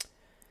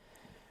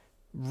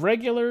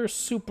 Regular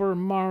Super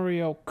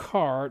Mario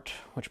Kart,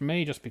 which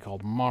may just be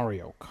called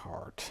Mario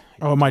Kart.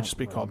 Oh, it might just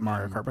be called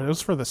Mario Kart, but it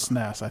was for the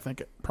SNES. I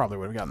think it probably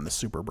would have gotten the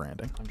Super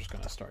branding. I'm just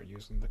going to start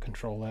using the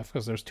Control F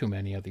because there's too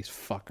many of these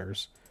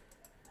fuckers.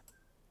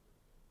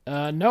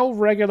 No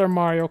regular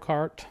Mario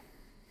Kart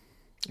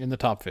in the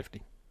top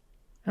 50.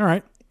 All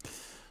right.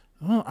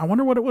 Well, I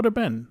wonder what it would have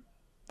been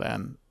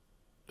then.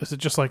 Is it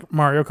just like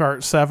Mario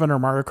Kart 7 or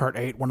Mario Kart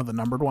 8, one of the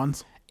numbered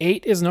ones?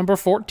 8 is number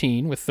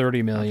 14 with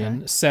 30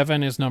 million.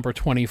 7 is number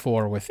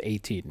 24 with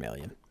 18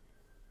 million.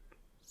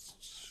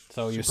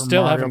 So you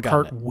still Mario haven't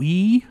Kart gotten it.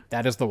 Wii?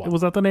 That is the one.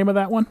 Was that the name of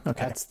that one?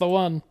 Okay. That's the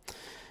one.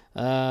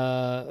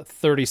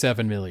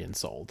 37 million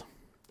sold.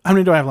 How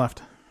many do I have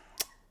left?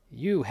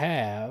 You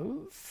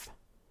have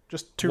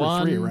Just 2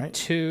 or 3, right?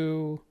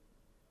 2,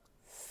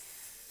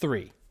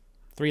 3.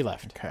 3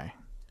 left. Okay.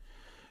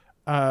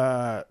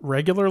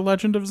 Regular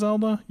Legend of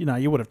Zelda?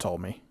 You would have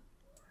told me.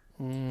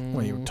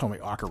 When you told me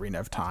Ocarina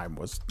of Time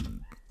was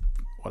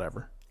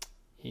whatever.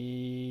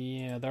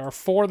 Yeah, there are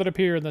 4 that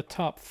appear in the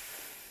top...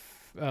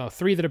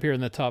 3 that appear in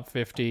the top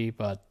 50,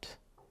 but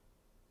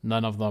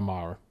none of them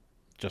are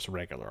just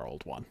regular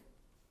old one.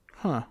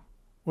 Huh.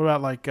 What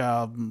about like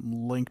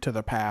Link to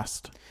the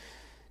Past?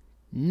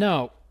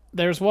 No.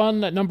 There's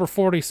one at number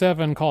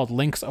 47 called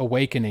Link's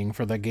Awakening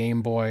for the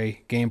Game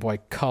Boy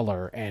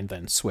Color, and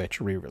then Switch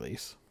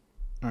re-release.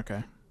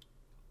 Okay.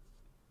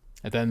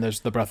 And then there's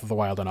the Breath of the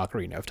Wild and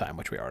Ocarina of Time,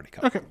 which we already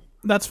covered. Okay.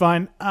 That's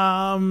fine.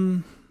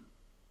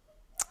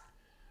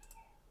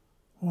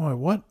 Boy,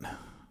 what?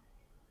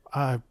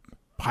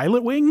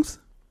 Pilot Wings?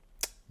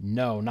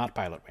 No, not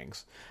Pilot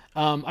Wings.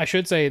 I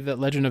should say that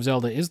Legend of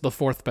Zelda is the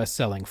 4th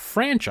best-selling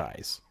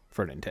franchise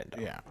for Nintendo.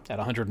 Yeah. At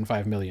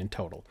 105 million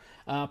total.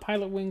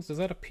 Pilot Wings, does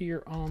that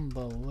appear on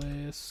the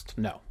list?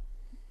 No.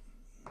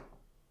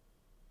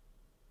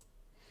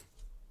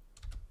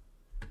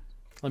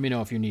 Let me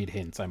know if you need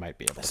hints. I might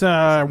be able to. It's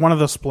one of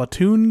the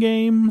Splatoon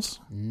games?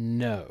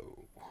 No.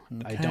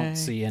 I don't Okay.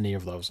 see any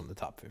of those in the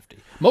top 50.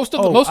 Most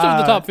of the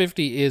top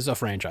 50 is a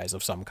franchise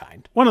of some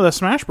kind. One of the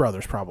Smash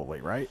Brothers, probably,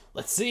 right?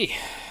 Let's see.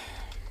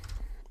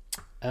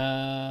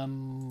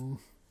 Number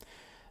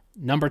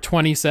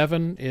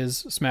 27 is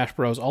Smash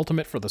Bros.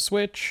 Ultimate for the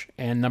Switch,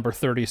 and number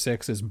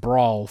 36 is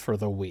Brawl for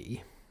the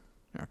Wii.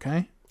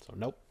 Okay. So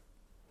nope.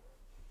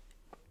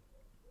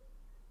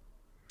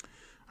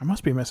 I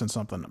must be missing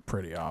something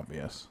pretty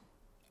obvious.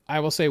 I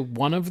will say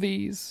one of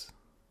these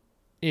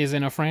is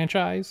in a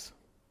franchise.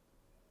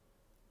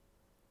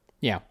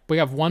 Yeah, we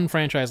have one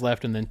franchise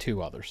left and then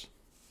 2 others.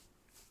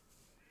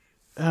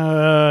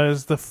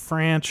 Is the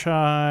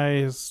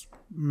franchise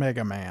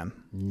Mega Man?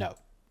 No.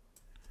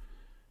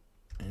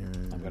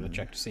 I'm going to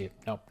check to see if...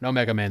 Nope, no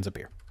Mega Mans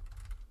appear.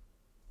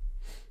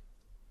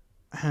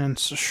 And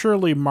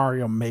surely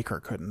Mario Maker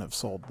couldn't have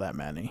sold that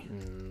many.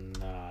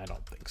 No, I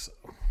don't think so.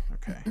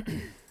 Okay.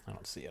 I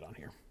don't see it on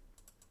here.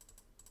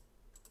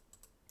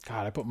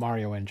 God, I put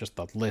Mario in, just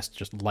the list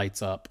just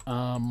lights up.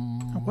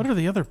 What are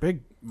the other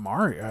big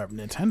Mario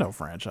Nintendo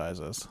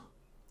franchises?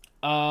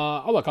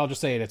 Oh, look, I'll just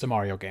say it. It's a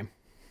Mario game.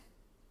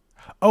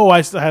 Oh,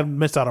 I had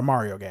missed out a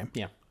Mario game.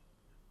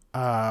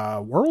 Yeah.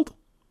 World?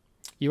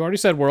 You already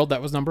said World.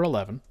 That was number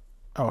 11.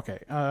 Oh, okay.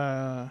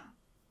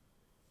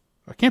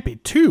 It can't be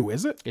 2,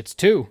 is it? It's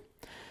 2.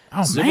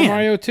 Oh, Super man.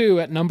 Mario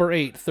 2 at number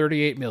 8,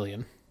 38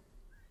 million.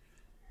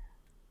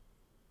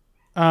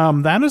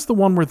 That is the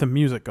one where the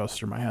music goes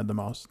through my head the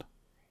most.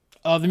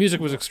 The music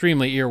was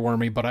extremely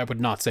earwormy, but I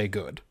would not say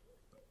good.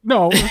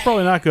 No, it's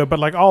probably not good, but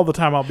like all the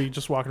time I'll be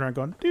just walking around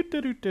going do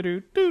do do do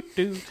do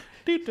do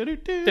do do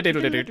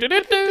do do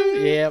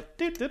do.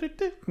 Yep.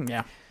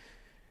 Yeah.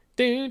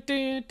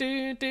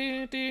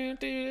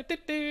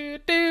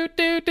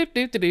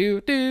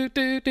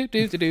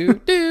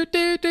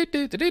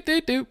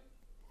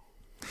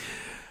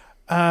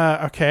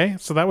 Okay,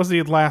 so that was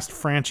the last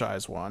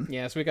franchise one.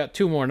 Yeah, so we got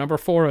 2 more, number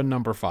 4 and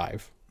number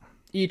 5.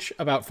 Each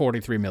about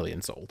 43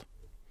 million sold.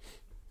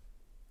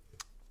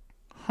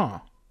 Huh.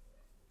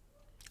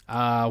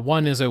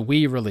 One is a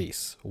Wii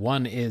release.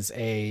 One is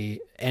a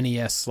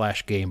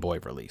NES/Game Boy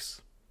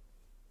release.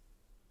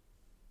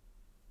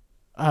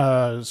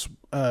 Is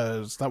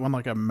that one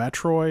like a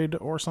Metroid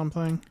or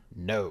something?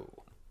 No,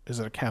 Is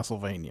it a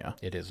Castlevania?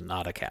 it is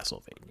not a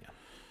Castlevania.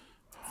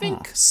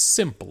 Think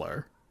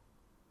simpler.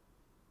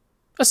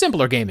 A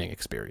simpler gaming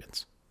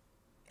experience.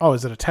 Oh,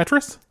 is it a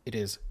Tetris? It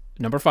is.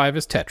 Number 5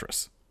 is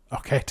Tetris.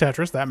 Okay,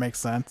 Tetris, that makes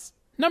sense.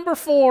 Number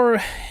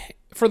 4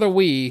 for the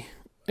Wii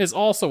is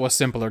also a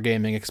simpler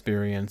gaming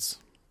experience.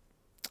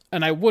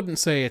 And I wouldn't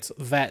say it's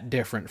that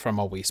different from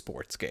a Wii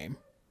Sports game.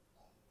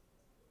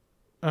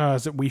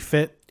 Is it Wii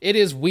Fit? It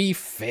is Wii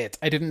Fit.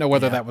 I didn't know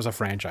whether that was a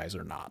franchise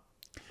or not.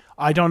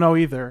 I don't know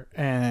either,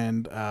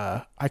 and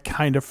I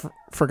kind of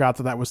forgot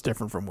that was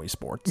different from Wii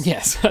Sports.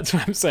 Yes, that's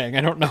what I'm saying.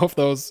 I don't know if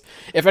those...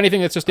 If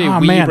anything, it's just a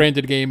man.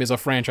 Wii-branded game is a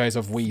franchise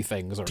of Wii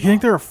things or Do you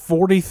think there are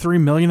 43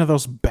 million of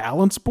those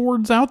balance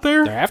boards out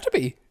there? There have to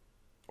be.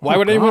 Why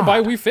would anyone God.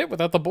 buy Wii Fit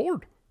without the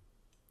board?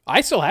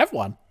 I still have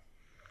one.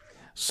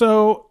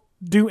 So,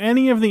 do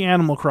any of the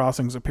Animal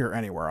Crossings appear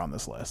anywhere on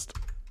this list?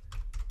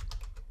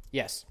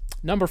 Yes.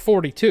 Number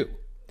 42.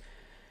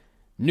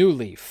 New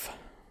Leaf.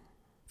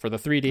 For the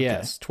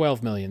 3DS,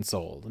 12 million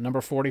sold.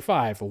 Number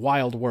 45,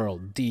 Wild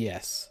World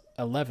DS,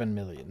 11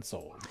 million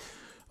sold.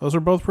 Those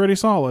are both pretty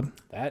solid.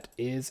 That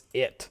is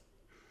it.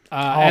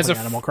 All As the a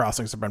Animal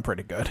Crossings have been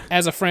pretty good.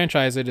 as a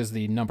franchise, it is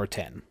the number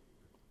 10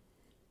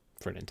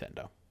 for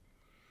Nintendo.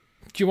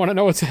 Do you want to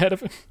know what's ahead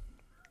of it?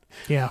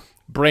 Yeah.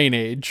 Brain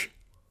Age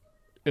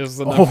is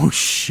the, Oh, the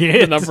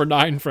shit. number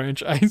 9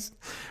 franchise.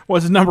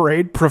 Was number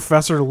 8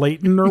 Professor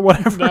Layton or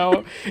whatever?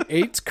 No,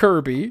 8's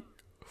Kirby.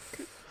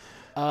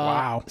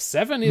 Wow.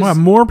 7 is... Wow,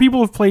 more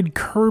people have played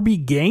Kirby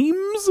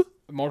games?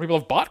 More people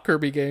have bought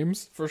Kirby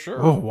games, for sure.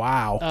 Oh,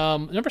 wow.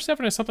 Number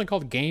 7 is something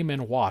called Game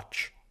 &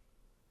 Watch.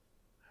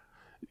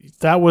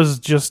 That was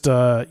just,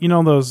 you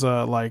know those,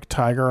 like,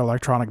 Tiger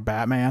Electronic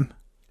Batman?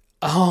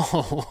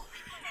 Oh.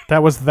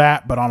 That was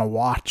that, but on a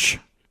watch.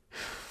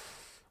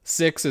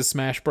 6 is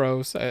Smash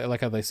Bros. I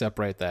like how they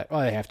separate that.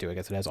 Well, they have to. I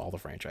guess it has all the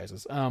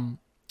franchises.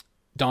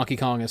 Donkey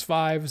Kong is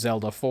 5,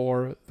 Zelda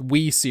 4,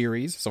 Wii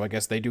series, so I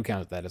guess they do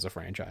count that as a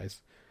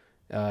franchise,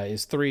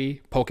 is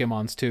 3,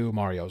 Pokemon's 2,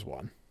 Mario's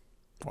 1.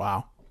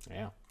 Wow.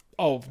 Yeah.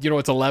 Oh, you know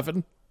what's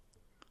 11?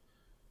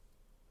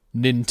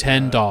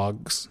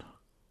 Nintendogs.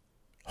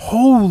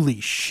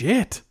 Holy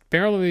shit.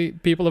 Apparently,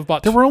 people have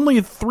bought. There were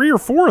only 3 or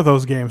 4 of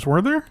those games,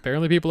 were there?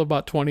 Apparently, people have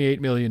bought 28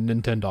 million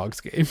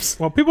Nintendogs games.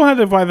 Well, people had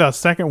to buy the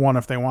second one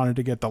if they wanted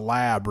to get the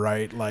lab,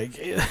 right? Like,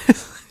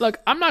 Look,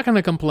 I'm not going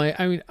to complain.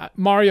 I mean,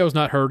 Mario's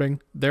not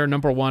hurting. They're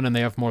number 1, and they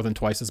have more than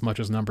twice as much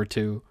as number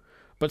 2.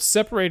 But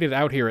separated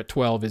out here at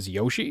 12 is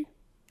Yoshi.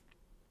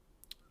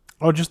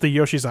 oh, just the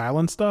Yoshi's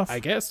Island stuff? I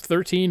guess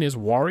 13 is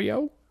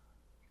Wario.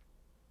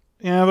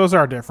 Yeah, those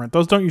are different.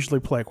 Those don't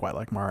usually play quite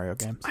like Mario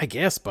games. I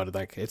guess, but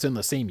like it's in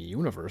the same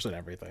universe and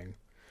everything.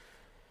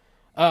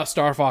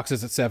 Star Fox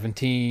is at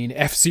 17.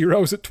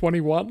 F-Zero's at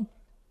 21.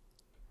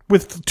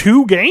 With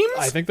 2 games?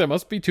 I think there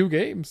must be 2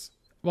 games.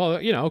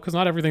 Well, you know, because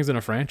not everything's in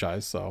a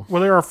franchise, so.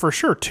 Well, there are for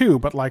sure 2,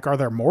 but like, are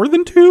there more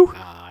than 2?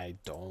 I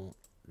don't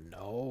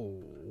know.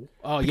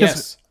 Oh, Because-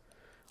 yes.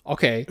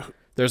 Okay,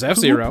 there's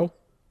F-Zero.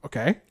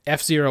 Okay.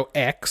 F-Zero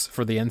X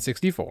for the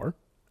N64.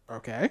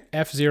 Okay.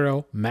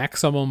 F-Zero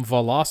Maximum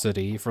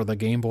Velocity for the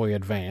Game Boy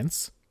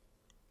Advance.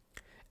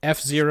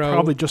 F-Zero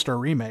Probably just a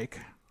remake.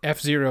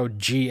 F-Zero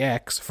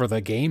GX for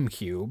the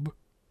GameCube.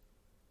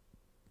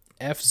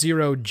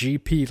 F-Zero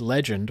GP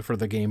Legend for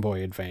the Game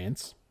Boy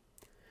Advance.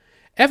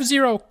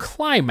 F-Zero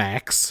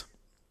Climax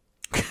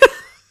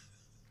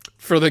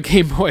for the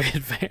Game Boy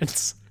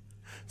Advance.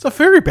 It's a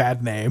very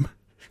bad name.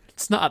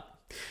 It's not.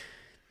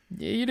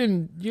 You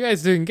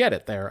guys didn't get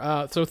it there.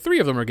 So 3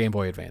 of them are Game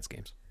Boy Advance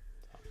games.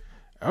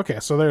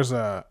 Okay, so there's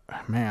a...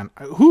 Man,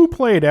 who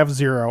played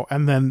F-Zero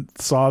and then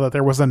saw that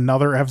there was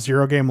another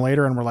F-Zero game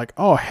later and were like,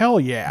 oh, hell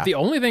yeah. The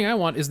only thing I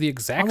want is the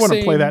exact I want to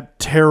same... play that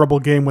terrible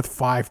game with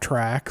 5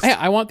 tracks.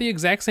 I want the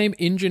exact same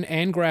engine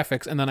and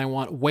graphics, and then I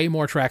want way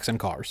more tracks and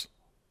cars.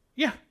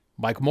 Yeah.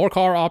 Like more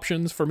car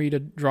options for me to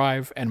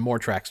drive and more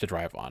tracks to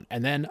drive on.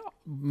 And then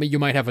you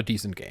might have a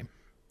decent game.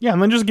 Yeah,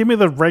 and then just give me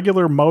the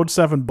regular Mode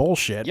 7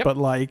 bullshit, Yep. but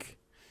like...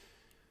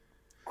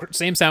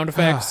 Same sound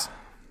effects,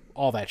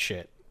 all that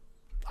shit.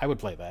 I would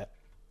play that.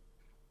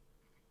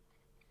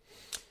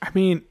 I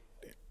mean,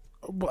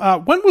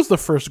 when was the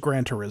first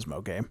Gran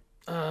Turismo game?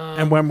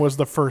 And when was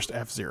the first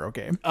F-Zero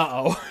game?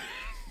 Uh-oh.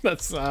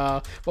 That's,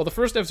 well, the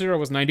first F-Zero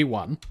was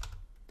 91.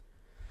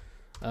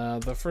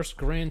 The first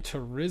Gran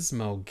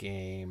Turismo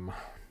game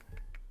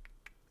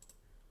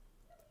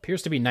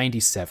appears to be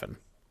 97.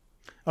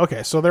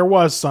 Okay, so there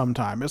was some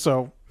time.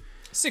 So,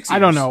 6 years. I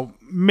don't know.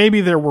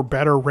 Maybe there were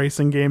better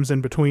racing games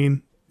in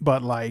between,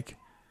 but like,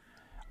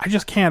 I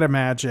just can't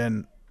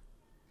imagine...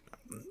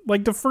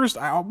 Like the first,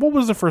 what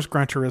was the first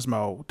Gran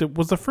Turismo?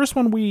 Was the first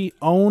one we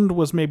owned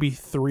was maybe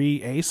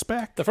 3A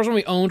spec? The first one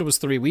we owned was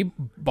 3. We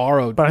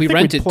borrowed, But I we think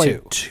rented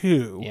played 2.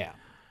 2. Yeah.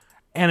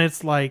 And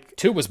it's like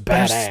 2 was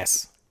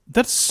badass.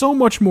 that's so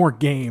much more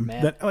game.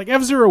 That like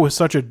F-Zero was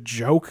such a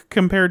joke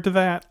compared to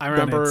that. I that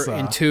remember it's,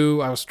 in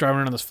 2, I was driving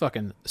around this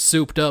fucking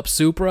souped up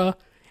Supra,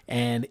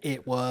 and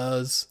it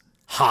was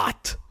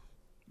hot.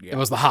 It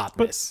was the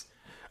hotness.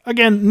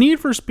 Again,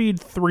 Need for Speed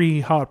 3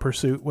 Hot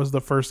Pursuit was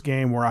the first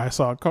game where I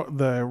saw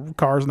the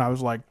cars and I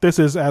was like, this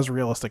is as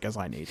realistic as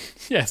I need.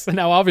 Yes, and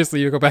now obviously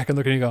you go back and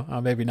look and you go,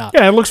 oh, maybe not.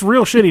 Yeah, it looks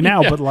real shitty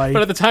now, Yeah, but like...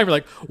 but at the time you're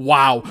like,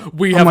 wow,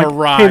 we I'm have like,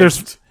 arrived.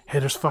 Hey,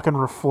 there's fucking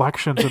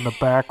reflections in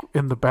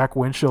the back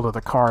windshield of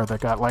the car that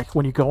got like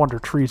when you go under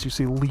trees, you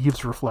see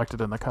leaves reflected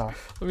in the car.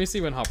 Let me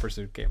see when Hot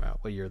Pursuit came out,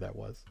 what year that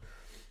was.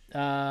 That's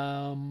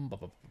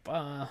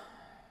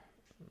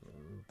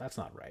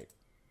not right.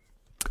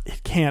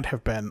 It can't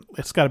have been.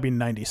 It's got to be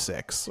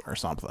 96 or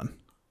something.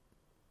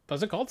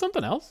 Was it called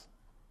something else?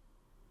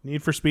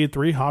 Need for Speed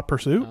 3 Hot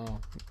Pursuit. Oh,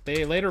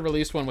 they later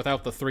released one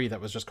without the 3 that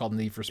was just called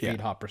Need for Speed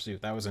Yeah. Hot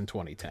Pursuit. That was in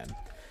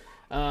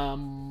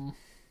 2010.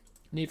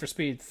 Need for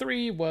Speed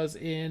 3 was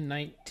in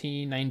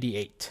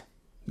 1998.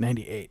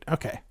 98.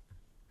 Okay.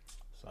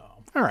 So,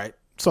 All right.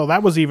 So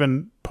that was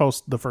even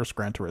post the first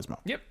Gran Turismo.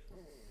 yep.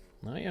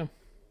 Oh, yeah.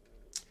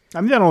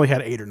 I mean, that only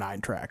had 8 or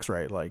 9 tracks,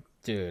 right? Like,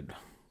 Dude,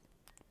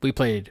 we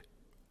played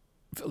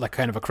like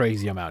kind of a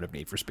crazy amount of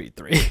Need for Speed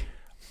 3.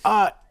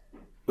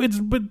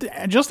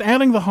 but just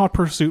adding the Hot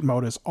Pursuit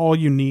mode is all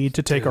you need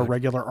to take a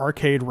regular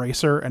arcade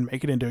racer and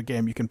make it into a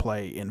game you can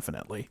play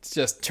infinitely. It's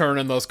just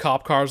turning those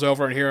cop cars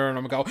over and hearing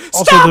them go,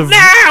 Also stop the-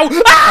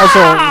 now!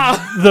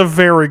 Ah! Also, the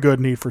very good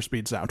Need for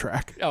Speed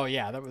soundtrack. Oh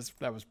yeah, that was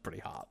pretty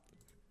hot.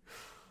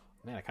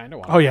 Man, I kind of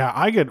want. Oh yeah,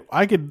 I could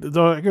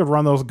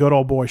run those good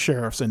old boy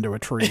sheriffs into a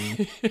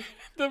tree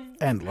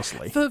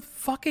endlessly. The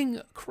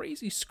fucking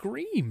crazy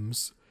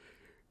screams.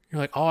 You're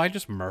like, oh, I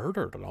just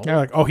murdered it all. They're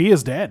like, oh, he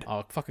is dead.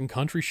 Oh, fucking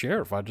country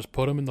sheriff. I just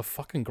put him in the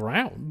fucking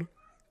ground.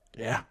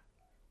 Yeah.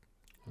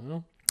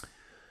 Well,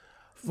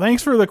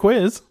 Thanks for the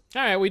quiz.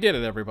 all right, we did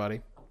it,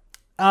 everybody.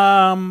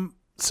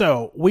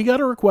 So we got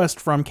a request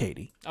from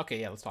Katie.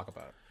 Okay, yeah, let's talk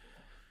about it.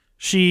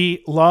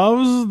 She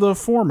loves the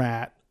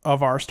format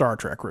of our Star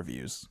Trek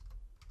reviews.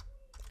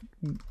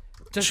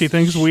 She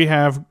thinks we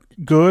have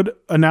good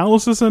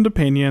analysis and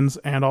opinions,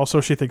 and also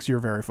she thinks you're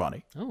very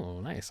funny.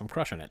 Oh, nice. I'm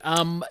crushing it.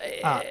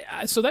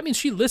 So that means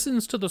she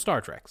listens to the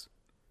Star Treks.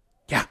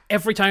 Yeah.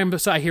 Every time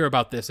I hear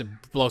about this, it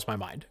blows my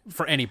mind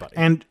for anybody.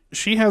 And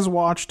she has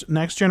watched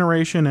Next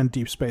Generation and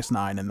Deep Space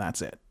Nine, and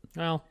that's it.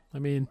 Well, I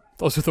mean,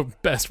 those are the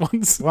best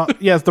ones. Well,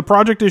 yes, the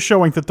project is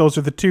showing that those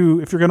are the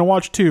two. If you're going to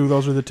watch two,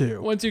 those are the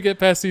two. Once you get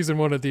past season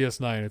 1 of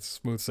DS9, it's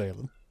smooth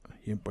sailing.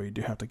 But you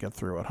do have to get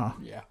through it, huh?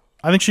 Yeah.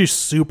 I think she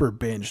super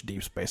binged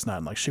Deep Space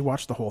Nine. Like, she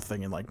watched the whole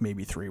thing in, like,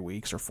 maybe 3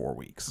 weeks or 4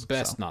 weeks.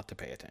 Best not to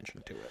pay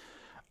attention to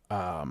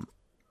it.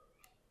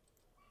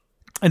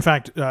 In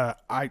fact,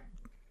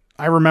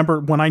 I remember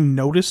when I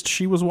noticed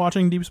she was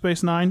watching Deep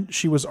Space Nine,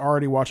 she was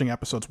already watching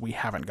episodes we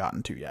haven't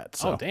gotten to yet.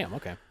 So. Oh, damn.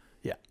 Okay.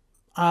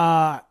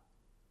 Yeah.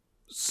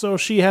 So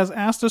she has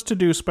asked us to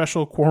do a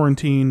special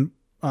quarantine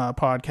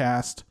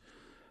podcast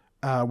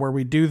where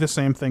we do the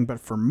same thing but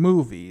for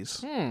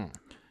movies.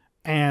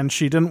 And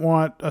she didn't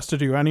want us to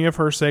do any of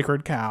her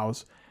sacred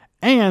cows.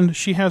 And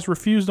she has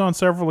refused on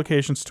several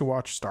occasions to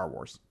watch Star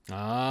Wars.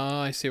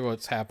 I see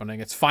what's happening.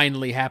 It's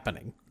finally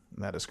happening.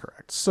 That is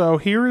correct. So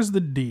here is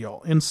the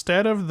deal.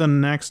 Instead of the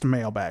next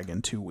mailbag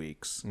in 2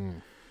 weeks,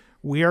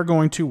 we are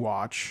going to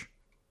watch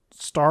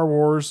Star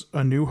Wars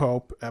A New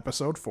Hope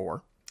Episode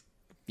 4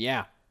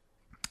 Yeah.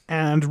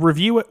 and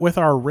review it with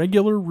our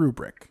regular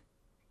rubric.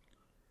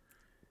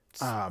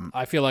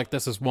 I feel like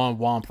this is one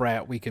womp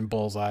rat weekend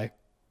bullseye.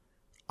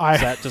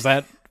 Does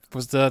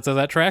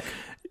that track?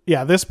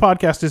 Yeah, this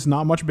podcast is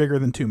not much bigger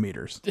than 2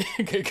 meters.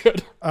 Okay,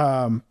 good.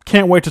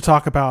 Can't wait to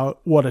talk about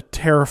what a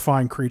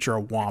terrifying creature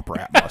a womp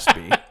rat must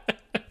be.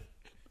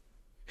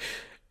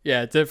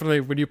 Yeah,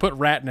 definitely. When you put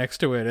rat next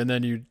to it, and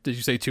then you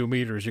say 2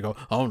 meters, you go,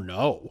 oh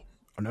no,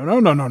 No.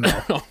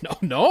 oh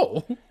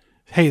no.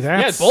 Hey,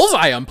 that's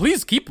bullseye them.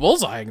 Please keep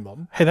bullseyeing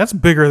them. Hey, that's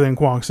bigger than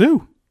Kwang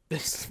Su.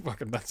 He's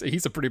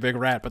a pretty big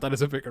rat, but that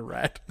is a bigger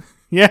rat.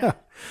 Yeah.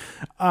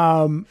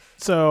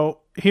 So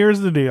here's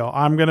the deal.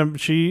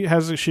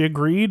 She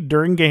agreed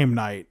during game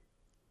night.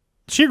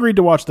 She agreed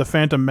to watch The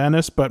Phantom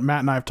Menace, but Matt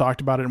and I have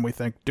talked about it, and we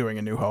think doing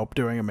A New Hope,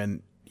 doing them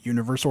in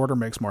universe order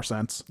makes more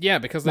sense. Yeah,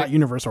 because not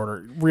universe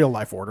order, real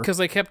life order. Because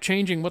they kept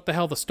changing what the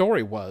hell the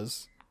story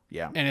was.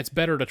 Yeah. And it's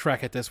better to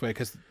track it this way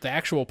because the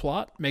actual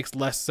plot makes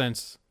less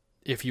sense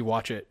if you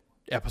watch it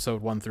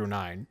episode 1 through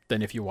 9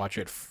 than if you watch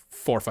it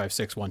 4, 5,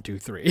 6, 1, 2,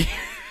 3.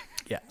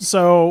 Yeah.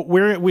 So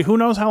we who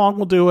knows how long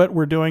we'll do it.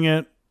 We're doing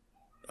it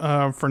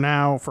for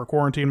now for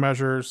quarantine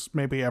measures,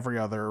 maybe every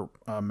other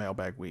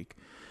mailbag week.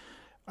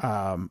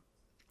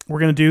 We're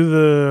going to do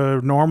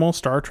the normal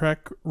Star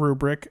Trek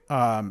rubric.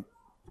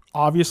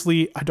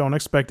 Obviously, I don't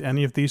expect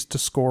any of these to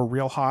score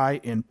real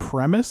high in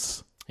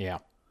premise. Yeah.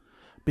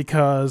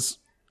 Because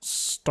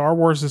Star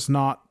Wars is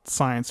not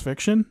science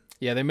fiction.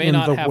 Yeah, they may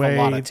not have a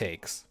lot of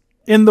takes.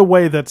 In the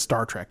way that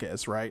Star Trek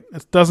is, right?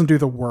 It doesn't do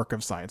the work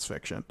of science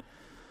fiction.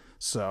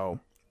 So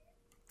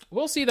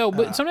we'll see, though.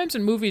 But sometimes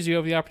in movies, you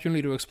have the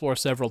opportunity to explore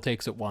several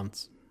takes at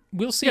once.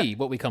 We'll see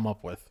what we come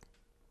up with.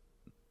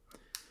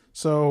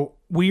 So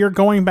we are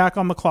going back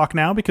on the clock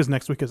now because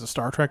next week is a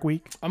Star Trek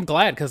week. I'm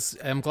glad.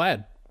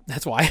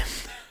 That's why.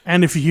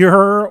 And if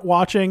you're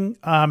watching,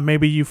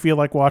 maybe you feel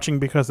like watching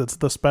because it's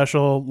the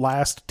special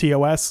last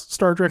TOS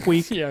Star Trek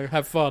week. Yeah,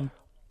 have fun.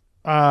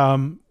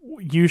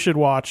 You should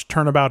watch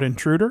Turnabout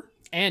Intruder.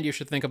 And you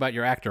should think about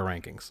your actor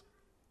rankings.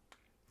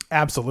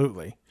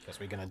 Absolutely. Because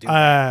we're going to do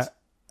that.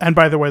 And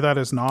by the way, that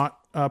is not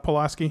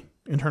Pulaski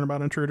in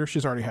Turnabout Intruder.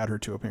 She's already had her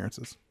 2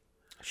 appearances.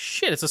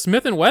 Shit, it's a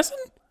Smith & Wesson?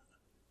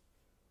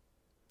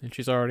 And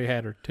she's already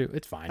had her 2.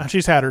 It's fine.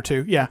 She's had her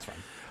 2, yeah.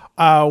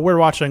 We're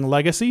watching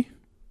Legacy.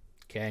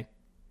 Okay.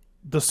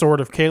 The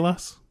Sword of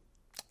Kahless.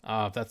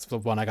 That's the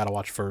one I got to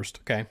watch first.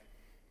 Okay.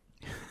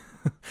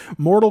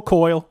 Mortal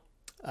Coil.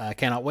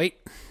 Cannot wait.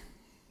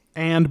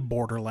 And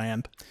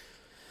Borderland.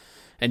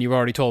 And you've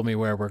already told me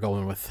where we're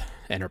going with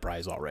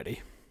Enterprise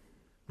already.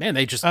 Man,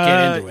 they just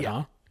get into it,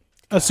 huh?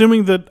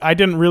 Assuming that I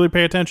didn't really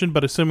pay attention,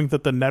 but assuming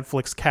that the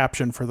Netflix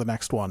caption for the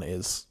next one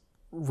is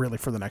really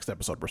for the next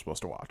episode we're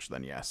supposed to watch,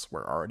 then yes,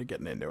 we're already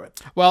getting into it.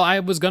 Well,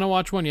 I was going to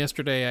watch one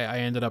yesterday. I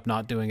ended up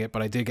not doing it,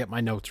 but I did get my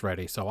notes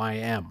ready, so I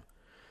am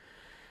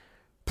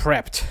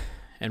prepped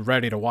and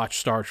ready to watch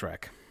Star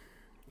Trek.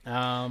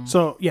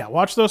 So, yeah,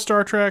 watch those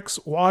Star Treks.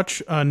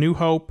 Watch New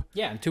Hope.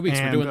 Yeah, in 2 weeks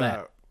we're doing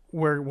that.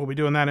 We'll be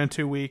doing that in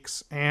 2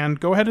 weeks. And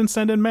go ahead and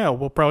send in mail.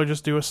 We'll probably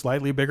just do a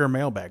slightly bigger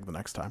mailbag the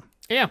next time.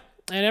 Yeah.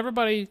 And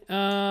everybody,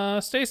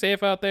 stay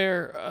safe out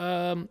there.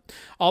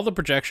 All the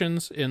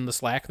projections in the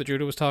Slack that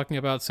Judah was talking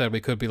about said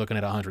we could be looking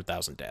at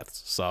 100,000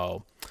 deaths.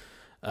 So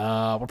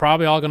we're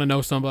probably all going to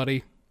know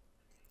somebody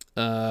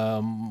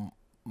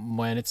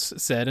when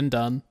it's said and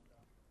done.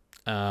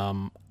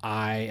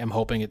 I am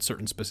hoping it's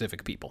certain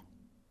specific people.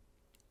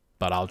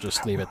 But I'll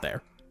just leave it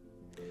there.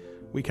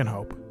 We can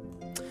hope.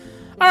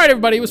 All right,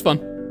 everybody. It was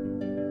fun.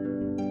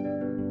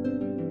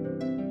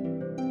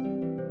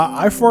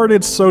 I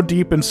farted so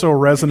deep and so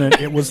resonant,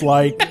 it was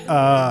like,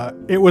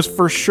 it was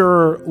for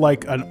sure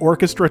like an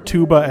orchestra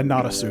tuba and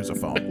not a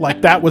sousaphone.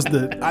 Like that's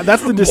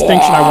the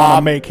distinction I want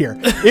to make here.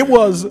 It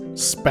was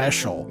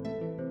special.